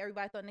to Nicki,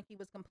 everybody thought Nicki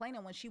was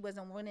complaining when she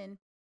wasn't winning,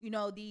 you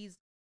know, these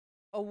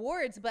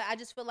awards, but I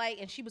just feel like,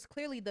 and she was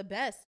clearly the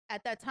best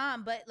at that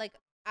time. But like,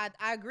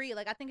 I agree.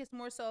 Like, I think it's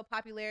more so a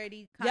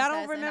popularity contest. Y'all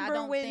don't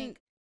remember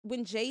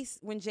when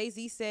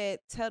Jay-Z said,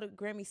 "Tell the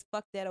Grammys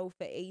fuck that old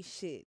for ape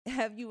shit."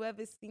 Have you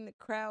ever seen the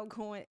crowd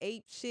going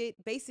ape shit?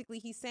 Basically,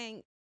 he's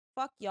saying,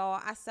 "Fuck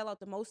y'all. I sell out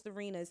the most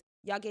arenas.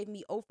 Y'all gave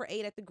me 0 for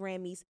 8 at the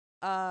Grammys.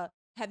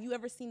 Have you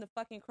ever seen the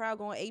fucking crowd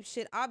going ape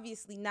shit?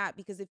 Obviously not,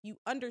 because if you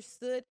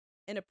understood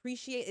and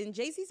appreciate, and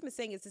Jay-Z's been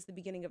saying it since the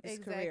beginning of his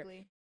career,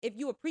 if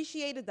you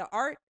appreciated the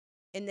art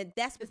and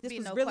that's what this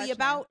was really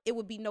about, it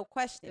would be no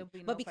question.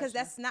 But because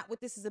that's not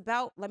what this is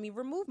about, let me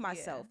remove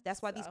myself. That's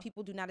why these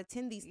people do not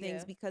attend these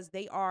things, because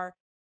they are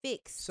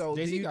fixed. So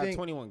Jay-Z got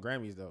 21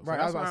 Grammys though.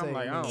 Right, so that's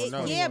why I don't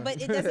know. Yeah,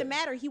 but it doesn't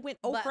matter. He went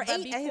 0 for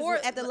 8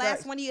 at the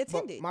last one he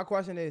attended. My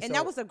question is, and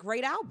that was a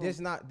great album.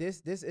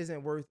 This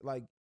isn't worth,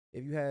 like,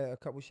 if you had a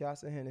couple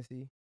shots of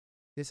Hennessy,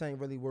 this ain't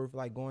really worth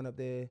like going up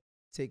there,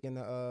 taking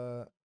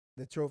the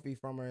trophy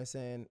from her and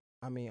saying,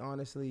 I mean,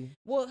 honestly.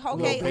 Well,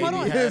 okay, hold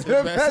on. Is it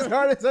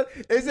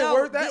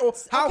worth that? Or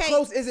how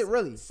close is it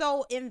really?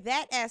 So in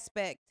that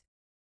aspect,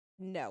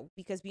 no,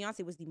 because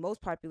Beyonce was the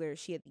most popular.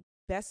 She had the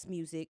best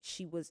music.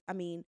 She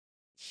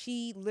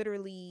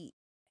literally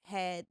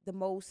had the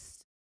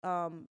most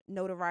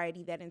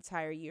notoriety that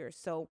entire year.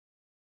 So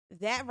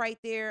that right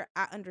there,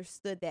 I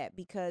understood that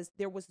because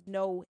there was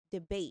no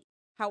debate.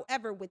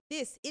 However, with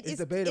this, it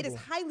is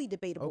highly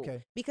debatable.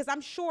 Okay. Because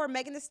I'm sure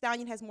Megan Thee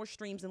Stallion has more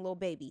streams than Lil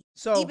Baby.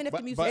 So even if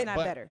the music is not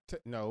better.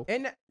 No.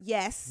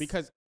 Yes.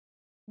 Because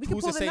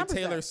who's to say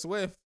Taylor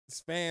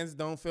Swift's fans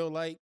don't feel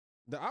like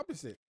the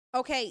opposite?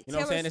 Okay. You know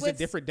what I'm saying? It's a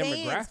different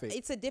demographic.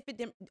 It's a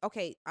different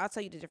okay, I'll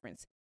tell you the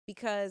difference.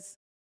 Because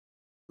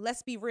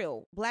let's be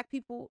real, Black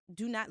people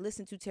do not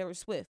listen to Taylor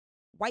Swift.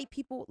 White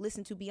people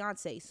listen to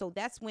Beyonce. So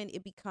that's when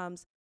it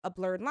becomes a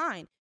blurred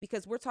line,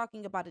 because we're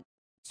talking about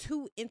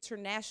two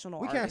international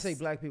artists. We can't say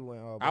Black people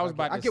in all. I was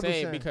about to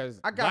say, because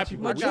I got you.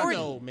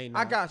 Majority.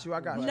 I got you.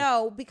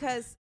 No,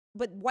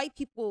 but white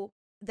people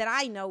that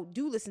I know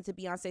do listen to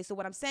Beyonce. So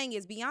what I'm saying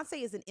is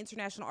Beyonce is an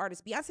international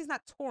artist. Beyonce's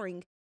not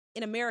touring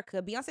in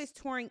America. Beyonce's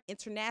touring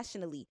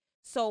internationally.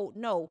 So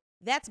no,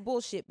 that's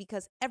bullshit,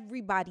 because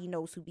everybody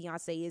knows who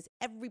Beyonce is.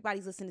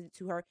 Everybody's listening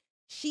to her.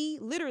 She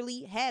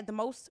literally had the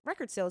most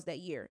record sales that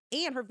year,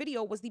 and her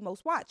video was the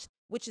most watched,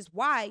 which is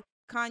why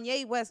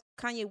Kanye West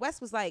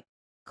was like,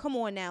 come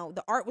on now,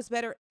 the art was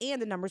better and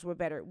the numbers were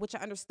better, which I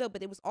understood,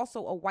 but it was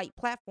also a white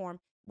platform,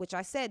 which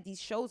I said these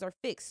shows are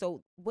fixed.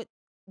 So what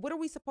are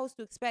we supposed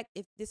to expect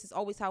if this is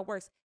always how it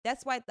works?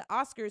 That's why at the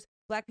Oscars,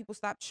 Black people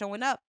stopped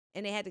showing up,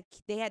 and they had to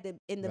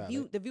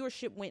the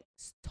viewership went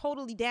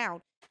totally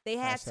down. They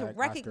had to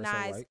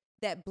recognize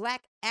that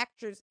Black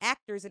actors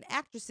and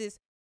actresses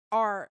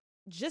are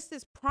just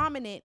as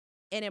prominent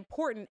and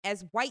important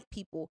as white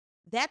people.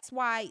 That's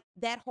why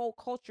that whole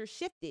culture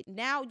shifted.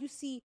 Now you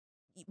see,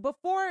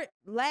 before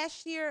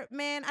last year,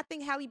 man, I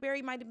think Halle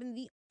Berry might have been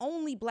the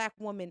only Black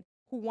woman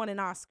who won an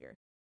Oscar.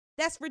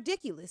 That's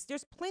ridiculous.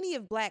 There's plenty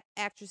of Black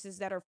actresses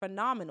that are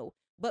phenomenal,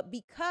 but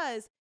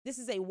because this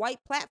is a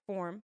white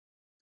platform,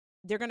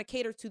 they're going to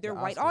cater to their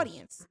white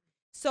audience.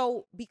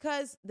 So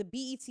because the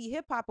BET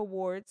Hip Hop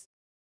Awards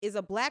is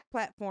a Black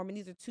platform and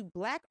these are two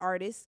Black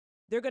artists,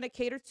 they're going to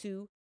cater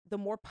to the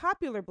more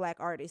popular Black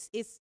artists.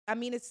 It's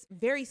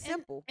very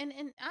simple. And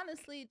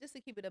honestly, just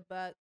to keep it a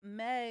buck,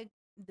 Meg,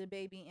 the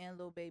Baby, and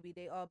Lil Baby,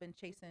 they all been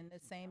chasing the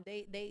same.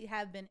 They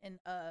have been in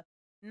a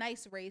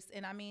nice race,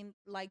 and I mean,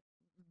 like,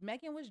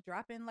 Megan was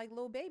dropping like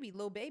Lil Baby.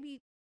 Lil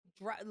Baby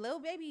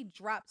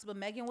drops, but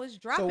Megan was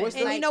dropping.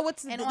 So you know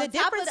what's the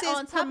difference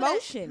is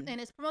promotion. And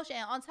it's promotion.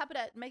 And on top of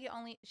that, Megan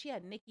she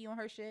had Nicki on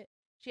her shit.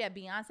 She had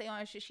Beyonce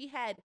on her shit. She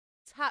had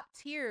top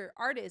tier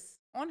artists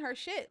on her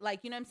shit.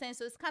 Like, you know what I'm saying?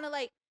 So it's kind of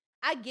like,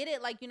 I get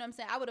it. Like, you know what I'm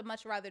saying? I would have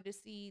much rather to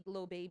see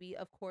Lil Baby,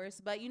 of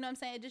course. But you know what I'm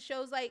saying? It just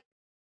shows like.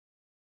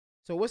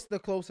 So what's the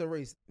closer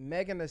race?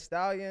 Megan Thee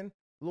Stallion,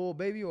 Lil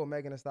Baby, or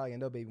Megan Thee Stallion,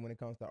 Lil Baby when it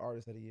comes to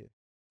Artist of the Year?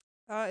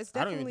 It's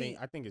definitely.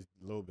 I think it's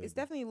Lil Baby. It's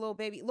definitely Lil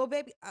Baby. Lil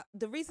Baby.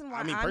 The reason why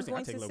I'm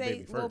going to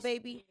say Lil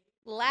Baby.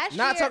 Last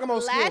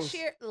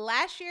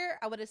year,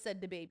 I would have said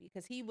the Baby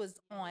because he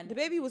was on. The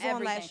Baby was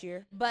on last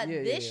year, but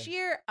this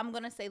year I'm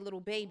gonna say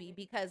Lil Baby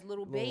because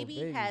Lil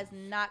Baby has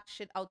knocked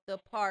shit out the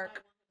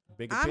park.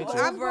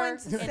 I'm going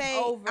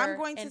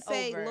to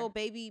say Lil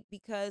Baby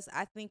because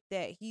I think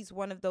that he's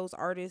one of those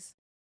artists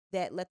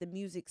that let the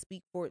music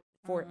speak for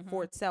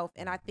itself,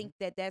 and I think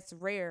that that's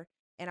rare.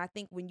 And I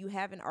think when you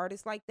have an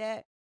artist like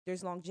that,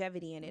 there's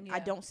longevity in it. Yeah. I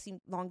don't see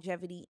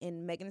longevity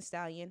in Megan Thee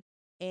Stallion.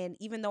 And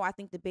even though I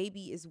think the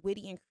Baby is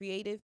witty and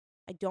creative,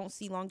 I don't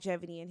see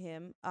longevity in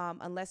him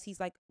unless he's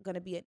like going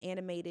to be an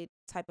animated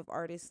type of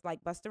artist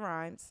like Busta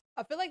Rhymes.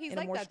 I feel like he's in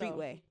like a more that, street though.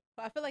 way.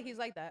 I feel like he's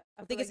like that.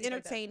 I think it's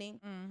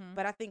entertaining,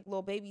 but I think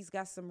Lil Baby's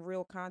got some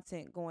real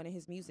content going in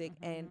his music,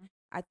 and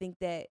I think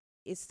that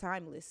it's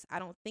timeless. I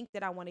don't think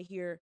that I want to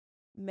hear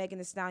Megan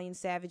Thee Stallion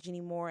Savage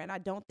anymore, and I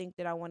don't think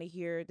that I want to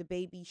hear the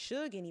Baby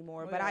Suge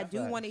anymore. But I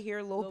do want to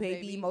hear Lil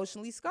Baby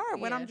Emotionally Scarred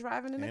when I'm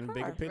driving in the car.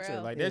 Bigger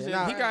picture, like he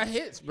got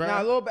hits, bro. Nah, I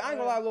ain't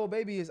gonna lie, Lil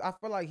Baby is. I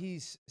feel like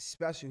he's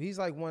special. He's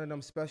like one of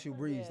them special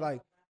breeds.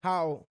 Like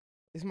how.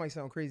 This might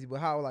sound crazy, but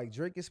how like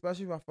Drake is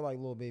special, I feel like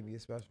Lil Baby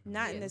is special.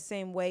 Not in the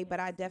same way, but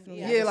I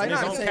definitely like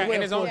not in the same way.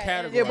 In his own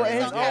category. Yeah, but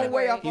in his own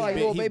way, I feel like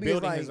Lil Baby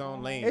is like his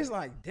own lane. It's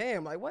like,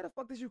 damn, like where the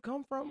fuck did you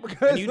come from?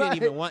 Because you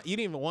didn't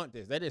even want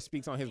this. That just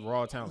speaks on his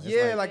raw talent.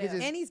 Yeah, like it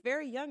just. And he's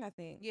very young, I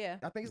think. Yeah,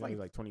 I think he's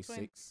like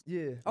 26.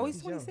 Yeah. Oh,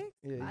 he's 26.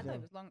 Yeah, I thought he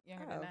was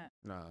younger than that.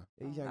 Nah,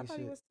 he's young I as thought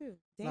shit. he was too.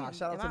 Damn, nah,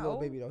 shout out to Lil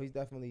Baby though. He's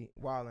definitely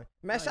wilding.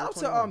 Man, shout out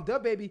to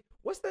Dub Baby.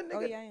 What's the nigga? Oh,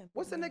 yeah, I am.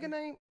 What's the nigga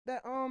name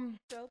that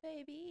Dub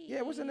Baby.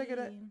 Yeah, what's the nigga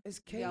that is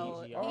K?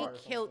 Yo, he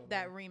killed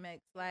that remix.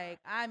 Like,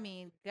 I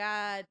mean,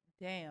 god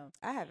damn.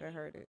 I haven't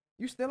heard it.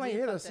 You still ain't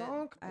hear the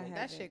song?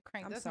 That shit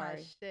cranked. That's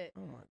my shit.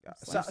 Oh my god.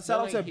 Shout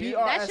out to BRS.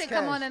 That shit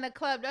come on in the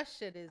club. That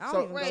shit is.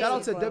 So shout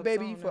out to Dub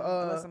Baby for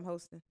unless I'm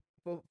hosting.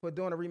 For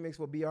doing a remix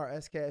with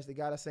BRS Cash, the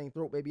guy that sang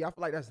Throat Baby. I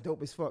feel like that's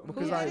dope as fuck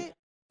because Who like did it?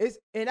 it's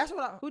and that's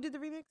what Who did the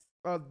remix?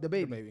 The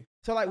baby.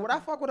 So like what I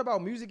fuck with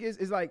about music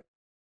is like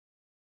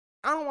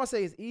I don't want to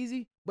say it's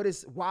easy, but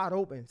it's wide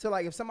open. So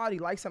like if somebody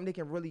likes something,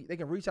 they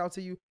can reach out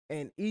to you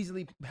and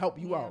easily help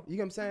you out. You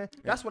know what I'm saying?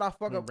 That's what I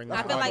fuck up.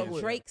 I feel like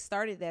Drake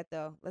started that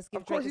though. Let's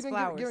give Drake his flowers.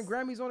 Of course, he's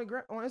been giving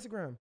Grammys on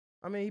Instagram.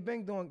 I mean, he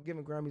been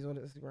giving Grammys on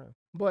Instagram,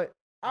 but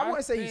I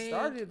wouldn't say he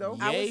started it though.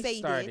 I would say he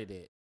started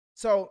it.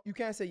 So you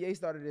can't say Ye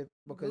started it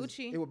because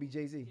Gucci. it would be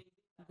Jay-Z.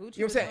 Gucci,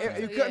 you know what I'm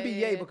saying? It couldn't be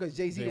Ye because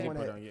Jay-Z doing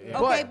that.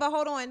 Okay, but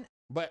hold on.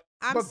 But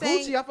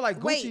saying, Gucci, I feel like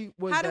Gucci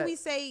was how do we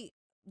say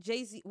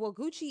Jay-Z? Well,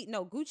 Gucci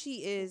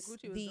is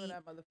Gucci was doing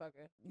that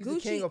motherfucker. He's the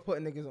king of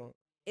putting niggas on.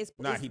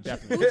 Nah, he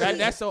definitely.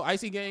 That's so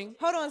Icy Gang.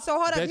 Hold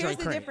up. Here's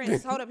the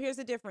difference. Here's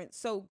the difference.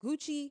 So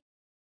Gucci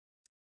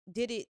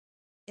did it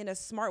in a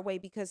smart way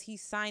because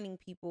he's signing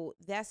people.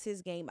 That's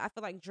his game. I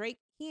feel like Drake,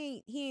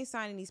 he ain't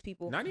signing these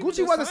people.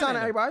 Gucci wasn't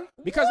signing everybody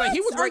because like he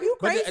was working. Are you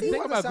crazy? But the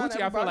thing about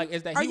Gucci, I feel like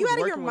is that are he you was out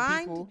of your working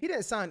mind? with people. He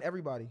didn't sign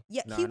everybody.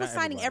 Yeah, he was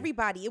signing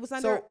everybody. It was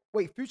under. So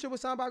wait, Future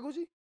was signed by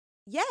Gucci?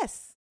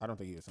 Yes. I don't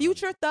think he was.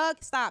 Future Thug,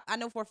 stop. I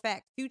know for a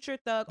fact. Future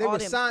Thug, they all were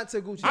them. signed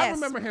to Gucci. I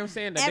remember him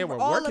saying that they were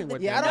working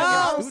with them.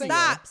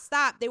 No,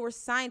 stop. They were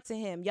signed to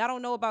him. Y'all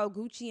don't know about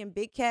Gucci and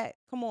Big Cat?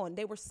 Come on,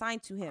 they were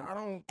signed to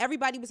him.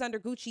 Everybody was under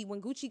Gucci.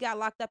 When Gucci got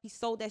locked up, he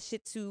sold that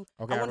shit to.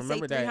 Okay, I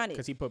remember that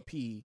because he put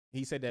P.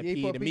 He said that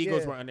P. The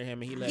Migos were under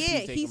him, and he let P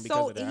take him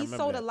because of that. He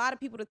sold a lot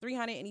of people to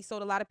 300, and he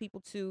sold a lot of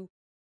people to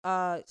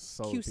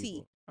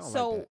QC.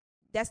 So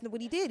that's what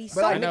he did. He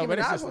sold. But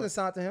Nicki Minaj wasn't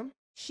signed to him.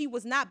 She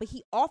was not, but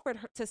he offered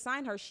her to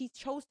sign her. She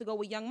chose to go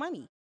with Young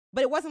Money.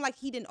 But it wasn't like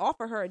he didn't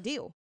offer her a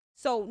deal.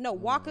 So, no,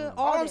 Walker,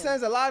 all I'm saying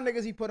is a lot of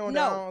niggas he put on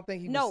there, I don't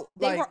think he was. No,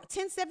 they were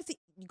 10-17.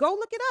 Go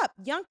look it up.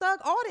 Young Thug,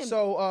 all them.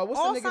 So, what's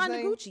all the nigga's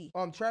name?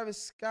 Gucci.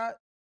 Travis Scott,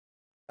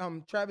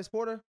 Travis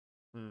Porter.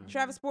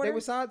 Travis Porter. They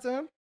were signed to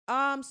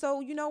him?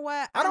 So, you know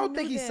what? I don't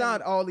think he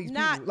signed all these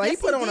people. Like, he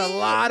put on a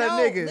lot of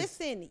niggas.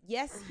 Listen,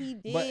 yes, he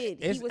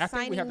did. I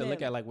think we have to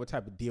look at, like, what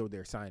type of deal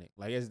they're signing.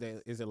 Like, is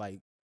it like,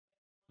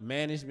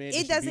 management?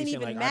 It doesn't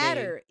even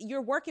matter.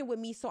 You're working with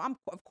me, so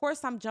of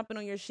course I'm jumping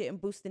on your shit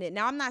and boosting it.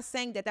 Now I'm not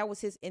saying that was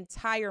his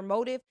entire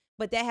motive,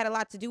 but that had a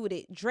lot to do with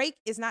it. Drake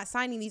is not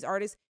signing these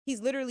artists.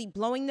 He's literally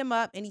blowing them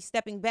up and he's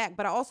stepping back.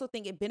 But I also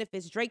think it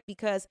benefits Drake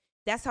because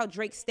that's how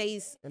Drake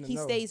stays. He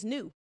stays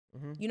new.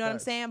 Mm-hmm. You know what I'm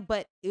saying?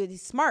 But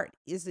it's smart.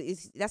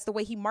 That's the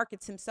way he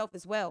markets himself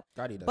as well.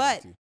 Gotti does but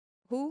that too.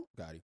 Who?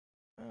 Gotti.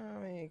 I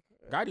mean,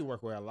 Gotti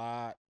work with a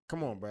lot.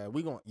 Come on, bro.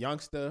 We going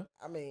youngster.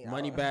 I mean,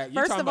 money back.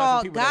 You're first of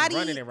all, Gotti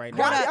running it right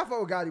now. Gotti, I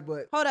fuck with Gotti,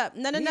 but hold up.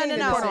 No.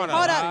 Hold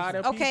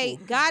up. Okay,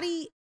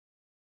 Gotti.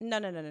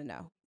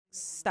 No.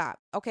 Stop.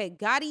 Okay,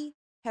 Gotti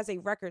has a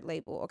record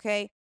label.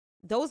 Okay,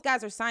 those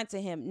guys are signed to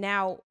him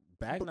now.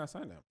 Bag not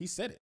signed him. He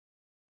said it.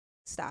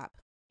 Stop.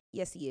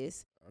 Yes, he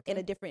is. Okay.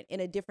 In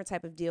a different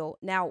type of deal.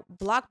 Now,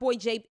 Block Boy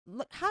J.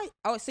 Look, hi.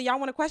 Oh, so y'all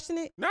want to question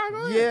it? No,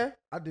 go ahead. Yeah,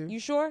 I do. You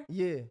sure?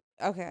 Yeah.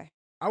 Okay.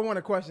 I want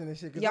to question this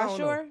shit. Y'all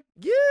sure? Know.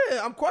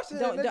 Yeah, I'm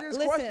questioning it.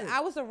 Listen, question.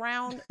 I was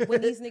around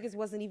when these niggas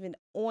wasn't even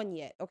on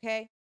yet,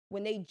 okay?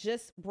 When they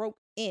just broke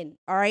in,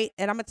 all right?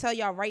 And I'm going to tell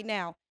y'all right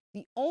now,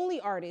 the only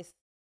artist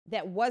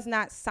that was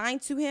not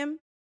signed to him,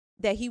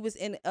 that he was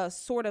in a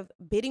sort of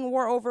bidding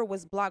war over,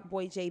 was Block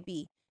Boy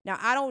JB. Now,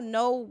 I don't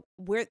know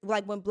where,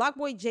 like when Block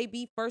Boy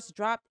JB first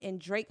dropped and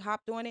Drake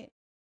hopped on it,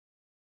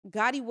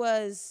 Gotti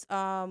was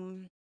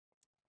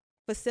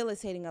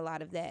facilitating a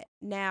lot of that.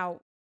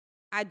 Now,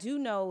 I do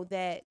know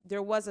that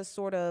there was a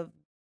sort of,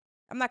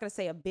 I'm not going to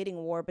say a bidding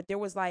war, but there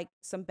was like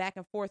some back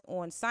and forth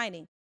on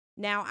signing.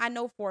 Now, I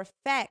know for a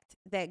fact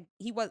that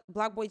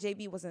Block Boy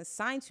JB wasn't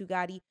signed to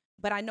Gotti,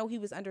 but I know he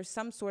was under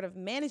some sort of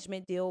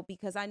management deal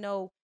because I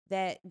know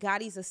that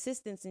Gotti's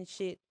assistants and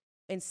shit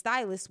and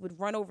stylists would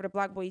run over to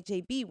Block Boy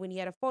JB when he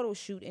had a photo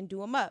shoot and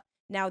do him up.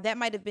 Now, that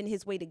might have been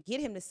his way to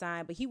get him to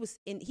sign, but he was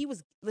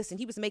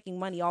making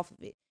money off of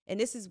it.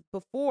 And this is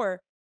before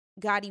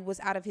Gotti was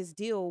out of his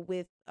deal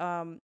with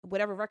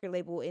whatever record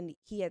label and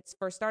he had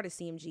first started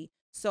CMG.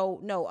 So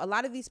no, a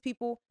lot of these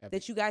people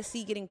that you guys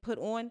see getting put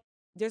on,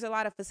 there's a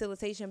lot of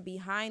facilitation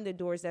behind the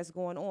doors that's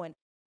going on.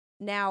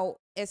 Now,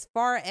 as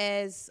far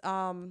as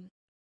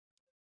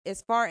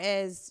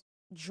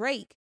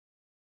Drake,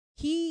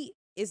 he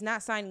is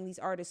not signing these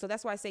artists. So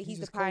that's why I say he's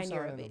the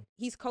pioneer of it.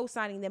 He's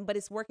co-signing them, but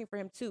it's working for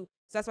him too.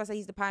 So that's why I say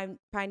he's the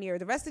pioneer.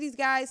 The rest of these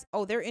guys,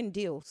 they're in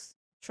deals.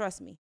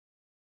 Trust me.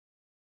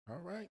 All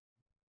right.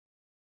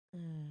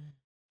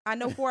 I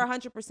know for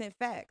 100%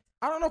 fact.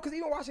 I don't know, because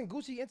even watching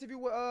Gucci interview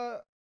with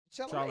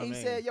Charlamagne, he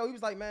said, he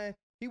was like, man,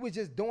 he was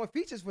just doing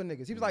features for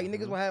niggas. He was like,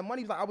 niggas would have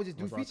money. He was like, I would just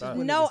do features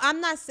with No, niggas.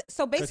 I'm not.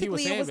 So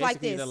basically, it was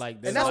like this.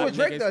 And that's what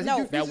Drake does.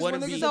 No, that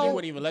wouldn't be. So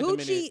wouldn't even let them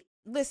in it.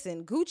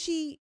 Listen,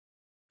 Gucci.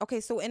 Okay,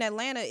 so in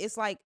Atlanta, it's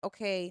like,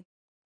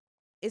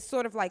 it's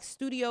sort of like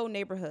studio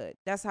neighborhood.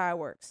 That's how it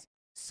works.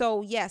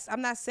 So yes,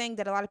 I'm not saying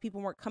that a lot of people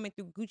weren't coming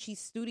through Gucci's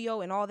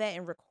studio and all that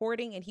and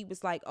recording. And he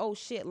was like, oh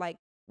shit, like,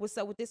 what's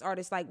up with this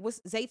artist? Like, what's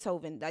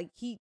Zaytoven? Like,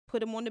 he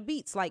put him on the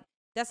beats. Like,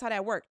 that's how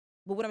that worked.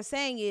 But what I'm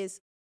saying is,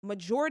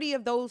 majority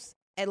of those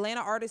Atlanta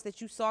artists that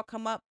you saw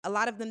come up, a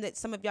lot of them that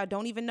some of y'all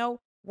don't even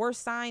know, were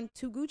signed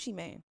to Gucci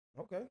Mane.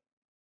 Okay.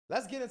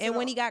 Let's get into And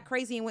when he got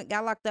crazy and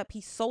got locked up, he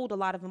sold a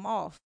lot of them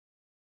off.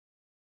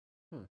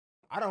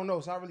 I don't know,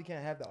 so I really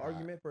can't have the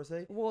argument per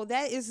se. Well,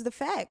 that is the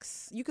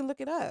facts. You can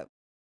look it up.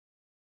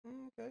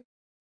 Okay.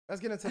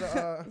 Let's get into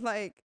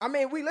the I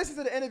mean, we listened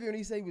to the interview and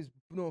he said he was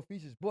doing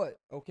features, but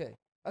okay.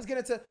 Let's get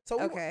into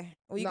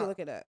Well, you can look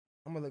it up.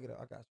 I'm gonna look it up.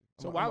 I got you.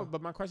 So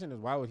but my question is,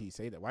 why would he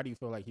say that? Why do you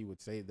feel like he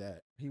would say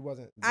that? He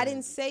wasn't. I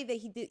didn't say that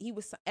he did. He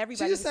was.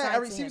 Everybody. She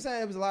was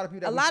saying it was a lot of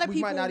people.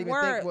 We might not even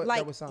think what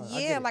that was signed.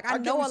 Yeah, I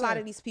know a lot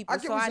of these people,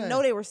 so I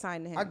know they were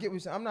signed to him. I get what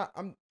you're saying.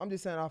 I'm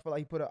just saying. I feel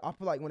like I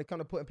feel like when it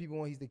comes to putting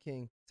people on, he's the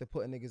king to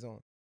putting niggas on.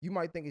 You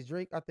might think it's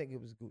Drake. I think it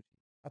was Gucci.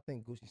 I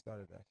think Gucci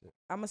started that shit.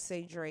 I'm gonna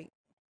say Drake.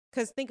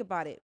 Because think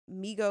about it,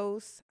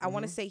 Migos. I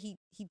want to say he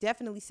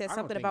definitely said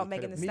something about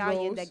Megan Thee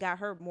Stallion that got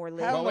her more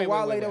lit. Hell no,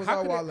 Wale. That was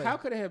all Wale. How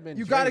could it have been?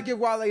 You got to give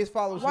Wale his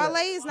followers. Wale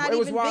is not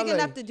even big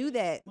enough to do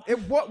that.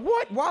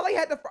 What? Wale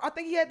had I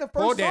think he had the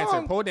first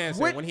song. Pole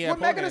dancer. When he had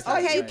Megan Thee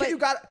Stallion. Okay, but you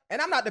got.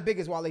 And I'm not the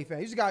biggest Wale fan.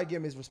 You just got to give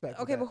him his respect.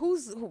 Okay, but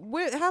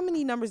how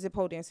many numbers did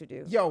Pole Dancer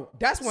do? Yo,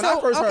 that's when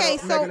I first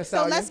heard Megan Thee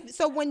Stallion.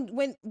 So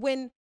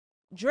when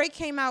Drake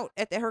came out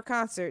at her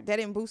concert, that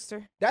didn't boost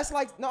her. That's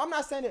like I'm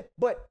not saying it,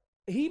 but.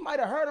 He might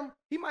have heard him.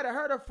 He might have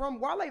heard her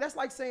from Wale. That's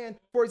like saying,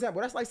 for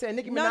example, that's like saying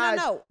Nicki Minaj.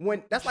 No.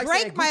 When that's like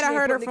Drake might have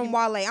heard her from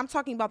Wale. I'm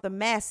talking about the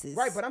masses.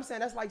 Right, but I'm saying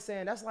that's like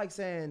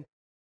saying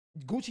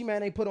Gucci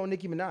Mane ain't put on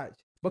Nicki Minaj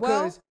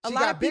because she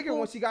got bigger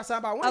when she got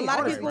signed by Wayne. A lot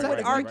of people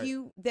would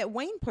argue that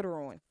Wayne put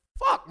her on.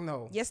 Fuck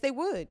no. Yes, they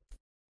would.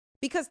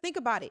 Because think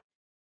about it.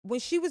 When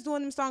she was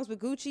doing them songs with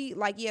Gucci,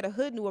 the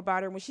hood knew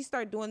about her. When she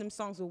started doing them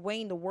songs with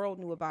Wayne, the world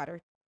knew about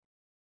her.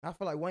 I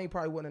feel like Wayne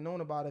probably wouldn't have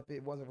known about it if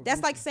it wasn't for That's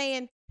Gucci. like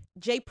saying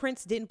Jay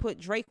Prince didn't put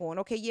Drake on.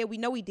 Okay, yeah, we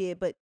know he did,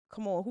 but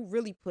come on, who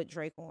really put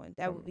Drake on?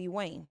 That would be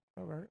Wayne.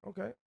 All right,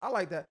 okay. I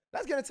like that.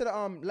 Let's get into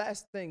the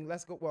last thing.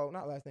 Let's go. Well,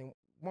 not last thing.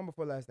 One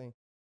before last thing.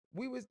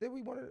 We wanted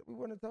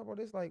to talk about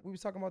this. Like we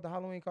was talking about the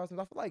Halloween costumes.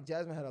 I feel like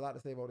Jasmine had a lot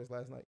to say about this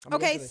last night.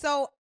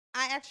 So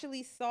I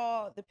actually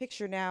saw the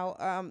picture now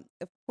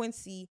of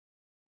Quincy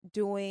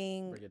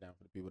doing. Break it down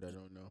for the people that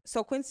don't know.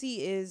 So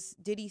Quincy is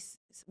Diddy's.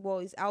 Well,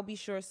 he's Al B.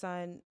 Sure's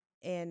son.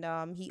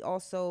 And he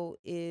also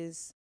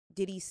is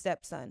Diddy's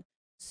stepson.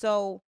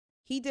 So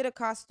he did a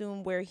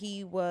costume where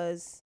he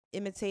was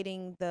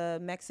imitating the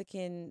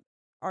Mexican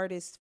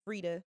artist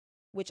Frida,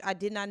 which I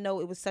did not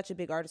know it was such a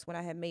big artist when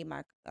I had made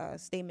my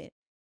statement.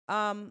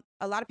 A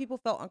lot of people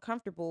felt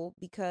uncomfortable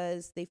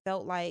because they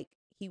felt like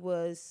he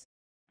was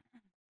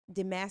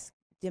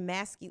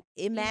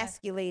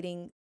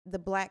emasculating the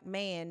black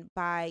man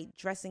by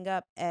dressing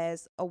up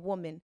as a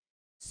woman.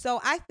 So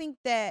I think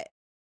that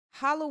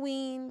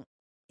Halloween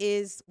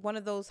is one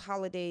of those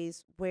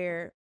holidays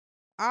where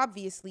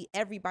obviously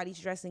everybody's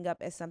dressing up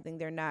as something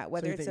they're not,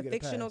 whether it's a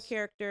fictional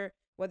character,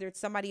 whether it's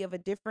somebody of a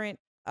different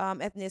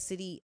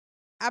ethnicity.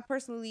 I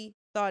personally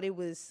thought it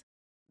was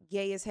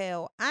gay as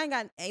hell. I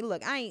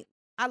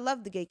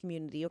love the gay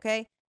community,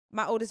 okay?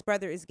 My oldest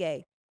brother is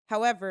gay.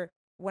 However,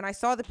 when I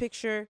saw the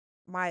picture,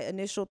 my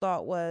initial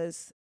thought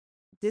was,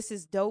 this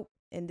is dope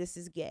and this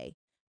is gay.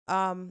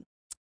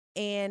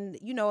 And,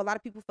 a lot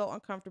of people felt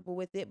uncomfortable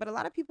with it, but a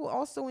lot of people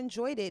also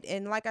enjoyed it.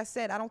 And like I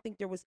said, I don't think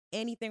there was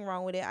anything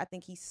wrong with it. I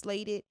think he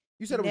slayed it.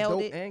 You said it was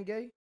dope and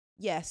gay?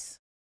 Yes.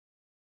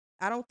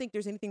 I don't think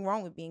there's anything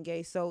wrong with being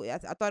gay. So I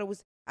thought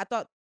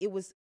it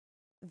was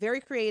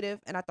very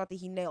creative, and I thought that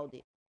he nailed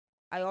it.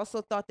 I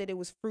also thought that it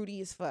was fruity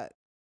as fuck.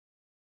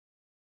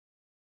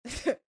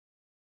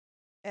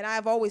 And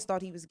I've always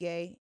thought he was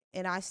gay,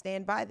 and I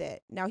stand by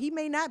that. Now, he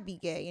may not be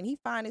gay, and he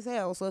fine as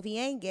hell. So if he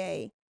ain't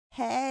gay,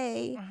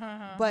 hey,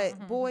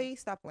 but boy,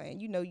 stop playing.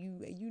 You know.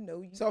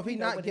 So if he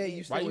not gay,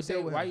 you still would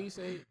deal with him. Why you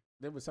say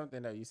there was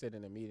something that you said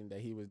in the meeting that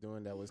he was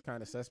doing that was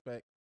kind of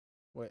suspect?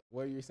 What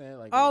are you saying?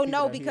 Like, oh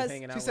no, because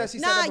she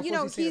said you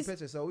know he's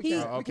picture, so we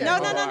can't. Okay. No.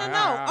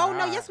 Oh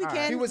no, yes we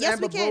can. He was yes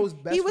Amber we can. Rose's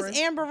best he was friend?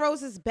 Amber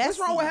Rose's best. What's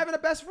wrong with having a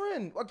best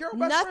friend? A girl best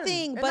friend?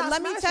 Nothing. But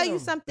let me tell you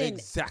something.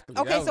 Exactly.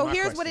 Okay, so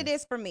here's what it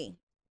is for me,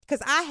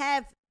 because I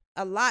have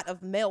a lot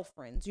of male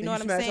friends. You know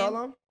what I'm saying? All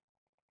of them?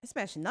 I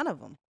smashed none of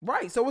them.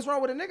 Right. So what's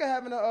wrong with a nigga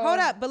having a? Hold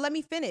up, but let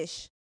me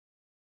finish,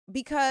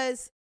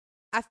 because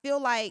I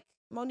feel like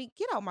Monique,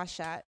 get out my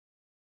shot.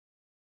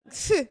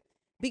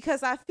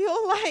 Because I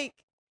feel like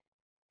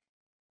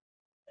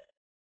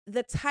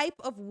the type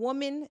of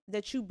woman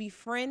that you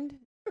befriend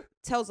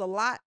tells a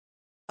lot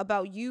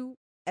about you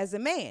as a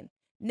man.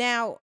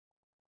 Now,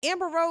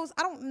 Amber Rose,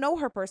 I don't know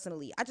her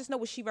personally. I just know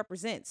what she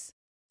represents.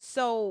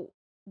 So,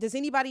 does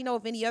anybody know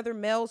of any other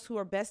males who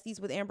are besties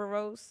with Amber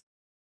Rose?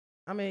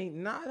 I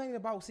mean,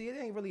 it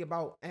ain't really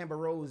about Amber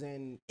Rose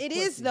and. It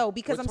is though,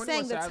 because I'm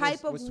saying the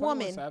type of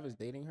woman. Was Savage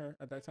dating her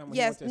at that time?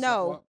 Yes,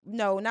 no,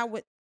 not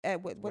with.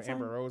 With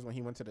Amber Rose when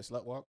he went to the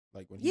slut walk,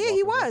 like when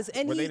he was,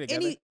 and were they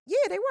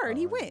were, and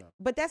he went,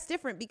 but that's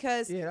different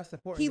because that's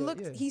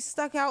important. He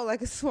stuck out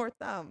like a sore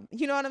thumb.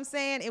 You know what I'm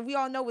saying? And we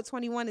all know what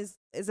 21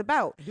 is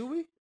about. Do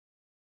we?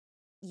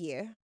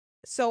 Yeah.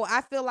 So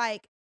I feel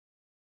like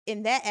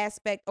in that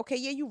aspect, okay,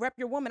 yeah, you rep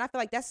your woman. I feel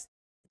like that's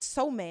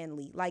so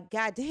manly. Like,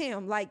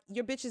 goddamn, like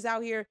your bitch is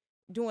out here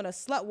doing a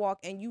slut walk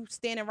and you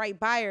standing right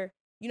by her.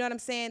 You know what I'm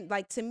saying?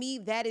 Like, to me,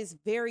 that is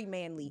very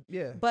manly.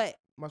 Yeah. But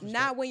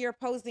not when you're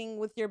posing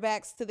with your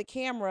backs to the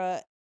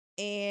camera.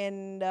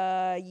 And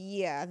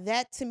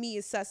that to me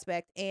is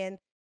suspect. And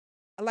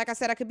like I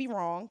said, I could be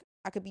wrong.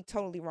 I could be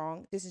totally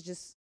wrong. This is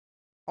just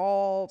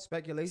all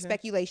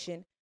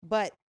speculation.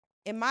 But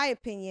in my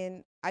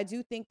opinion, I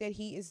do think that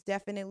he is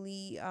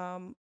definitely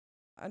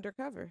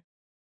undercover.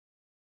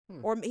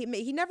 Or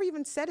he never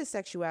even said his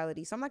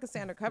sexuality. So I'm not going to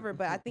say undercover,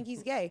 but I think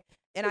he's gay.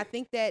 And I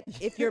think that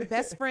if you're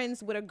best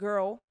friends with a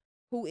girl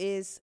who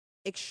is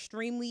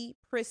extremely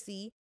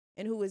prissy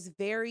and who is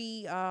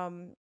very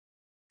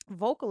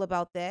vocal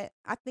about that,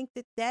 I think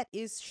that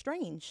is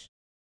strange.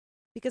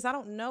 Because I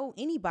don't know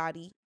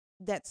anybody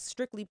that's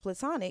strictly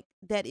platonic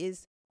that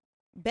is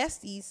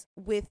besties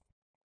with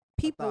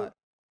people.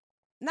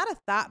 Not a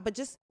thought, but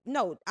just,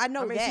 no, I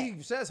know that. I mean,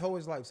 she says hoe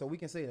is life, so we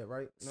can say that,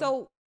 right? No?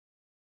 So,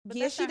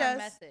 yes, she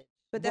does.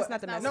 But that's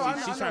not the message. No,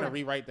 she's trying to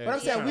rewrite that. But I'm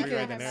saying we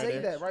can say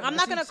that, right? I'm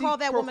not going to call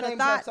that woman a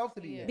thought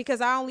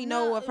because I only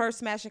know of her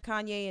smashing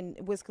Kanye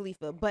and Wiz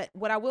Khalifa. But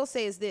what I will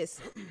say is this.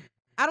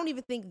 I don't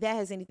even think that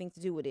has anything to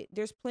do with it.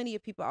 There's plenty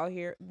of people out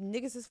here.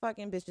 Niggas is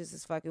fucking, bitches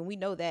is fucking. We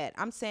know that.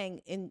 I'm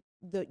saying in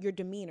your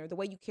demeanor, the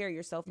way you carry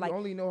yourself. You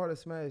only know how to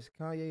smash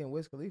Kanye and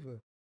Wiz Khalifa.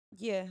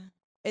 Yeah.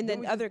 And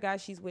then other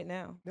guys she's with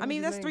now. I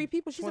mean, that's 3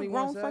 people. She's a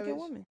grown fucking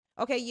woman.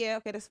 Okay, yeah,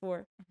 okay, that's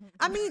 4.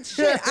 I mean,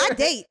 shit, I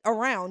date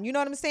around. You know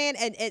what I'm saying?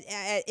 And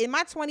in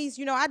my 20s,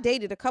 you know, I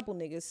dated a couple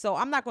niggas. So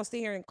I'm not going to sit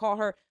here and call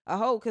her a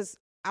hoe because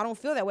I don't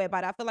feel that way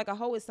about it. I feel like a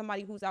hoe is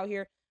somebody who's out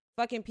here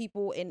fucking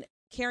people and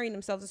carrying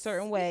themselves a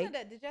certain way.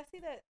 Did y'all see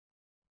that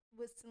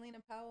with Selena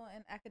Powell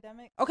and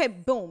Academic? Okay,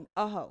 boom,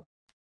 a hoe.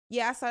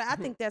 Yeah, I saw that. I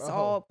think that's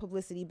all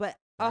publicity, but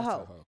a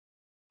hoe.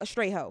 A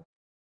straight hoe.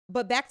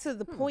 But back to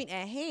the point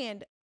at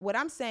hand, what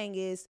I'm saying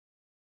is,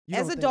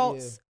 as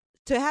adults,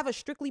 to have a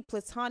strictly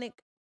platonic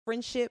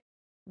friendship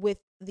with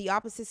the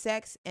opposite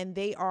sex and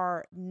they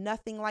are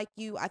nothing like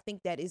you, I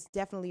think that is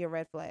definitely a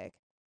red flag.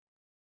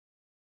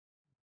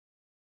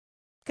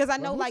 Because I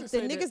know, like,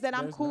 the niggas that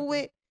I'm cool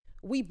with,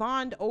 we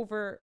bond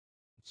over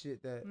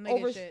shit that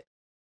shit.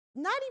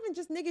 Not even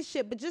just nigga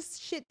shit, but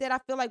just shit that I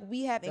feel like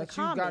we have in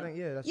common.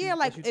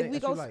 Like if we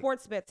go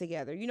sports bet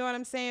together, you know what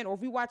I'm saying? Or if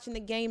we watching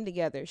the game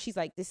together, she's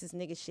like, this is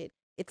nigga shit.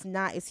 It's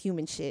not, it's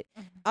human shit.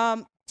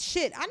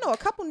 Shit, I know a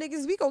couple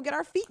niggas, we go get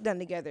our feet done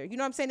together. You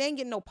know what I'm saying? They ain't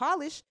getting no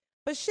polish,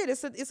 but shit,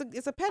 it's a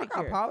pedicure. I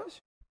got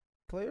polish.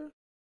 Clear.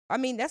 I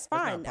mean, that's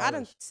fine. I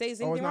don't say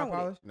there's anything wrong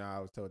with it. No, I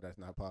was told that's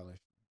not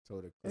polished.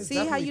 See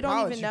how you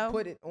don't even know?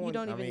 You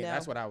don't even know.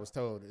 That's what I was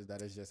told, is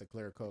that it's just a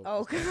clear coat.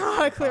 Oh,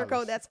 clear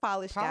coat, that's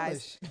polished,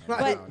 guys.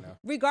 But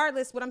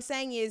regardless, what I'm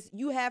saying is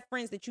you have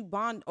friends that you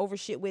bond over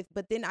shit with,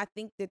 but then I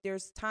think that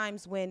there's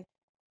times when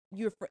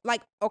you're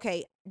like,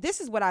 okay,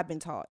 this is what I've been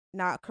taught.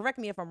 Now, correct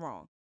me if I'm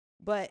wrong,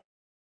 but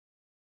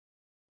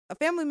a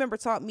family member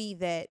taught me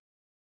that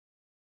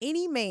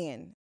any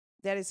man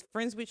that is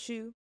friends with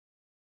you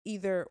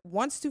either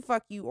wants to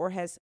fuck you or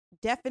has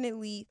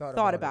definitely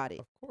thought about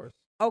it. Of course.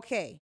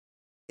 Okay.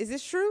 Is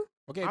this true?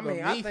 Okay,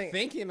 I think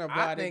thinking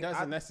about it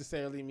doesn't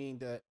necessarily mean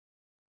that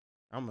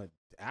I'm an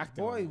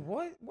actor. Boy,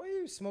 what are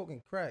you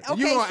smoking crack?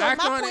 Okay, so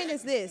my point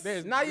is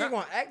this. Now you're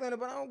going to act on it,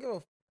 but I don't give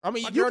a I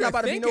mean, you're not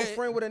about to be no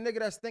friend with a nigga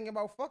that's thinking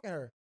about fucking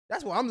her.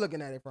 That's what I'm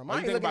looking at it from. I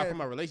ain't looking at it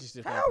from a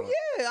relationship. Hell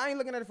yeah, I ain't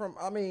looking at it from.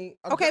 I mean,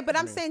 okay, but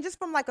I'm saying just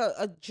from like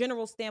a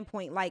general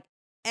standpoint, like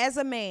as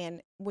a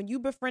man, when you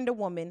befriend a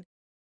woman,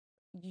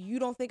 you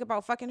don't think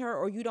about fucking her,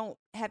 or you don't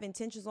have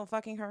intentions on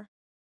fucking her.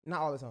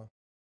 Not all the time.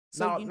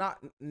 So not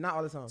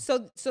all the time.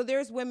 So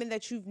there's women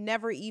that you've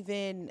never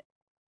even,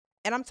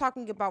 and I'm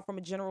talking about from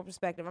a general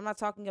perspective. I'm not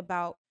talking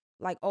about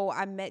like, oh,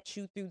 I met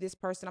you through this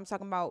person. I'm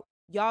talking about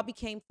y'all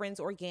became friends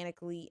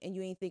organically, and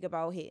you ain't think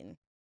about hitting.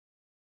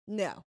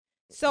 No.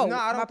 So no,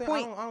 I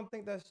don't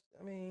think that's.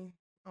 I mean,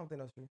 I don't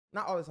think that's true.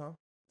 Not all the time.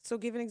 So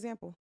give an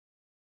example.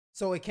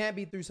 So it can't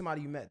be through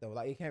somebody you met though.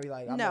 Like it can't be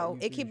like no.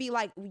 It could be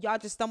like y'all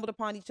just stumbled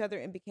upon each other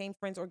and became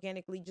friends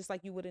organically, just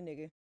like you would a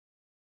nigga.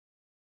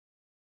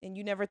 And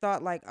you never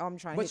thought like, oh, I'm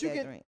trying to hit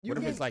that drink. What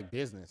if it's like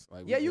business?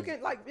 Like you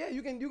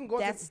can go.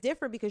 That's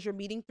different because you're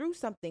meeting through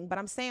something. But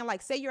I'm saying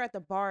like, say you're at the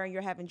bar and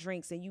you're having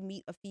drinks and you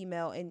meet a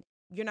female and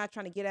you're not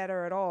trying to get at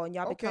her at all and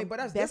y'all become but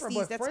that's besties.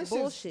 Different, but that's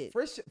bullshit.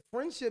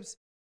 Friendships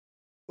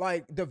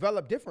like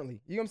develop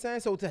differently. You know what I'm saying?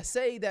 So to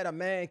say that a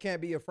man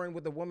can't be a friend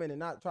with a woman and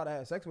not try to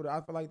have sex with her,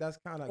 I feel like that's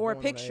kind of or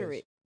picture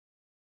it.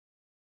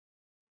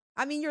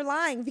 I mean, you're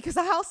lying because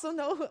I also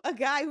know a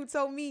guy who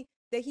told me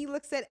that he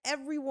looks at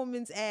every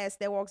woman's ass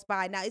that walks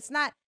by. Now, it's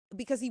not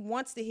because he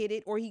wants to hit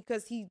it or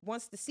because he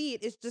wants to see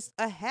it. It's just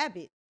a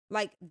habit.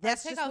 Like,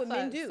 that's just what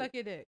men do. Suck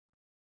your dick.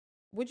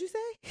 What'd you say?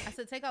 I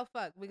said take out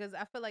fuck because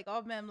I feel like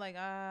all men like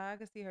I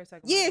can see her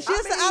sucking. Yeah, she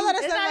said I'll let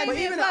her suck my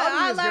dick.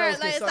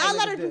 I'll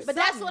let her do. But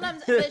that's what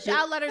I'm. Bitch,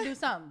 I'll let her do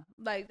something.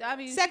 Like I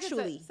mean,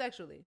 sexually.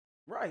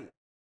 Right.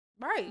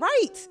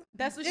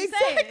 That's what she's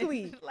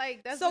exactly. saying.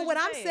 Like that's so what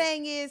I'm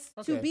saying is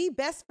to be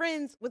best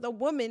friends with a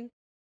woman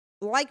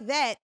like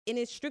that and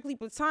it's strictly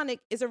platonic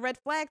is a red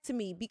flag to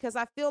me because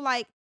I feel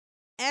like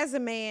as a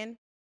man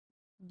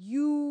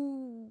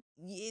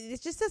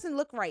it just doesn't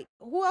look right.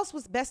 Who else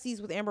was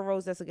besties with Amber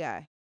Rose as a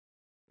guy?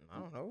 I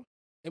don't know.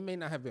 It may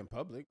not have been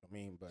public. I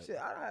mean, but shit,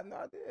 I have no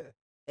idea.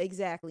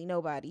 Exactly,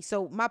 nobody.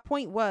 So my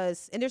point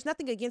was, and there's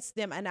nothing against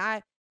them, and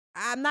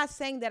I'm not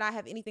saying that I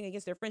have anything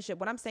against their friendship.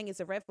 What I'm saying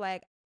is a red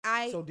flag.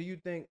 So do you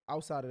think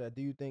outside of that,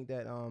 do you think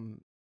that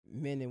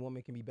men and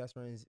women can be best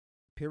friends,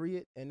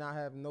 period, and not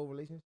have no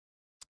relations?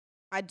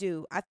 I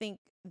do. I think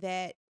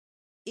that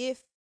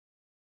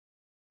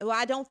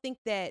I don't think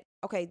that.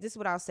 Okay, this is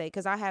what I'll say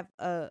because I have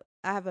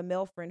a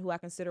male friend who I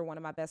consider one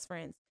of my best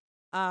friends.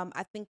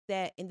 I think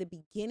that in the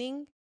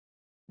beginning,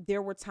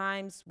 there were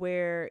times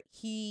where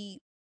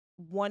he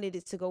wanted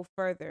it to go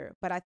further,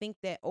 but I think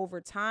that over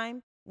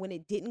time, when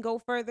it didn't go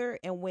further,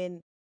 and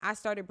when I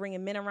started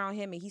bringing men around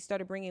him and he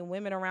started bringing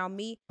women around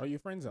me, are you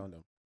friends on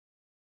them?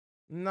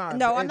 No,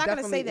 I'm not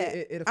gonna say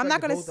that. I'm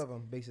not gonna both of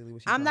them, basically.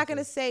 I'm not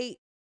gonna say.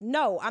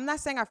 No, I'm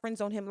not saying I friend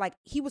zoned him. Like,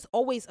 he was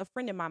always a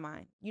friend in my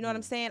mind. You know what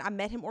I'm saying? I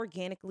met him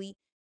organically,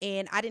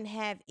 and I didn't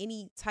have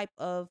any type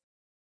of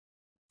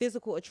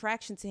physical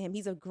attraction to him.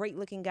 He's a great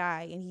looking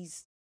guy, and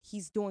he's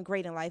doing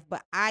great in life.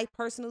 But I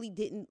personally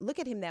didn't look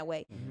at him that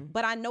way. Mm-hmm.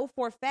 But I know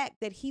for a fact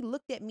that he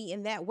looked at me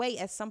in that way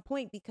at some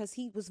point because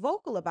he was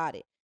vocal about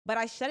it. But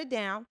I shut it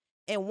down,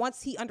 and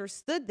once he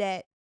understood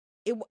that,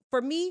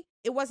 for me,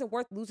 it wasn't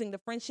worth losing the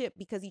friendship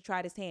because he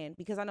tried his hand,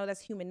 because I know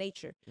that's human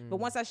nature. But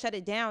once I shut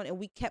it down and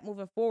we kept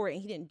moving forward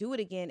and he didn't do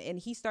it again and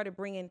he started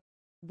bringing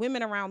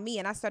women around me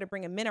and I started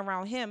bringing men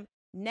around him,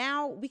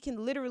 now we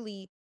can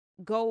literally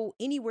go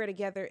anywhere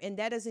together and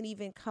that doesn't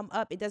even come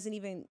up. It doesn't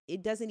even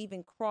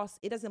cross.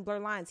 It doesn't blur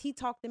lines. He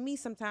talked to me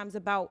sometimes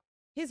about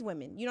his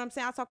women. You know what I'm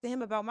saying? I talk to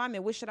him about my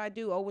men. What should I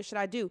do? Oh, what should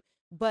I do?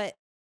 But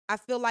I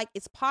feel like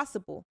it's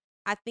possible.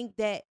 I think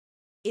that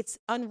it's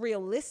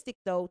unrealistic,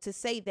 though, to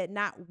say that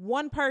not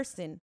one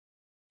person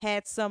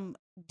had some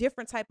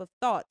different type of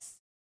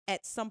thoughts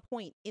at some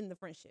point in the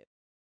friendship.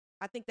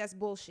 I think that's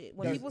bullshit.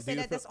 When people say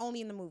that, that's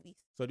only in the movies.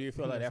 So do you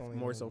feel like that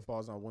more so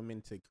falls on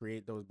women to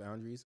create those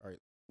boundaries? Or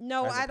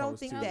no, I don't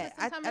think that.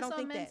 I don't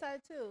think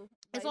that. Too.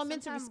 It's on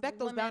men to respect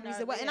those boundaries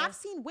as well. And I've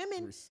seen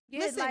women.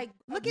 Listen, like,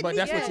 look at me grilling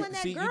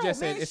that girl,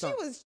 man. She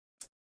was.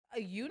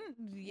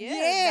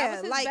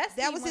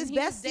 That was his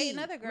bestie.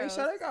 Man, they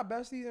got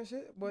besties and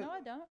shit. But no, I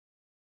don't.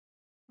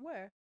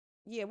 Where?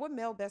 Yeah, what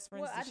male best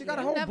friends? She got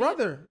a whole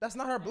brother. That's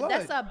not her blood.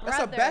 That's a brother.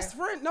 That's a best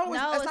friend. No,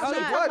 that's not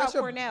your blood. That's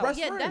your best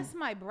friend. That's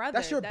my brother.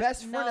 That's your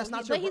best friend. That's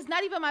not your. But he's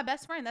not even my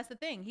best friend. That's the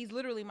thing. He's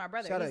literally my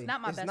brother. He's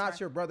not my best friend. It's not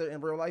your brother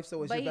in real life,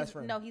 so it's your best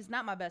friend. No, he's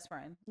not my best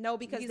friend. No,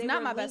 because he's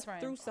not my best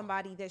friend. Through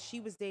somebody that she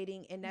was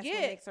dating, and that's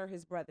what makes her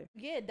his brother.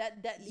 Yeah,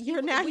 that.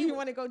 You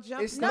want to go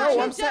jump? No,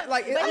 I'm saying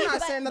I'm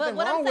not saying nothing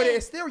wrong with it.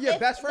 It's still your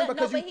best friend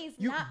because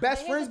you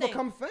best friends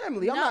become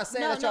family. I'm not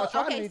saying that y'all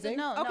tried anything.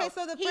 Okay,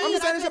 so the I'm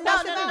saying it's your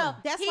best friend. No,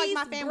 that's like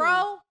my family.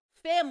 Bro.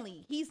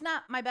 Family. He's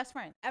not my best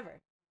friend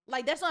ever.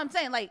 Like, that's what I'm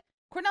saying. Like,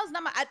 Cornell's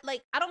not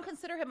I don't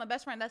consider him a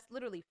best friend. That's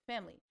literally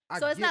family.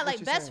 So it's not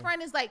like best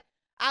friend is like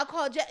I'll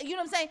call you know what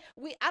I'm saying?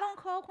 I don't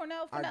call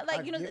Cornell for that.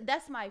 Like,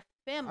 that's my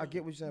family. I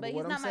get what you're saying, but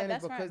what I'm saying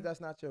is because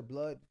that's not your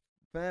blood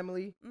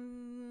family.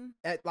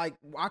 I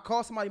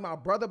call somebody my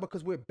brother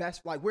because we're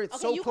best. Like, we're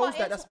so close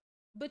that's.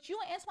 But you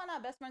and Antoine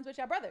not best friends with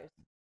your brothers.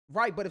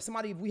 Right, but if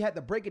we had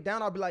to break it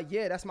down, I'll be like,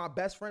 yeah, that's my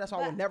best friend. That's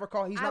why I would never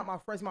call. He's not my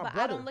friend. He's my brother.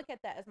 I don't look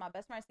at that as my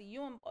best friend. See,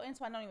 you and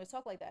Antoine don't even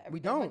talk like that. We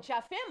don't. But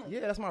y'all family.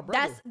 Yeah, that's my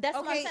brother. That's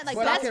what I'm saying. Like,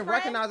 but I can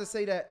recognize and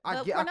say that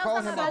I call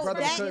him my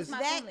brother because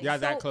y'all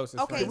that close.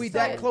 Okay, we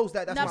that close.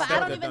 That's my brother. No, but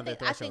I don't even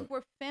think. I think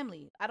we're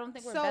family. I don't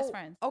think we're best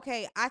friends.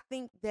 Okay, I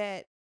think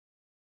that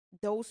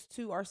those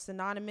two are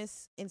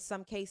synonymous in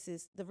some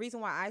cases. The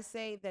reason why I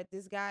say that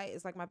this guy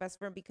is like my best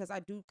friend because I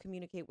do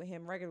communicate with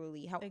him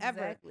regularly.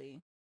 However,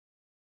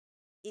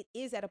 it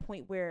is at a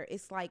point where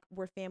it's like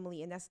we're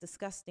family, and that's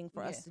disgusting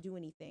for us to do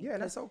anything. Yeah,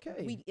 that's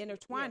okay. We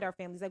intertwined our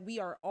families. Like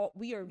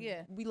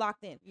we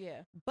locked in.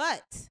 Yeah.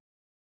 But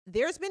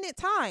there's been at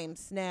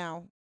times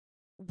now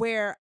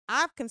where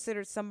I've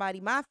considered somebody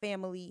my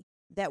family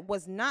that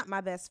was not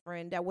my best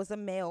friend, that was a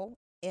male,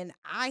 and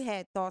I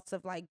had thoughts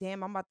of like,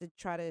 damn, I'm about to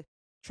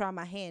try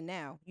my hand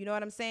now. You know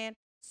what I'm saying?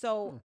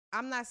 So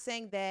I'm not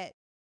saying that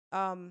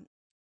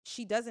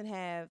she doesn't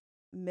have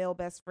male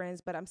best friends,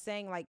 but I'm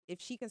saying like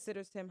if she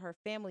considers him her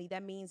family,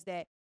 that means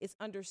that it's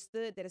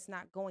understood that it's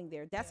not going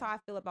there. That's how I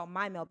feel about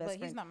my male best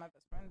friend. He's not my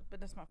best friend, but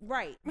that's my friend.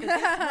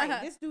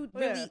 Right. This dude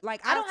really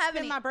like I don't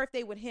spend my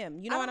birthday with him.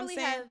 You know what I'm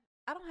saying?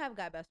 I don't have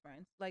guy best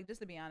friends. Like,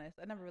 just to be honest,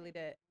 I never really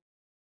did.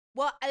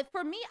 Well,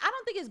 for me, I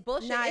don't think it's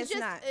bullshit. Nah,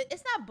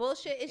 it's not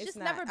bullshit. It's just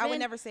never been. I would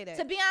never say that.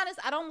 To be honest,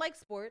 I don't like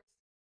sports.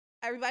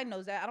 Everybody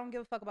knows that. I don't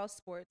give a fuck about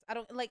sports. I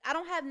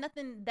don't have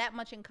nothing that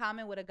much in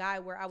common with a guy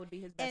where I would be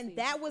his bestie. And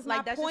that was my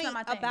point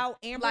about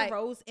Amber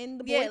Rose and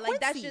the boy Quincy.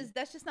 Like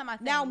that's just not my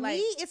thing. Now me,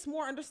 it's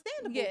more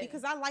understandable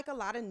because I like a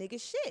lot of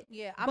nigga shit.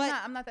 Yeah,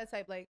 I'm not that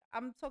type. Like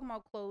I'm talking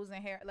about clothes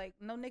and hair. Like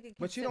no nigga can.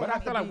 But you don't. But I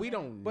feel like we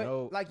don't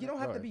know. Like you don't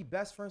have to be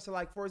best friends. So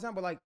like for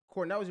example, like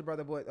Cornell's your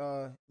brother, but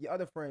your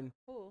other friend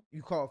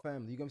you call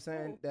family. You know what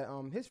I'm saying? That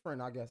his friend,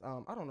 I guess.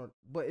 I don't know,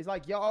 but it's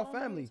like y'all all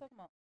family.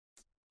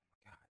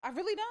 I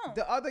really don't.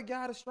 The other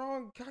guy, the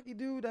strong, cocky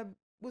dude that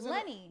was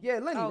Lenny.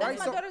 Lenny, right? That's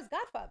my daughter's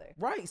godfather.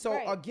 Right.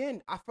 So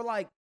again, I feel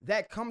like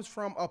that comes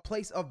from a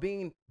place of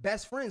being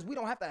best friends. We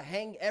don't have to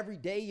hang every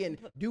day and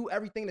do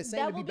everything the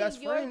same to be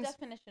best friends. That will be your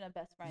definition of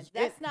best friends.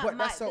 That's not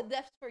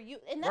that's for you.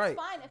 And that's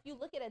fine if you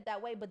look at it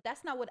that way, but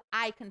that's not what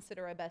I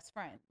consider a best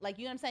friend. Like,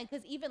 you know what I'm saying?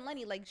 Because even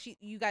Lenny, like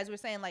you guys were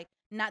saying, like,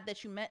 not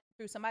that you met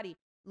through somebody.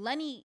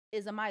 Lenny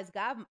is Amaya's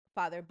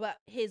godfather, but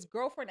his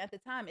girlfriend at the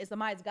time is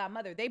Amaya's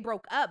godmother. They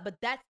broke up,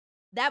 but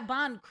that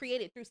bond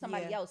created through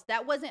somebody else.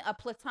 That wasn't a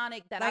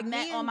platonic that I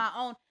met on my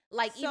own.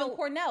 Like even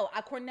Cornell,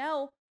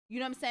 you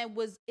know what I'm saying,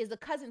 is a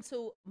cousin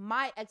to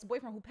my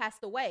ex-boyfriend who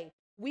passed away.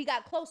 We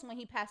got close when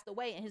he passed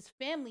away, and his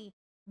family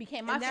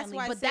became my family.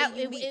 But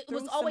it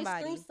was always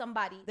through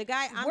somebody. The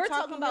guy we're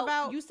talking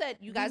about, you said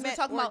you guys were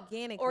talking about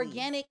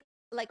organic,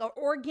 like an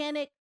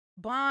organic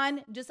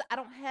bond. Just I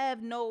don't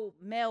have no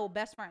male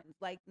best friends.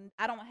 Like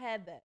I don't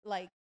have that.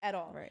 Like at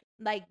all. Right.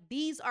 Like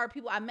these are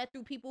people I met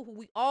through people who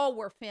we all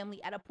were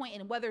family at a point,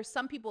 and whether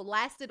some people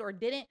lasted or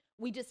didn't,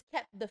 we just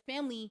kept the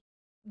family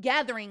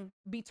gathering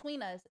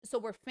between us, so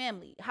we're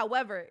family.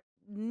 However,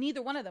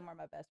 neither one of them are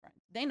my best friends.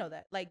 They know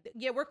that. Like,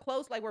 yeah, we're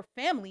close, like we're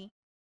family,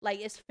 like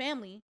it's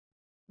family,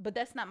 but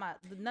that's not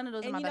none of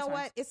those are my best friends. And you know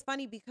what? It's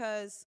funny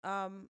because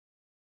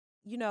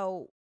you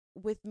know,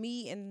 with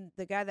me and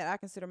the guy that I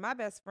consider my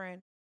best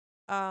friend,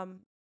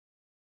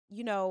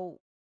 you know,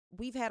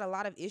 we've had a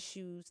lot of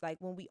issues, like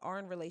when we are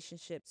in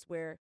relationships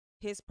where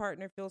his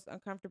partner feels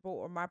uncomfortable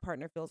or my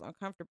partner feels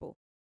uncomfortable.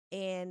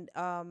 And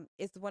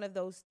it's one of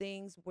those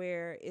things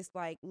where it's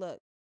like, look,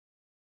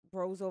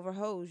 bros over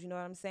hoes, you know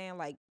what I'm saying?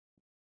 Like,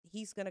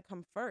 he's going to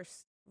come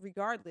first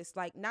regardless.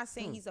 Like, not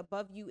saying he's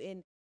above you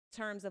in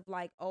terms of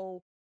like,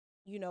 oh,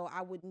 you know,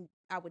 I would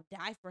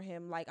die for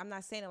him. Like, I'm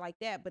not saying it like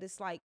that, but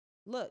it's like,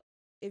 look,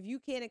 if you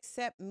can't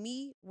accept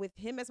me with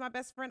him as my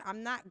best friend,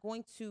 I'm not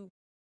going to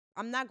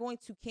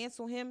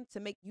cancel him to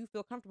make you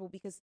feel comfortable,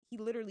 because he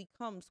literally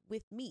comes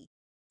with me.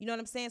 You know what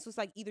I'm saying? So it's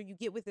like either you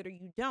get with it or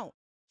you don't.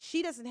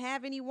 She doesn't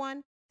have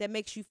anyone that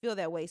makes you feel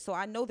that way. So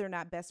I know they're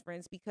not best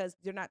friends because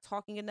they're not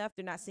talking enough.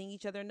 They're not seeing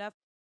each other enough.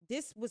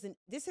 This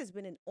has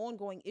been an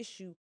ongoing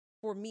issue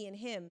for me and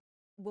him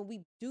when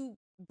we do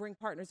bring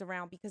partners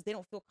around, because they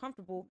don't feel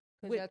comfortable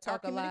with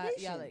talk a lot.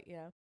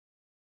 Yeah.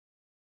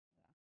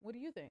 What do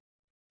you think?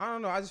 I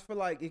don't know. I just feel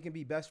like it can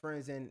be best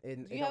friends and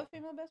do you have a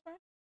female best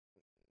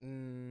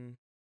friend?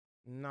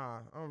 Nah,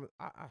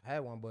 I had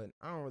one, but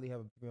I don't really have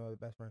a female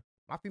best friend.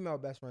 My female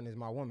best friend is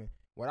my woman.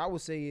 What I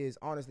would say is,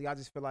 honestly, I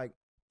just feel like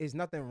there's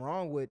nothing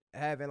wrong with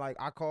having, like,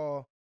 I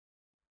call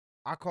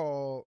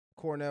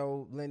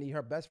Cornell, Lenny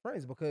her best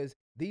friends, because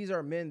these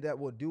are men that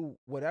will do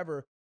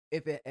whatever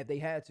if they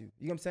had to. You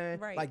know what I'm saying?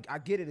 Right. Like, I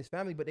get it, it's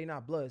family, but they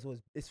not blood, so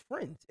it's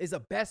friends. It's a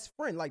best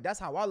friend. Like, that's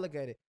how I look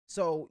at it.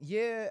 So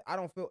yeah, I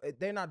don't feel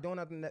they're not doing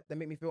nothing that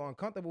make me feel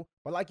uncomfortable.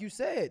 But like you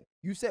said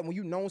when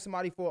you known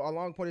somebody for a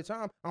long point of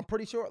time, I'm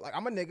pretty sure, like,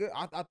 I'm a nigga.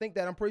 I think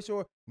that I'm pretty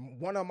sure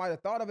one of them might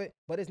have thought of it,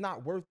 but it's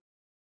not worth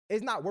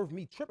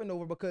me tripping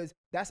over, because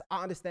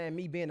I understand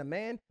me being a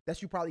man,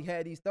 that you probably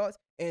had these thoughts,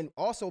 and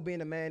also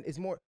being a man is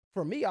more,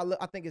 for me,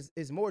 I think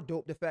it's more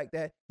dope the fact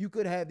that you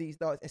could have these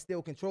thoughts and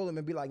still control them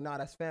and be like, nah,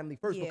 that's family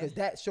first, because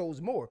that shows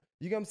more.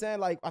 You get what I'm saying?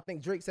 Like, I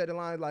think Drake said the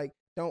line, like,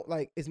 don't,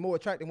 like, it's more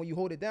attractive when you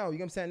hold it down. You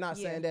know what I'm saying? Not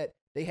saying that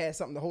they had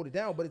something to hold it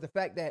down, but it's the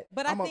fact that.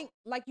 But I think,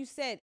 like you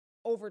said,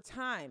 over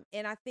time,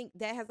 and I think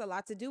that has a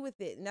lot to do with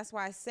it. And that's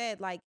why I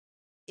said, like,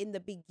 in the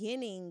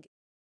beginning,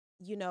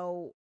 you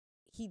know,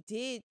 he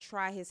did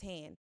try his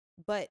hand,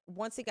 But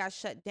once it got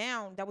shut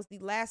down, that was the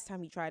last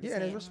time he tried his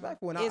hand. Yeah, and it's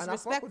respectful. It's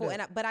respectful.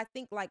 But I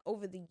think like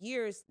over the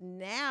years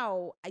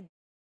now, I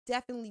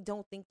definitely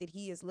don't think that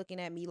he is looking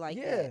at me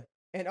like that.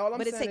 And all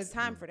I'm saying is, it takes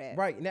time for that.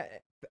 Right.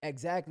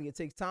 Exactly. It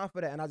takes time for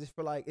that. And I just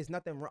feel like it's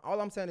nothing wrong. All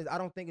I'm saying is I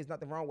don't think it's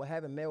nothing wrong with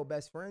having male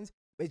best friends.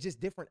 It's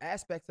just different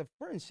aspects of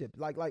friendship.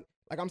 Like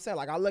I'm saying,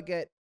 like I look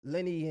at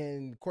Lenny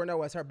and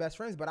Cornell as her best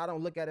friends, but I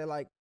don't look at it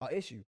like an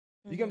issue.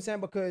 You get what I'm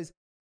saying?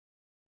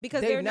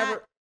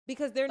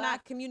 Because they're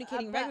not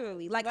communicating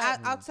regularly. Like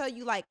I'll tell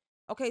you, like,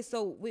 okay,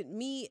 so with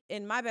me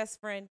and my best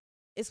friend,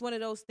 it's one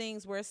of those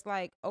things where it's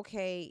like,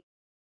 okay,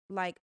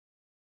 like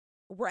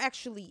we're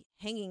actually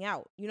hanging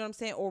out, you know what I'm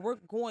saying? Or we're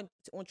going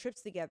on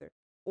trips together,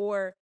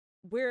 or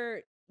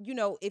we're, you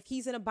know, if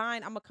he's in a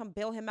bind, I'm gonna come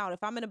bail him out.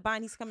 If I'm in a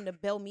bind, he's coming to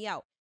bail me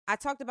out. I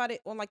talked about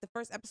it on like the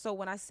first episode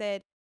when I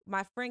said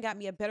my friend got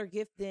me a better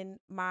gift than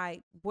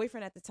my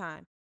boyfriend at the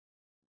time.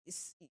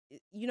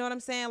 You know what I'm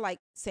saying? Like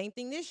same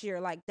thing this year.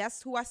 Like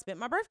that's who I spent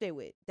my birthday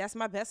with. That's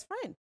my best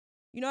friend.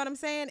 You know what I'm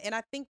saying? And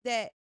I think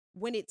that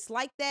when it's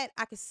like that,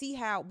 I can see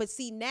how, but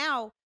see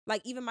now,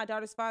 like even my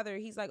daughter's father,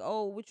 he's like,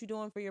 oh, what you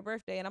doing for your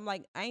birthday? And I'm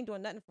like, I ain't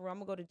doing nothing for her. I'm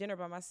gonna go to dinner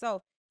by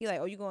myself. He like,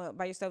 oh, you going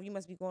by yourself? You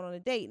must be going on a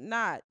date.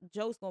 Nah,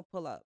 Joe's gonna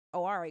pull up.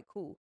 Oh, all right,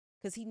 cool.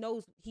 Cause he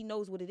knows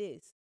what it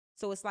is.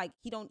 So it's like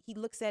he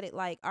looks at it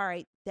like, all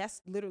right,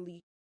 that's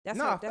literally that's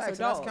her dog.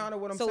 That's kind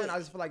of what I'm saying. I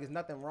just feel like there's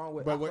nothing wrong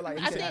with. But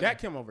I think that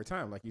came over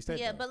time, like you said.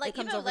 Yeah, though. but like it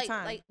comes over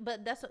time.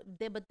 But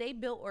they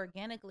built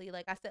organically.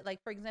 Like I said,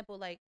 like for example,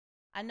 like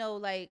I know,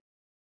 like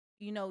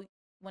you know,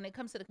 when it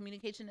comes to the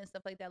communication and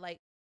stuff like that, like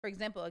for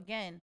example,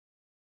 again,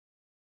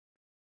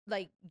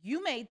 like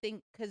you may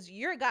think because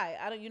you're a guy,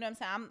 you know what I'm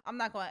saying. I'm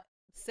not gonna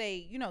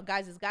say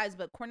guys is guys,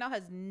 but Cornell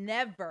has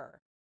never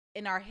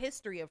in our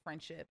history of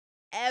friendship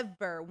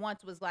ever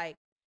once was like,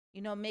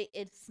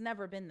 it's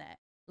never been that.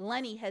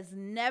 Lenny has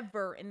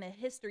never in the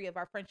history of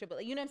our friendship,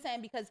 you know what I'm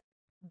saying? Because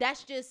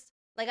that's just,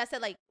 like I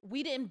said, like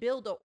we didn't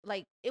build,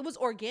 like it was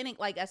organic,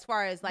 like as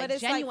far as like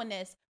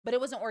genuineness, but it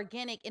wasn't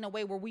organic in a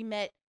way where we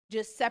met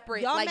just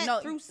separate. Y'all like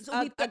met through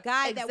a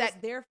guy that was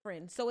their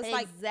friend. So it's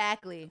like,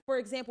 for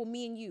example,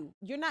 me and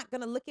you're not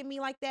going to look at me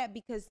like that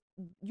because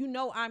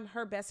I'm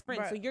her best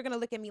friend. Right. So you're going to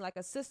look at me like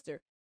a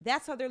sister.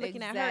 That's how they're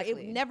looking at her.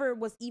 It never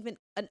was even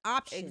an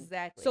option.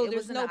 Exactly. So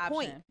there's no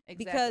point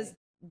because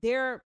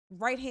their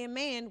right-hand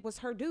man was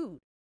her dude.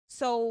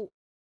 So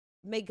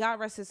may God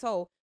rest his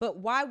soul. But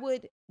why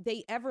would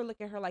they ever look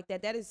at her like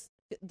that?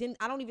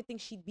 I don't even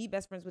think she'd be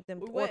best friends with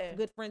them or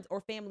good friends or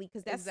family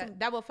because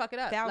that will fuck it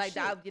up. Like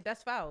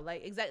that's foul.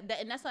 Like exactly,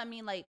 and that's what I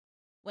mean. Like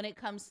when it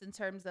comes in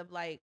terms of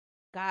like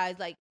guys,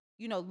 like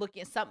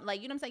looking at something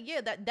like what I'm saying.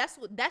 Yeah, that's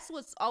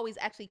what's always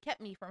actually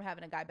kept me from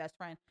having a guy best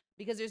friend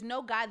because there's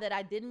no guy that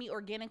I did meet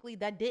organically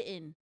that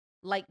didn't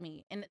like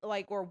me and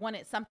like or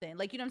wanted something.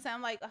 Like what I'm saying.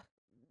 I'm like.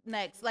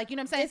 Next, like what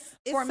I'm saying,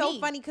 it's so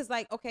funny because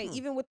like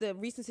even with the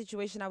recent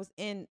situation I was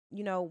in,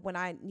 when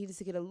I needed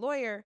to get a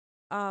lawyer,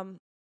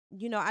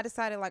 I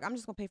decided like I'm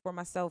just gonna pay for it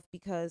myself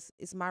because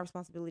it's my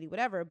responsibility,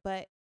 whatever.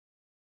 But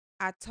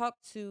I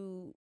talked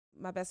to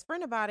my best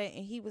friend about it,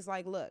 and he was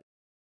like,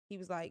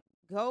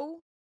 go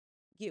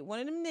get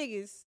one of them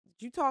niggas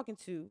that you talking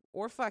to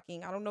or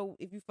fucking, I don't know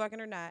if you fucking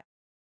or not,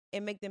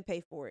 and make them pay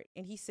for it.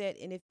 And he said,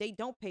 and if they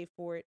don't pay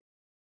for it,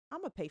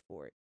 I'm gonna pay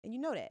for it, and you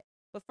know that.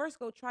 But first,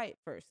 go try it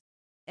first.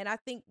 And I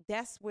think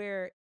that's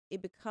where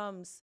it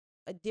becomes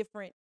a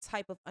different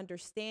type of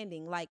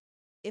understanding. Like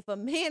if a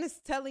man is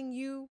trying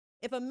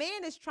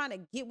to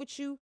get with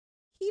you,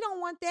 he don't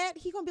want that.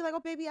 He gonna be like, oh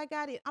baby, I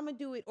got it. I'm gonna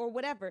do it or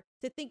whatever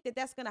to think that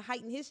that's gonna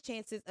heighten his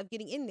chances of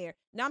getting in there.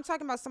 Now I'm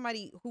talking about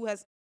somebody who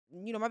has,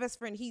 my best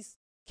friend, he's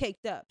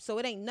caked up. So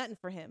it ain't nothing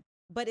for him.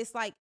 But it's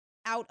like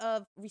out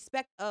of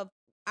respect of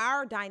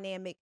our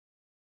dynamic,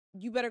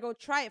 you better go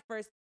try it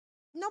first.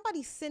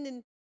 Nobody's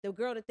sending the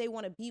girl that they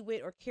want to be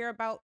with or care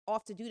about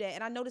off to do that.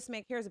 And I know this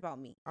man cares about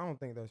me. I don't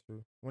think that's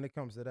true when it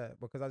comes to that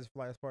because I just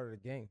feel like it's part of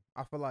the game.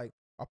 I feel like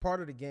a part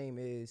of the game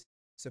is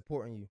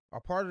supporting you. A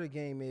part of the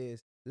game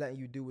is letting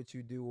you do what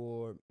you do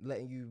or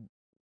letting you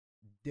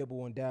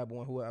dibble and dabble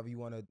on whoever you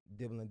want to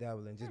dibble and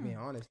dabble in, just being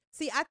honest.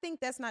 See, I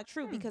think that's not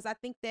true because I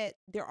think that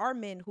there are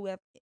men who have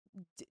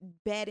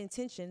bad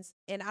intentions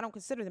and I don't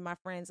consider them my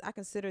friends. I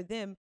consider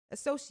them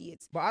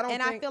associates. But I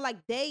don't I feel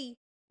like they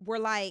were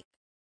like,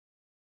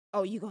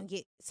 oh, you gonna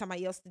get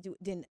somebody else to do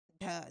then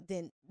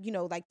then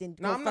no,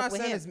 I'm not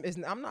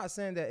saying I'm not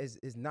saying that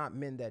it's not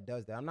men that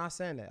does that. I'm not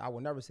saying that. I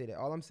will never say that.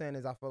 All I'm saying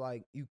is I feel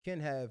like you can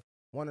have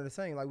one of the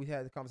same. Like we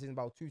had the conversation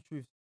about two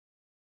truths.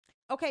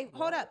 Okay,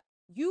 hold up.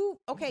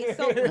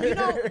 So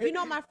you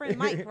know my friend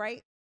Mike,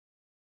 right?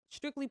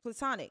 Strictly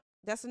platonic.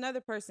 That's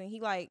another person.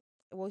 He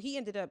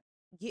ended up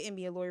getting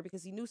me a lawyer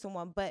because he knew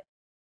someone, but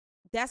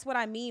that's what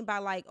I mean by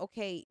like,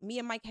 okay, me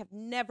and Mike have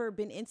never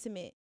been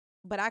intimate.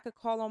 But I could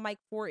call on Mike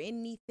for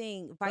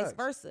anything, vice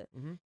versa.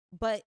 Mm-hmm.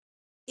 But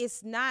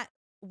it's not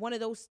one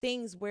of those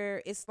things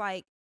where it's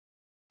like,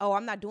 oh,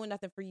 I'm not doing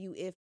nothing for you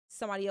if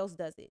somebody else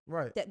does it.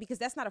 Right. Because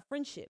that's not a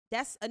friendship.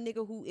 That's a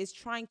nigga who is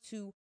trying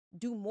to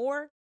do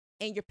more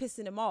and you're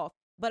pissing him off.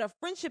 But a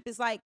friendship is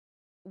like,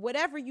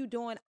 whatever you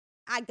doing,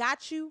 I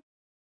got you,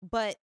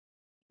 but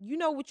you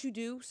know what you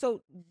do.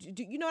 So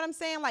do you know what I'm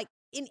saying? Like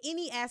in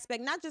any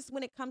aspect, not just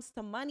when it comes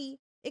to money,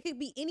 it could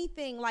be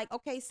anything. Like,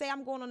 okay, say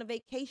I'm going on a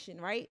vacation,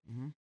 right?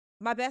 Mm-hmm.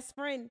 My best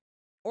friend,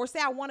 or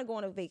say I want to go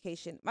on a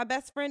vacation. My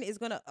best friend is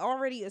going to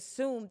already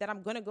assume that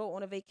I'm going to go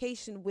on a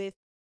vacation with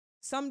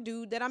some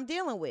dude that I'm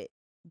dealing with.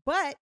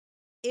 But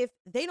if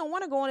they don't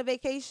want to go on a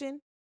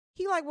vacation,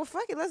 he like, well,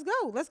 fuck it. Let's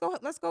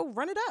go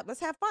run it up. Let's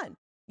have fun.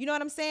 You know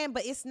what I'm saying?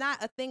 But it's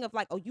not a thing of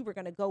like, oh, you were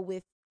going to go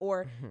with,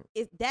 or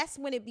if that's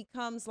when it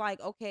becomes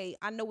like, okay,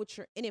 I know what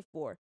you're in it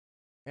for.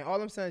 And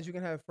all I'm saying is you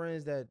can have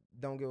friends that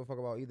don't give a fuck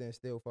about either and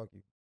still fuck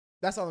you.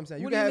 That's all I'm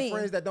saying. You can have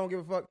friends that don't give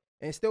a fuck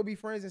and still be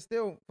friends and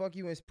still fuck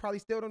you and probably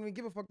still don't even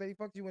give a fuck that he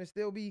fucked you and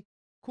still be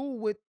cool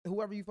with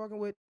whoever you fucking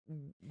with,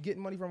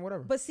 getting money from,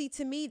 whatever. But see,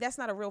 to me, that's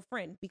not a real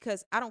friend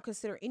because I don't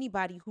consider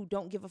anybody who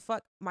don't give a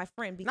fuck my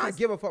friend. Because not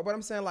give a fuck, but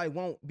I'm saying like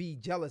won't be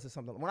jealous or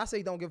something. When I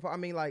say don't give a fuck, I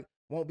mean like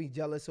won't be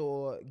jealous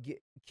or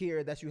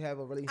care that you have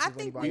a relationship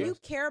with anybody else. I think when you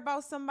care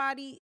about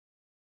somebody,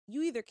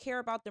 you either care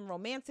about them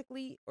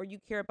romantically or you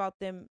care about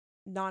them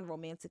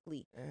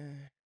non-romantically.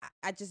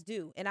 I just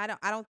do. And I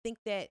don't think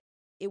that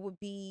it would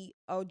be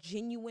a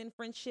genuine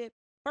friendship.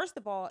 First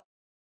of all,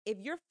 if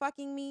you're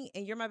fucking me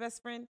and you're my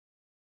best friend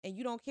and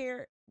you don't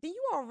care, then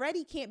you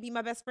already can't be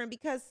my best friend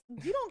because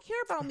you don't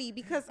care about me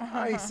because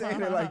I ain't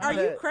saying it like that.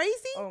 Are you crazy?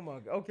 Oh my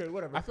God. Okay,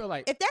 whatever. I feel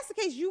like if that's the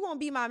case, you won't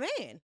be my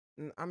man.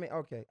 I mean,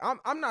 okay.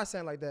 I'm not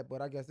saying like that,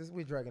 but I guess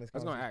we're dragging this. I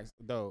was gonna ask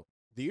though,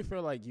 do you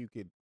feel like you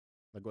could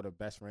like go to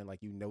best friend,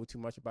 like you know too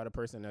much about a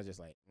person, that's just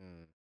like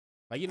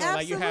like, you know,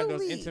 Absolutely. like you have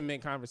those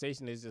intimate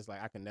conversations. It's just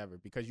like I can never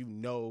because you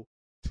know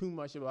too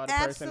much about a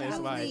person. It's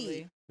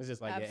like it's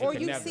just like or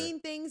you've seen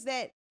things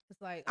that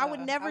it's like I would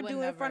never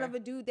do in front of a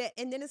dude that,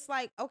 and then it's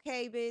like,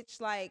 okay,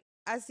 bitch, like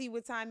I see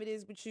what time it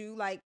is with you.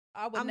 Like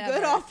I'm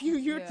good off you.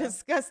 You're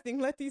disgusting.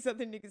 Let these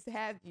other niggas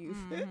have you.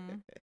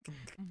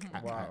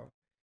 Wow.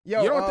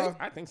 Yo, you don't think?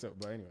 I think so,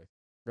 but anyways.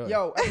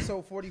 Yo,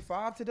 episode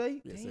 45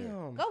 today. Yes,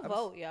 damn. Go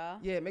vote, y'all.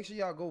 Yeah, make sure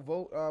y'all go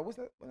vote. What's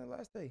that? When the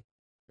last day?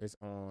 It's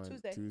on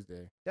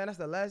Tuesday. Damn, that's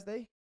the last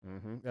day?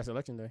 That's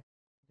election day.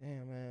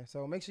 Damn, man.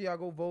 So make sure y'all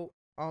go vote.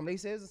 They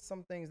said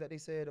some things that they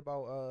said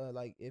about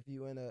like if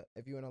you in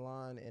a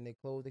line and they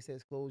close, they said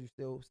it's closed, you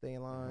still stay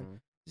in line.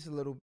 Just a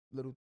little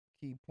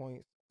key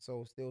points.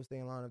 So still stay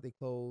in line if they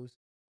close.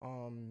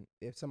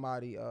 If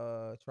somebody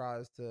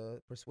tries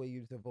to persuade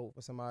you to vote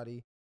for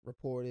somebody,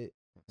 report it.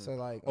 So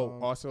like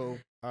also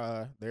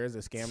there's a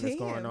scam that's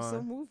going on.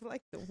 So move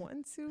like the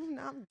 1-2.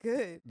 No, I'm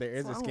good. There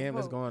is a scam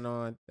that's going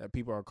on that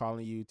people are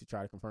calling you to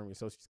try to confirm your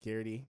social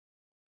security.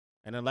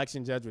 An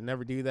election judge would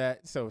never do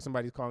that. So if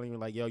somebody's calling you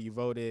like, yo, you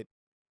voted.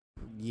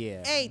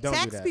 Yeah. Hey,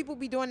 tax people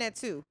be doing that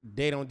too.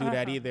 They don't do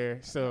that either.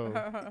 So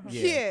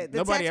yeah.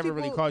 Nobody ever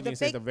really called you and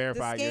said to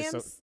verify your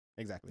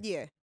exactly.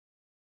 Yeah.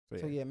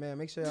 So yeah, man,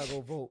 make sure y'all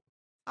go vote.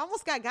 I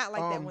almost got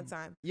like that one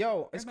time.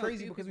 Yo, it's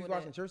crazy because we was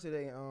watching church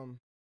today.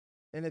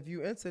 And if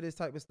you into this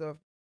type of stuff,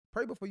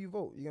 pray before you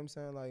vote. You know what I'm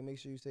saying? Like, make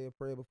sure you say a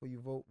prayer before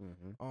you vote.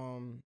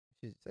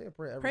 Say a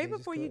prayer every day. Pray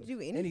before you do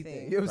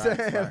anything. You know what I'm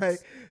saying? Like,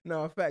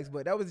 no, facts.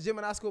 But that was the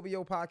Gemini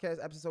Scorpio podcast,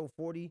 episode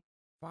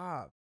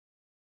 45.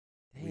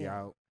 Damn. We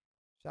out.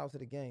 Shout out to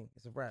the gang.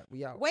 It's a wrap.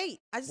 We out. Wait,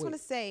 I just want to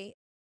say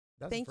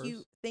thank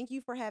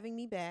you for having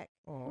me back.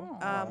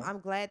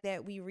 I'm glad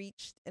that we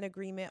reached an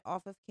agreement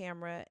off of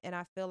camera, and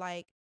I feel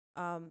like,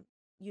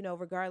 you know,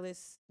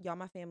 regardless, y'all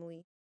my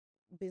family.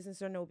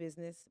 Business or no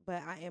business,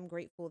 but I am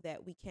grateful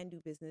that we can do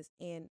business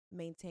and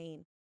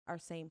maintain our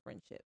same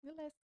friendship.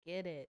 Let's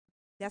get it.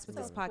 That's what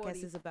this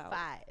podcast is about.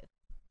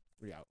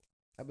 We out.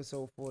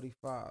 Episode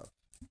 45.